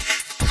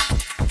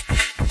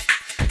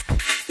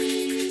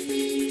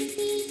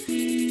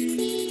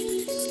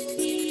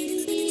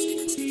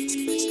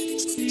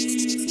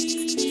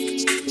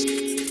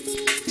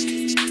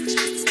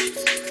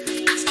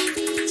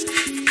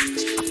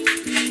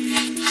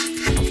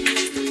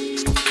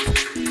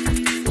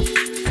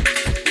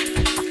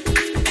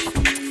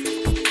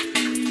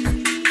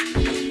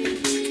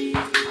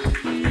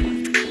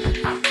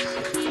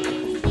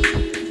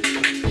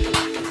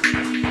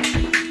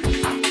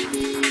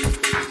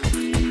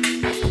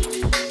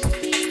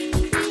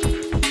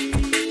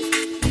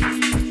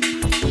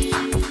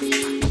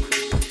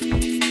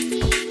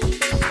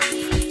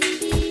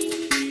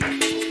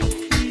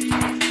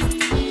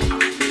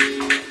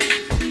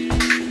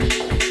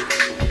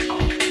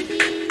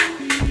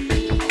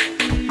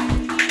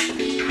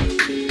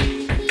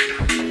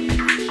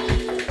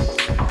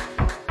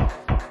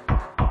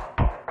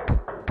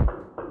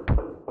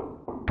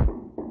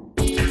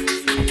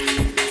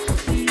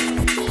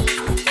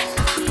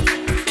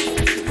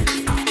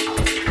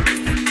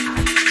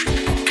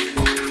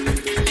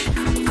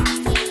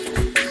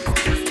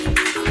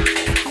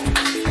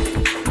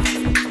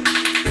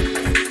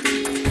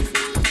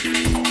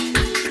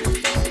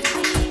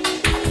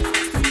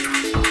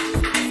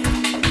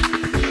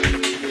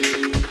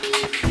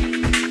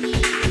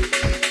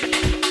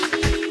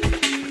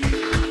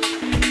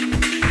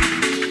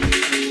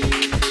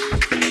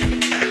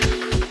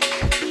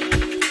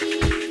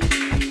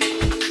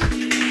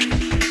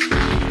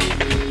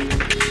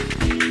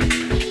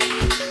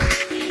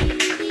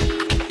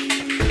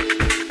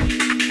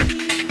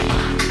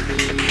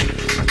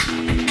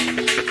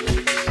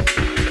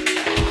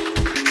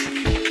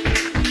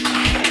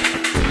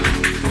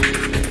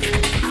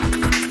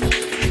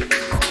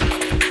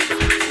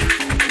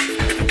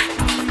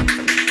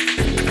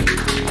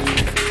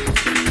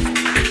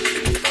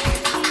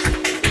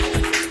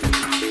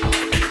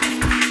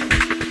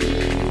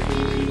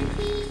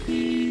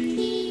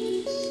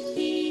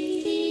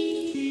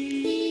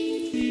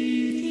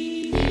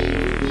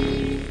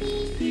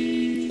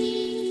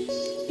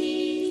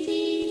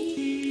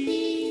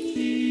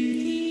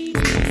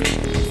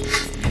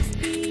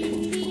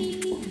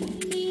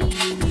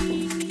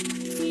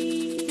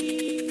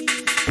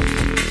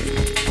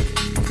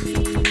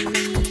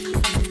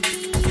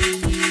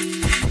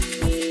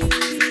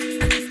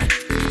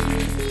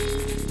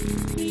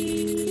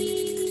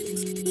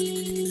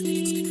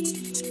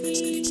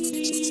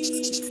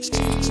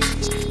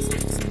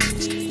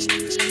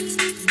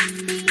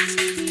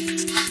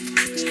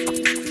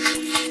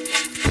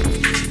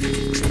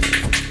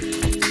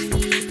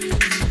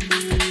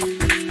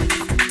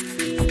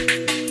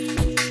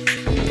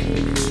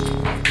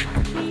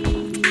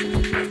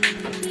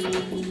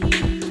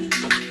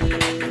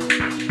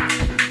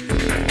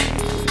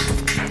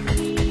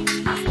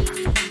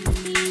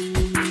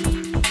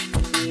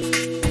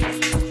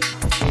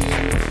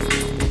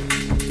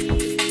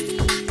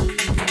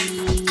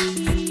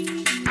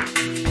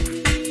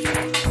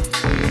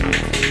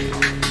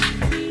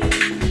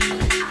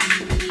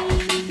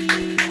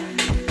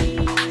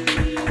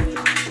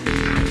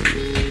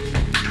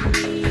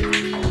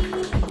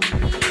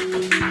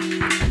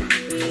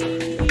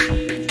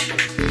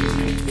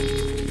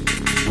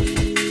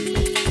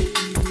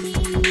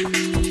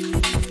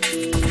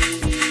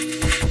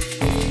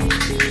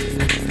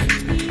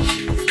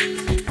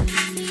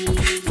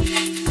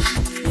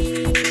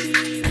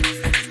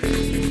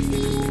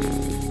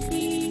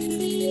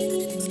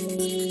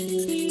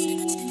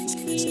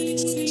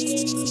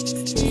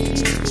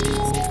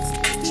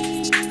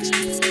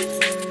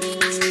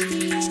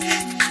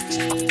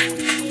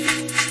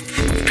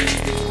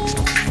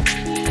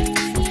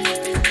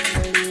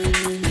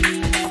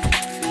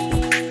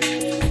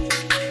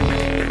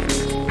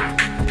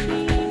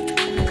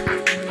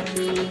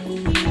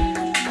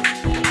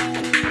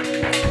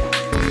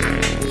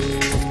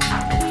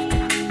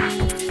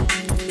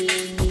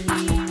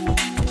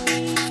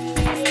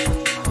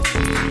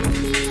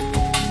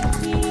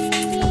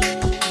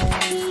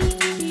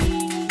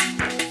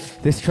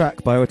 This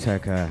track by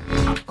Orteka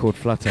called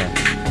Flutter.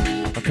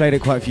 I've played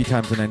it quite a few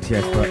times on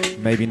NTS, but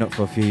maybe not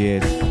for a few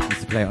years.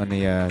 Used to play it on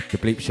the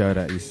Bleep show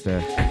that I used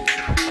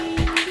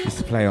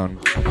to play on.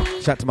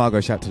 Shout to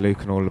Margot, shout to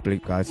Luke and all the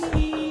Bleep guys.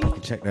 You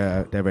can check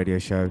their radio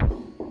show.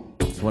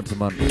 It's once a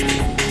month.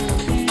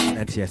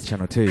 NTS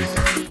Channel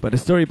 2. But the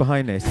story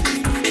behind this,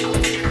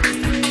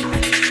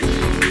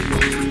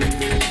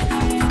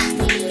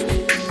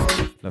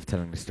 love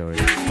telling the story.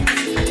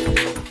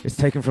 It's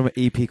taken from an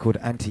EP called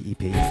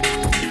Anti-EP,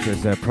 which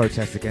was a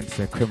protest against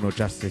the Criminal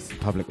Justice and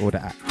Public Order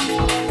Act,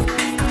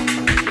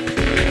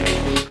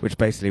 which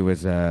basically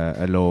was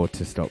a law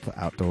to stop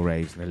outdoor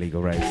raves and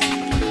illegal raves.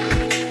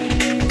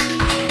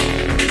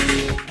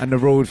 And the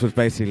rules was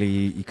basically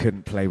you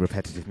couldn't play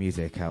repetitive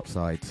music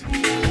outside. So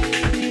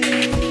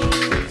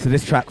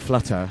this track,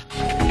 Flutter,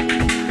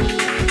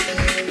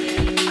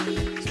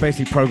 it's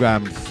basically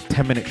programmed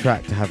 10-minute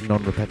track to have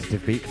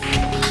non-repetitive beats.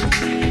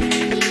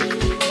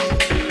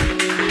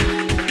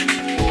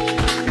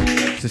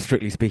 So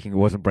strictly speaking, it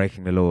wasn't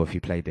breaking the law if you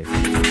played this.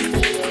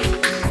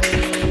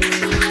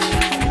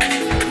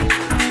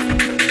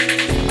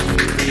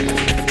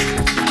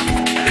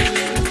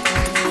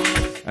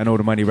 And all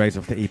the money raised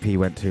off the EP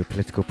went to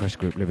political pressure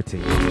group Liberty.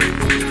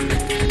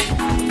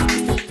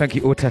 Thank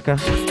you, Orteka.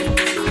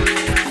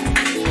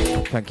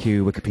 Thank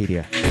you,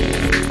 Wikipedia.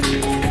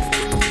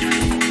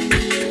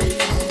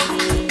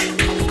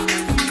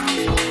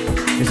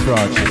 Miss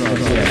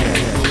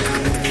Raj.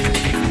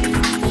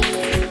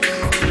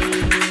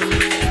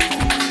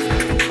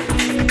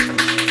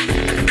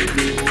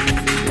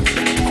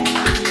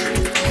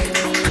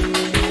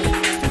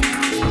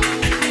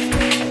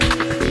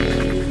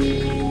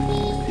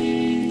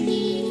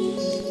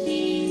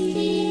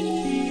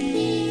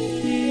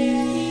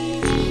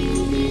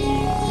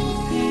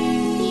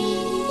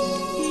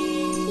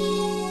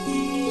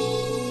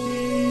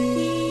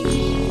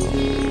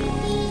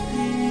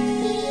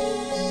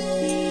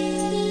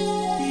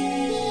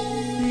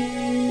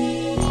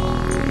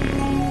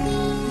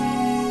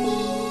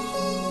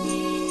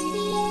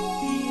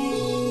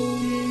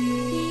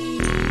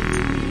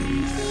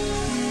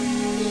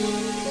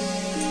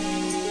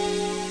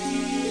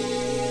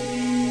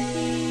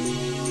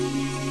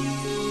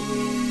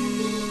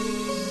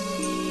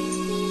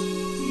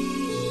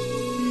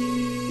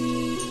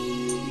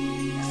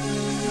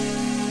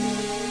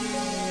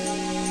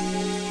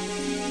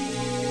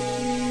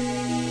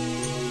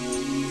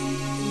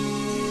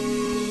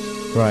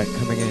 Right,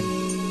 coming in.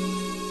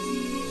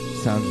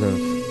 Sounds of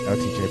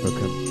LTJ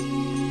Bookham.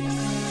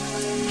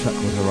 Track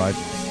called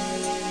Horizons.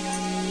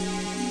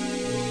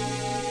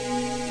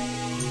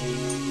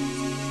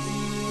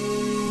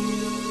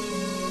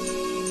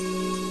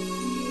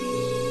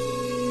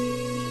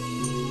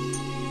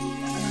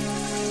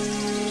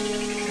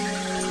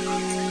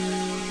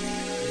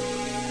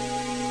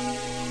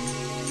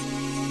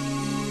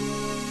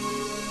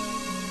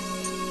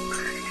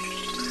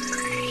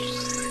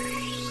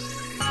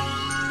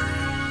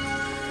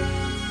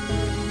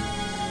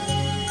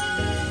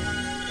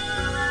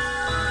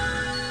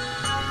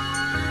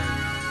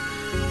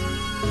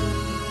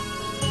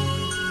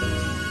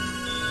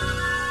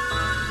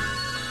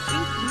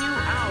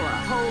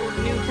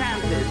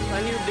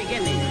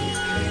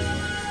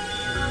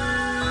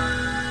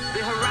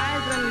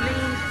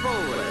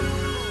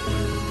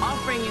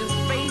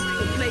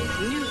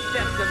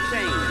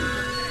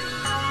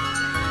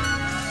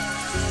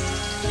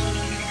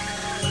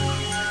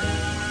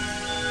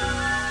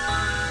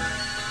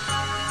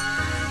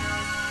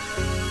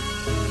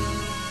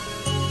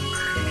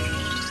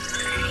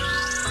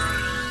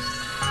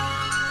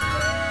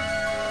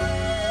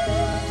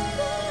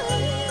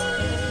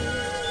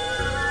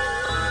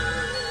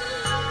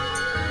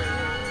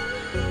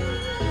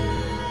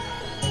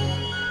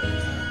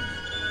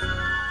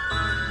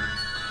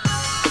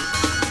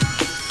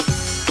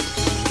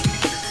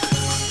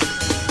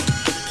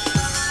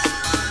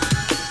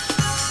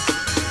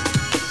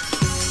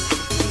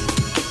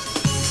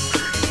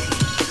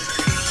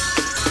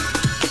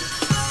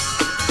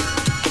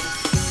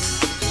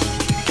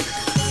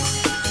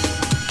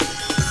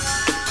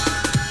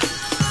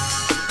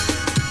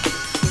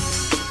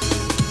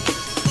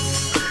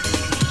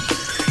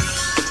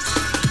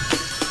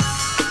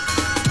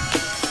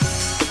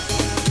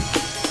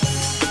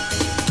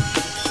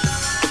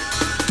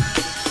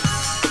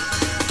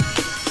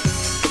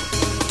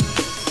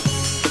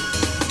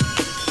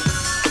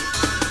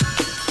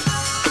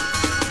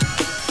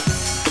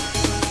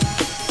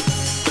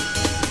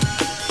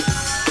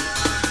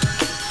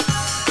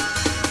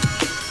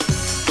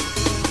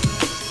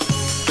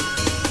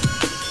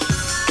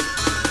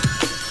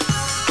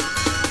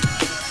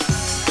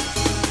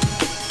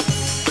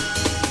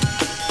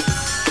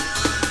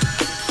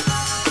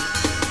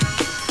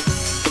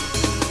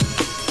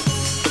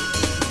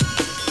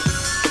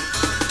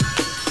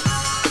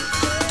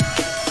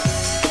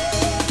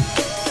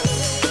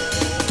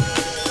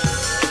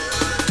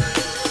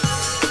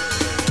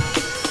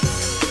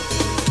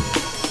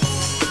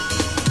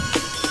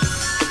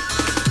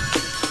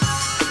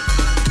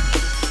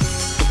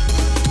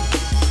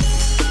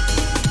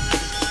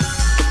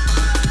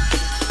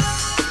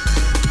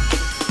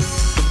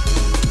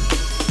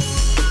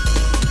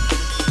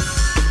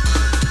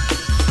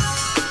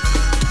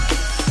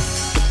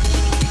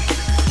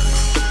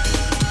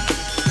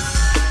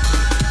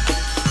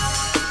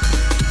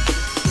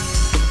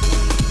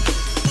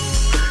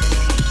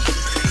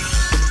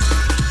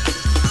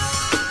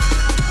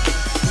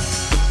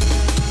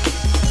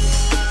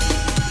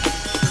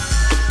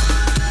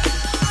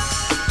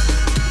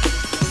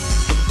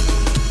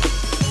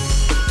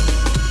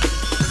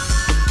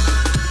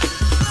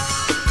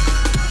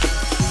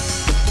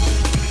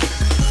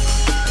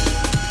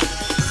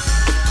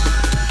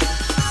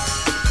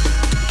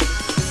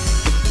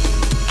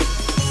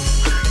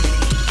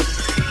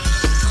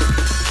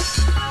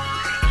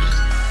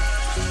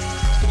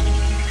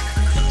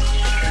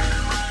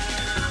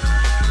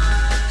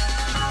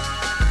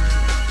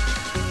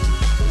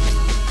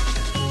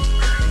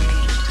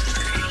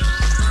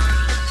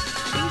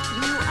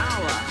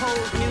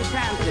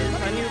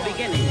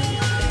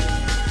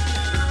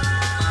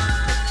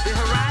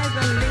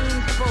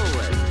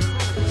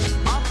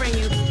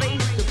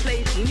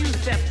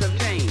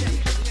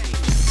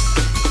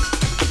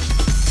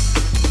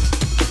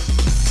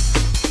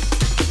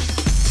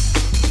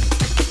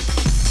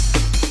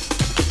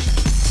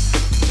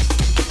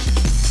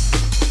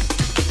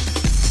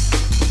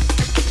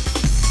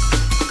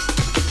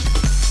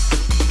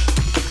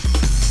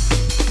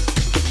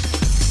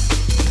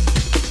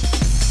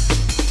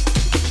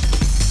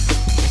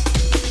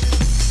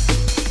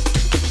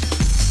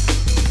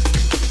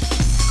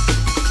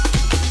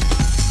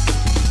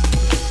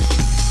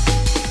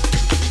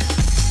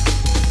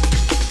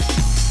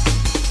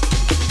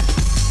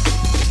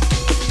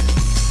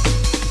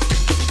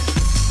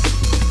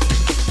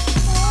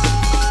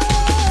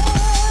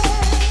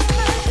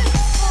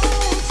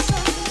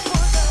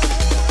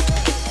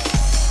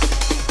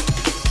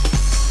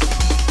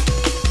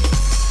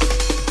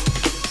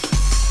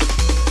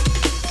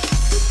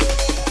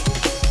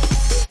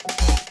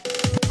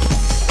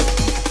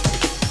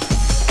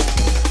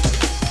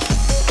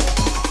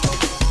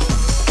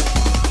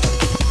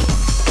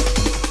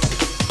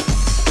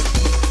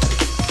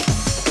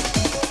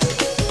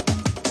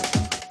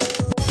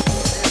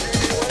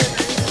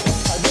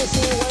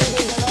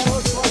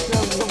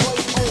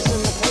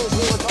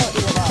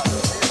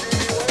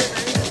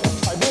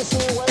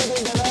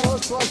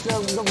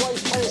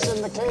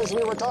 in the case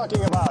we were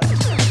talking about.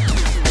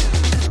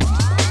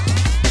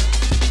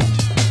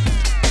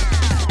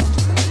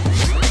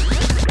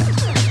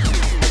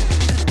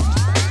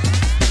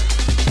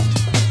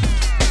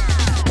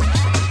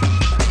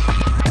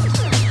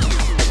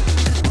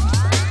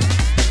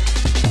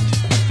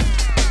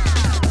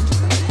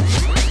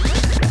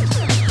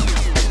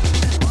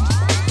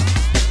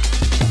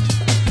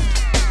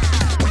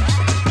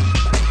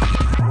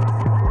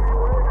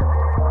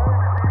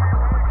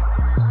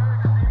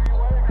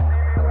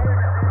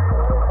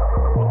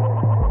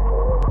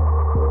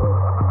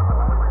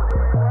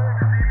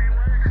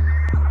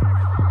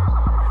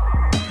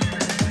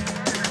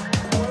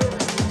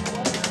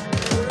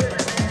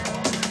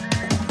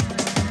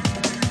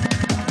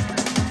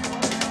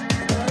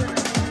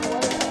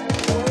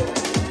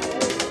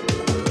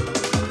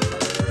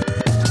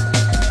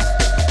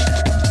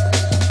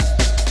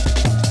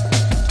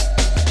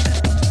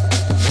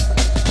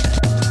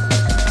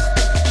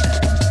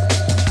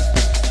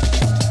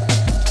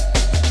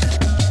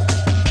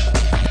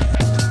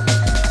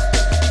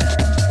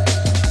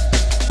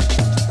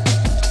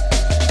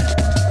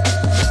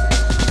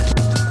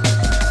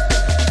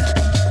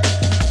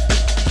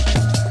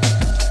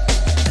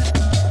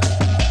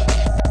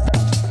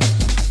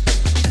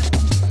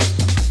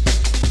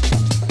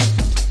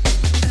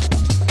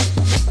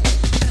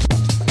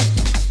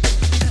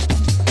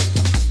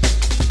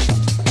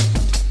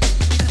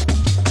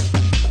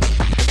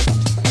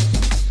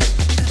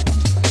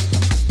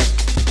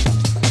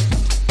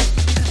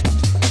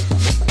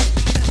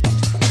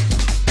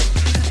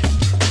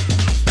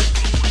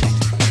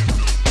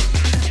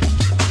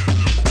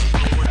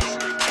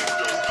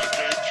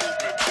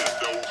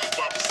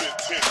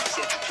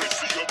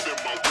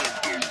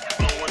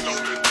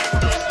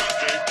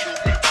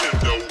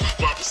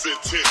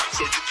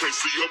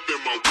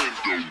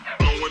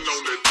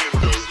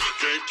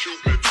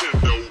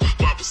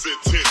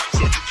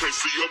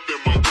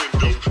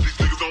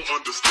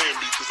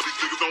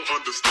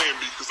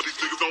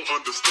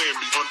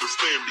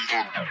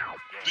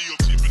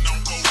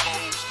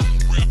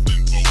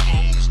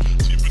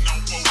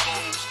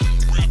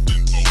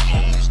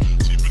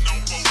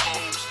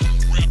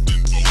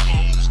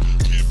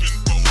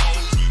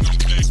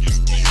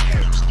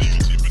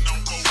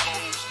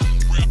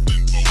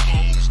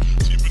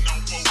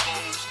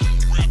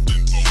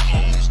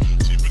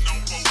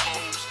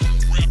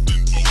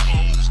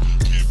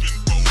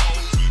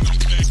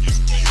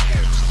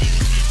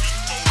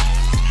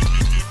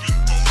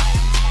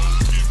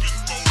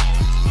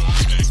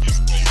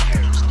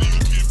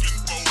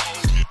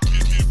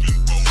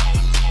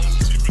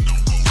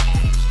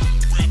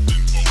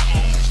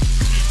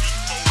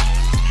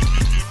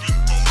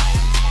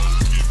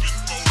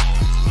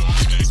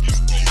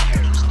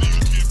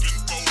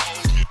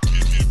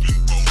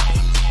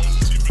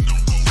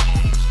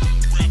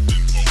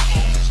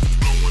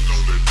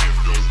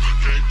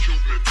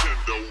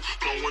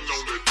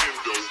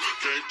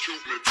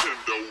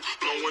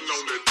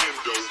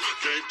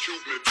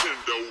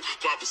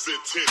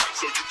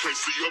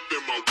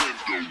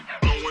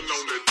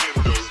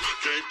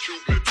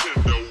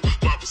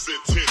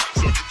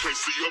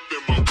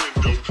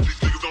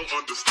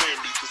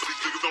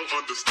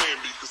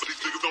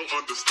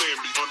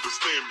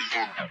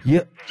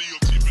 Yep.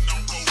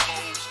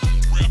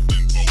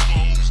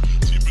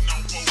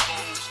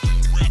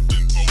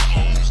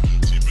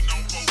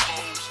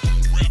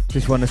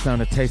 Just want to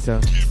sound a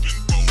taster.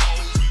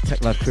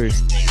 Tech Life Crew.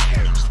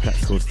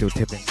 That's called Still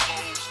Tipping.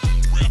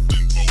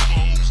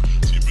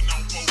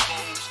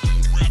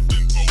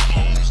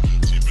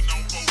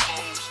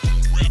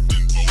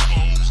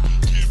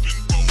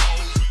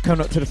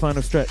 Coming up to the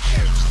final stretch.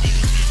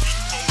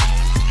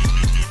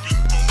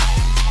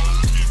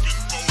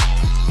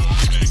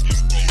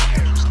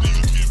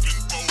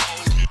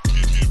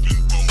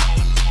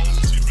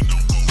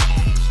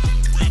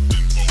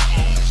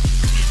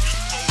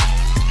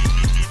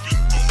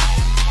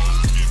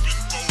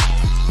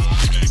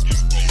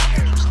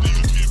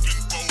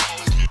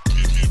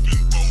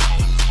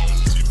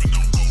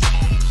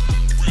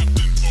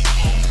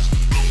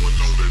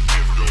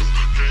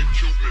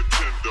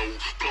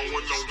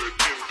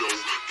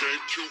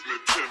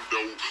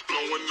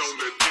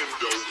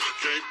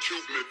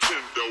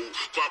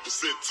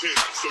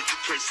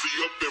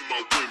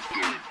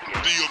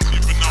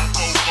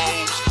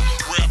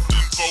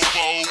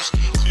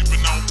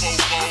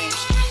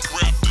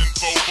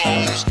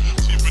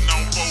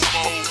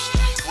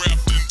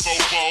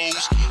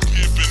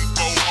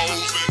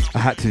 I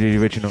had to do the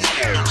original.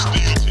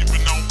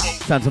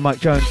 Sounds of Mike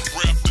Jones,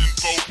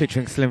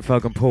 featuring Slim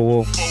Thug and Paul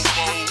Wall.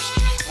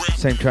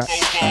 Same track,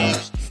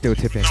 Still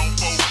Tipping.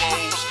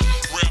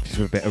 Just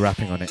with a bit of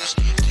rapping on it.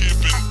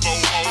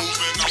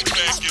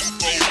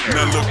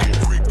 Now look,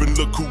 creeping and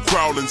look who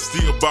crawling,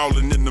 still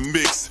ballin' in the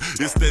mix.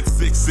 It's that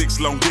 6'6"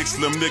 long dick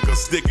slim nigga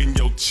sticking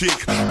your chick,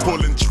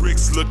 pulling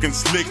tricks, looking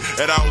slick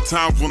at all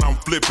times when I'm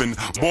flipping.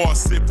 Bar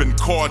sipping,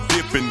 car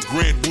dipping,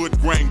 Grant wood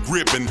grain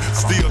gripping,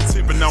 still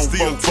tipping on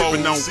four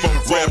rolls,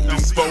 wrapped in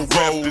four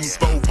rolls,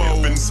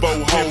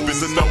 four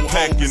hoes, and no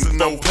hacking,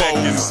 no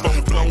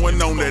packing,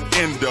 blowing on that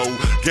endo,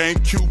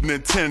 GameCube,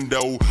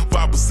 Nintendo,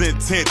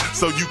 5% tint,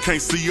 so you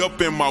can't see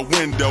up in my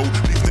window.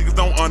 These niggas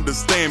don't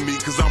understand me,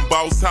 cause I'm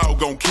boss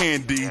hog on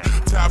candy.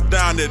 Top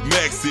down at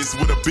Maxis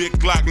with a big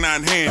Glock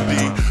 9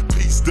 handy.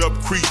 Pieced up,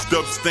 creased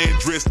up, stand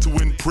dressed to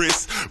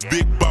impress.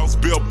 Big boss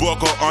belt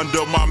buckle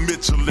under my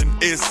Michelin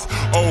S.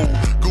 Oh,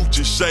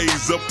 Gucci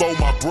shades up on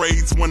my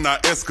braids when I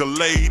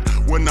escalade.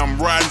 When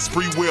I'm riding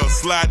spree wheel,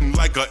 sliding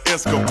like a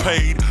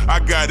escapade. I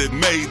got it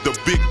made, the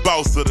big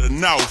boss of the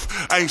North.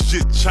 Ain't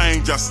shit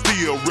changed, I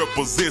still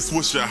represent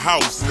what's your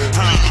house.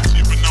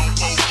 Tipping on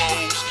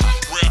Bobos,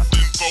 wrapped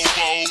in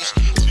Bobos.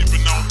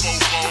 Tipping on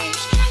Bobos,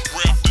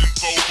 wrapped in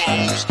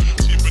Bobos.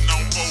 Tipping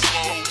on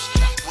Bobos,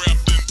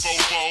 wrapped in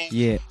Bobos.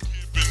 Yeah.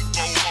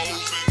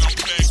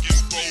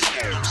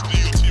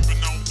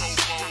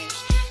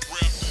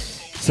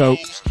 So,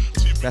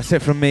 that's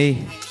it from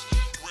me.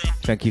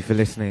 Thank you for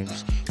listening.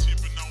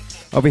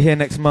 I'll be here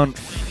next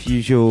month,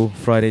 usual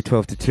Friday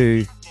 12 to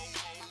 2.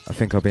 I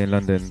think I'll be in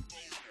London.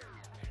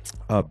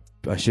 I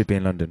should be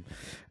in London.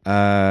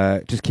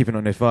 Just keeping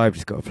on this vibe.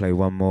 Just got to play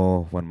one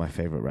of my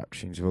favourite rap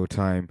tunes of all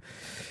time.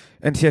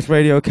 NTS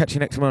Radio, catch you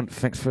next month.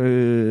 Thanks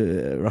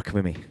for rocking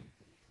with me.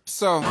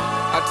 So,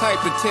 I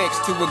typed a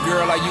text to a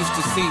girl I used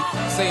to see,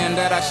 saying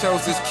that I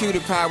chose this cutie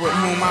pie with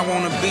whom I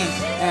wanna be.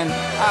 And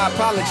I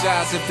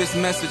apologize if this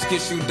message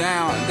gets you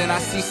down. Then I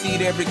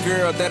CC'd every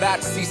girl that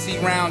I'd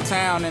CC round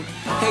town. And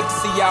hate to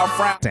see y'all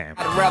frown. Damn.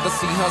 I'd rather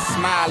see her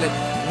smiling.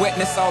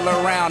 Wetness all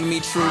around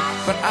me, true.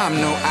 But I'm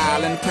no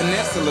island,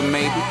 peninsula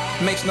maybe.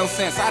 Makes no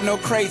sense, I know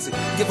crazy.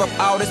 Give up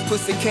all this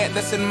pussy cat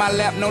that's in my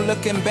lap, no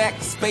looking back.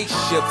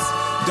 Spaceships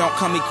don't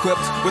come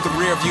equipped with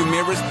rear view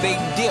mirrors, they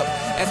dip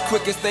as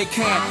quick as they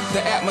can.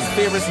 The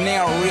atmosphere is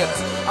now ripped.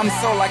 I'm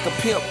so like a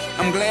pimp.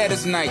 I'm glad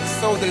it's night,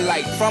 so the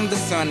light from the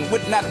sun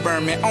would not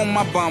burn me on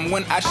my bum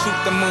when I shoot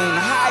the moon.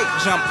 High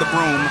jump the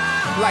broom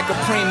like a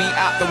preemie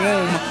out the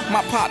womb.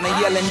 My partner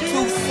yelling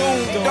too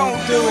soon. Don't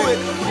do it.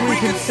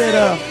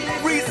 Reconsider.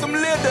 Read some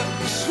litter.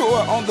 Sure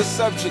on the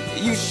subject.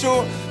 You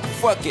sure?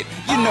 Fuck it.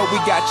 You know we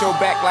got your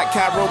back like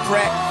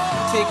chiropractic.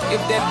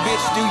 If that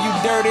bitch do you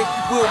dirty,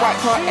 we'll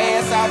wipe her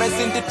ass out as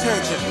in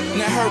detergent.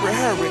 Now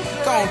hurry,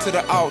 go on to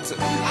the altar.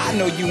 I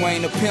know you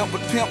ain't a pimp,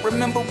 but pimp,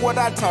 remember what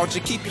I taught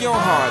you. Keep your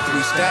heart,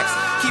 3 stacks.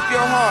 Keep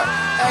your heart,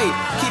 hey,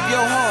 keep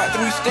your heart,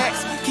 3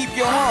 stacks. Keep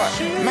your heart.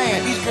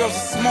 Man, these girls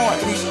are smart,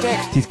 3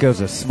 stacks. These girls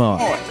are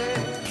smart.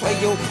 Play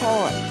your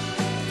part.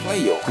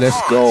 Let's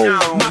go.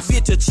 My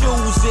bitch a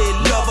choosy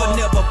lover,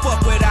 never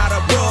fuck without a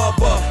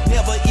rubber.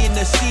 Never in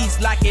the sheets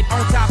like it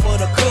on top of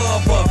the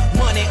cover.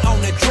 Money on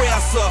the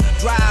dresser,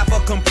 drive a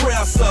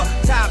compressor.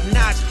 Top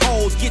notch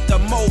hoes get the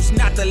most,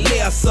 not the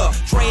lesser.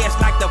 Trash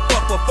like the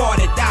fuck for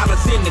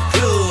 $40 in the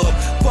club.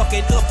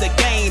 Fucking up the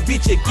game,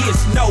 bitch, it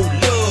gets no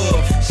love.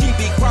 She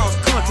be cross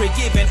country,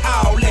 giving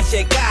all that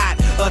she got.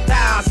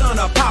 1,000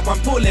 a pop, I'm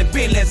pulling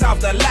Bentleys off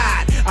the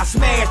lot. I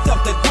smashed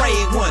up the gray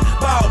one,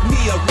 bought me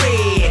a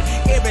red.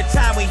 Every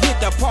time we hit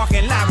the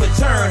parking lot, we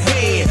turn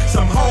head.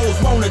 Some hoes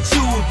wanna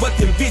choose, but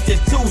them bitches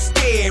too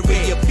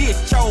scary. Your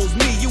bitch chose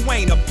me, you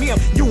ain't a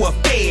pimp, you a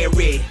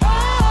fairy.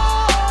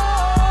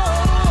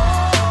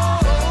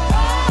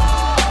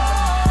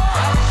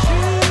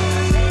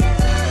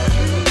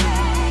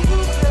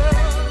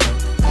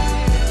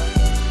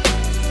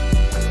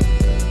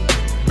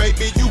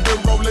 Baby, you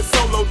been rolling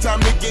solo, time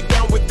to get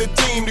down with the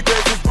team. The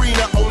grass is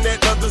greener on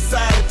that other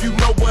side. If you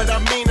know what I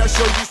mean, I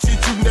show you shit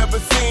you never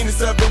seen. The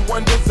 7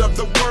 wonders of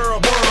the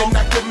world. And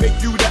I can make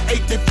you the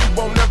 8th if you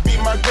wanna be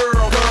my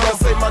girl. I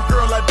say my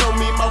girl, I don't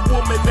mean my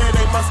woman, that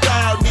ain't my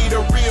style. Need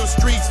a real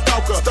street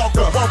stalker,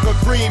 walk a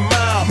green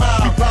mile.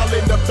 We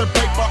piling up the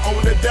paper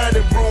on the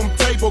dining room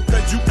table,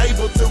 cause you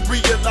able to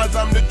realize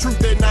I'm the truth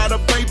and not a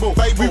fable.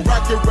 We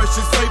rockin'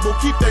 Russian sable,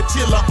 keep that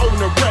chiller on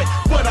the rack.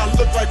 What I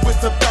look like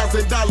with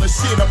 $1,000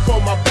 shit up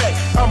on my back.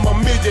 I'm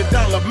 $1 million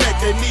Mac,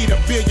 they need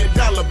 $1 billion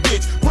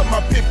bitch. Put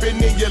my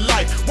pimpin' in your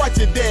life, watch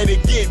your daddy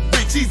get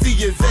rich. Easy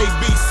as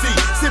ABC,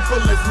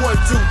 simple as 1,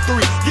 2, 3.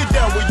 Get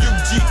down with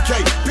UGK,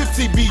 Pimp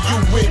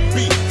CBU with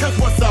B. Cause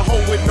what's a hoe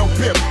with no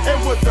pimp,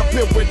 and what's a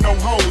pimp with no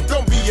hoes?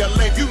 Don't be a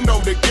lame, you know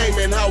the game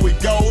and how it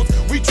goes.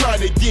 We try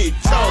to get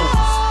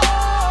chose.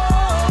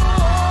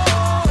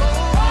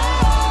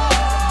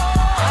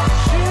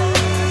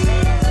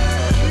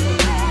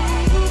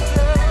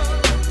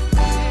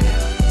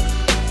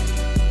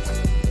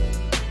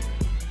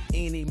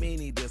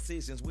 Many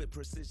decisions with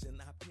precision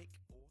I pick.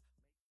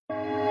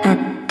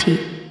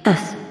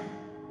 NTS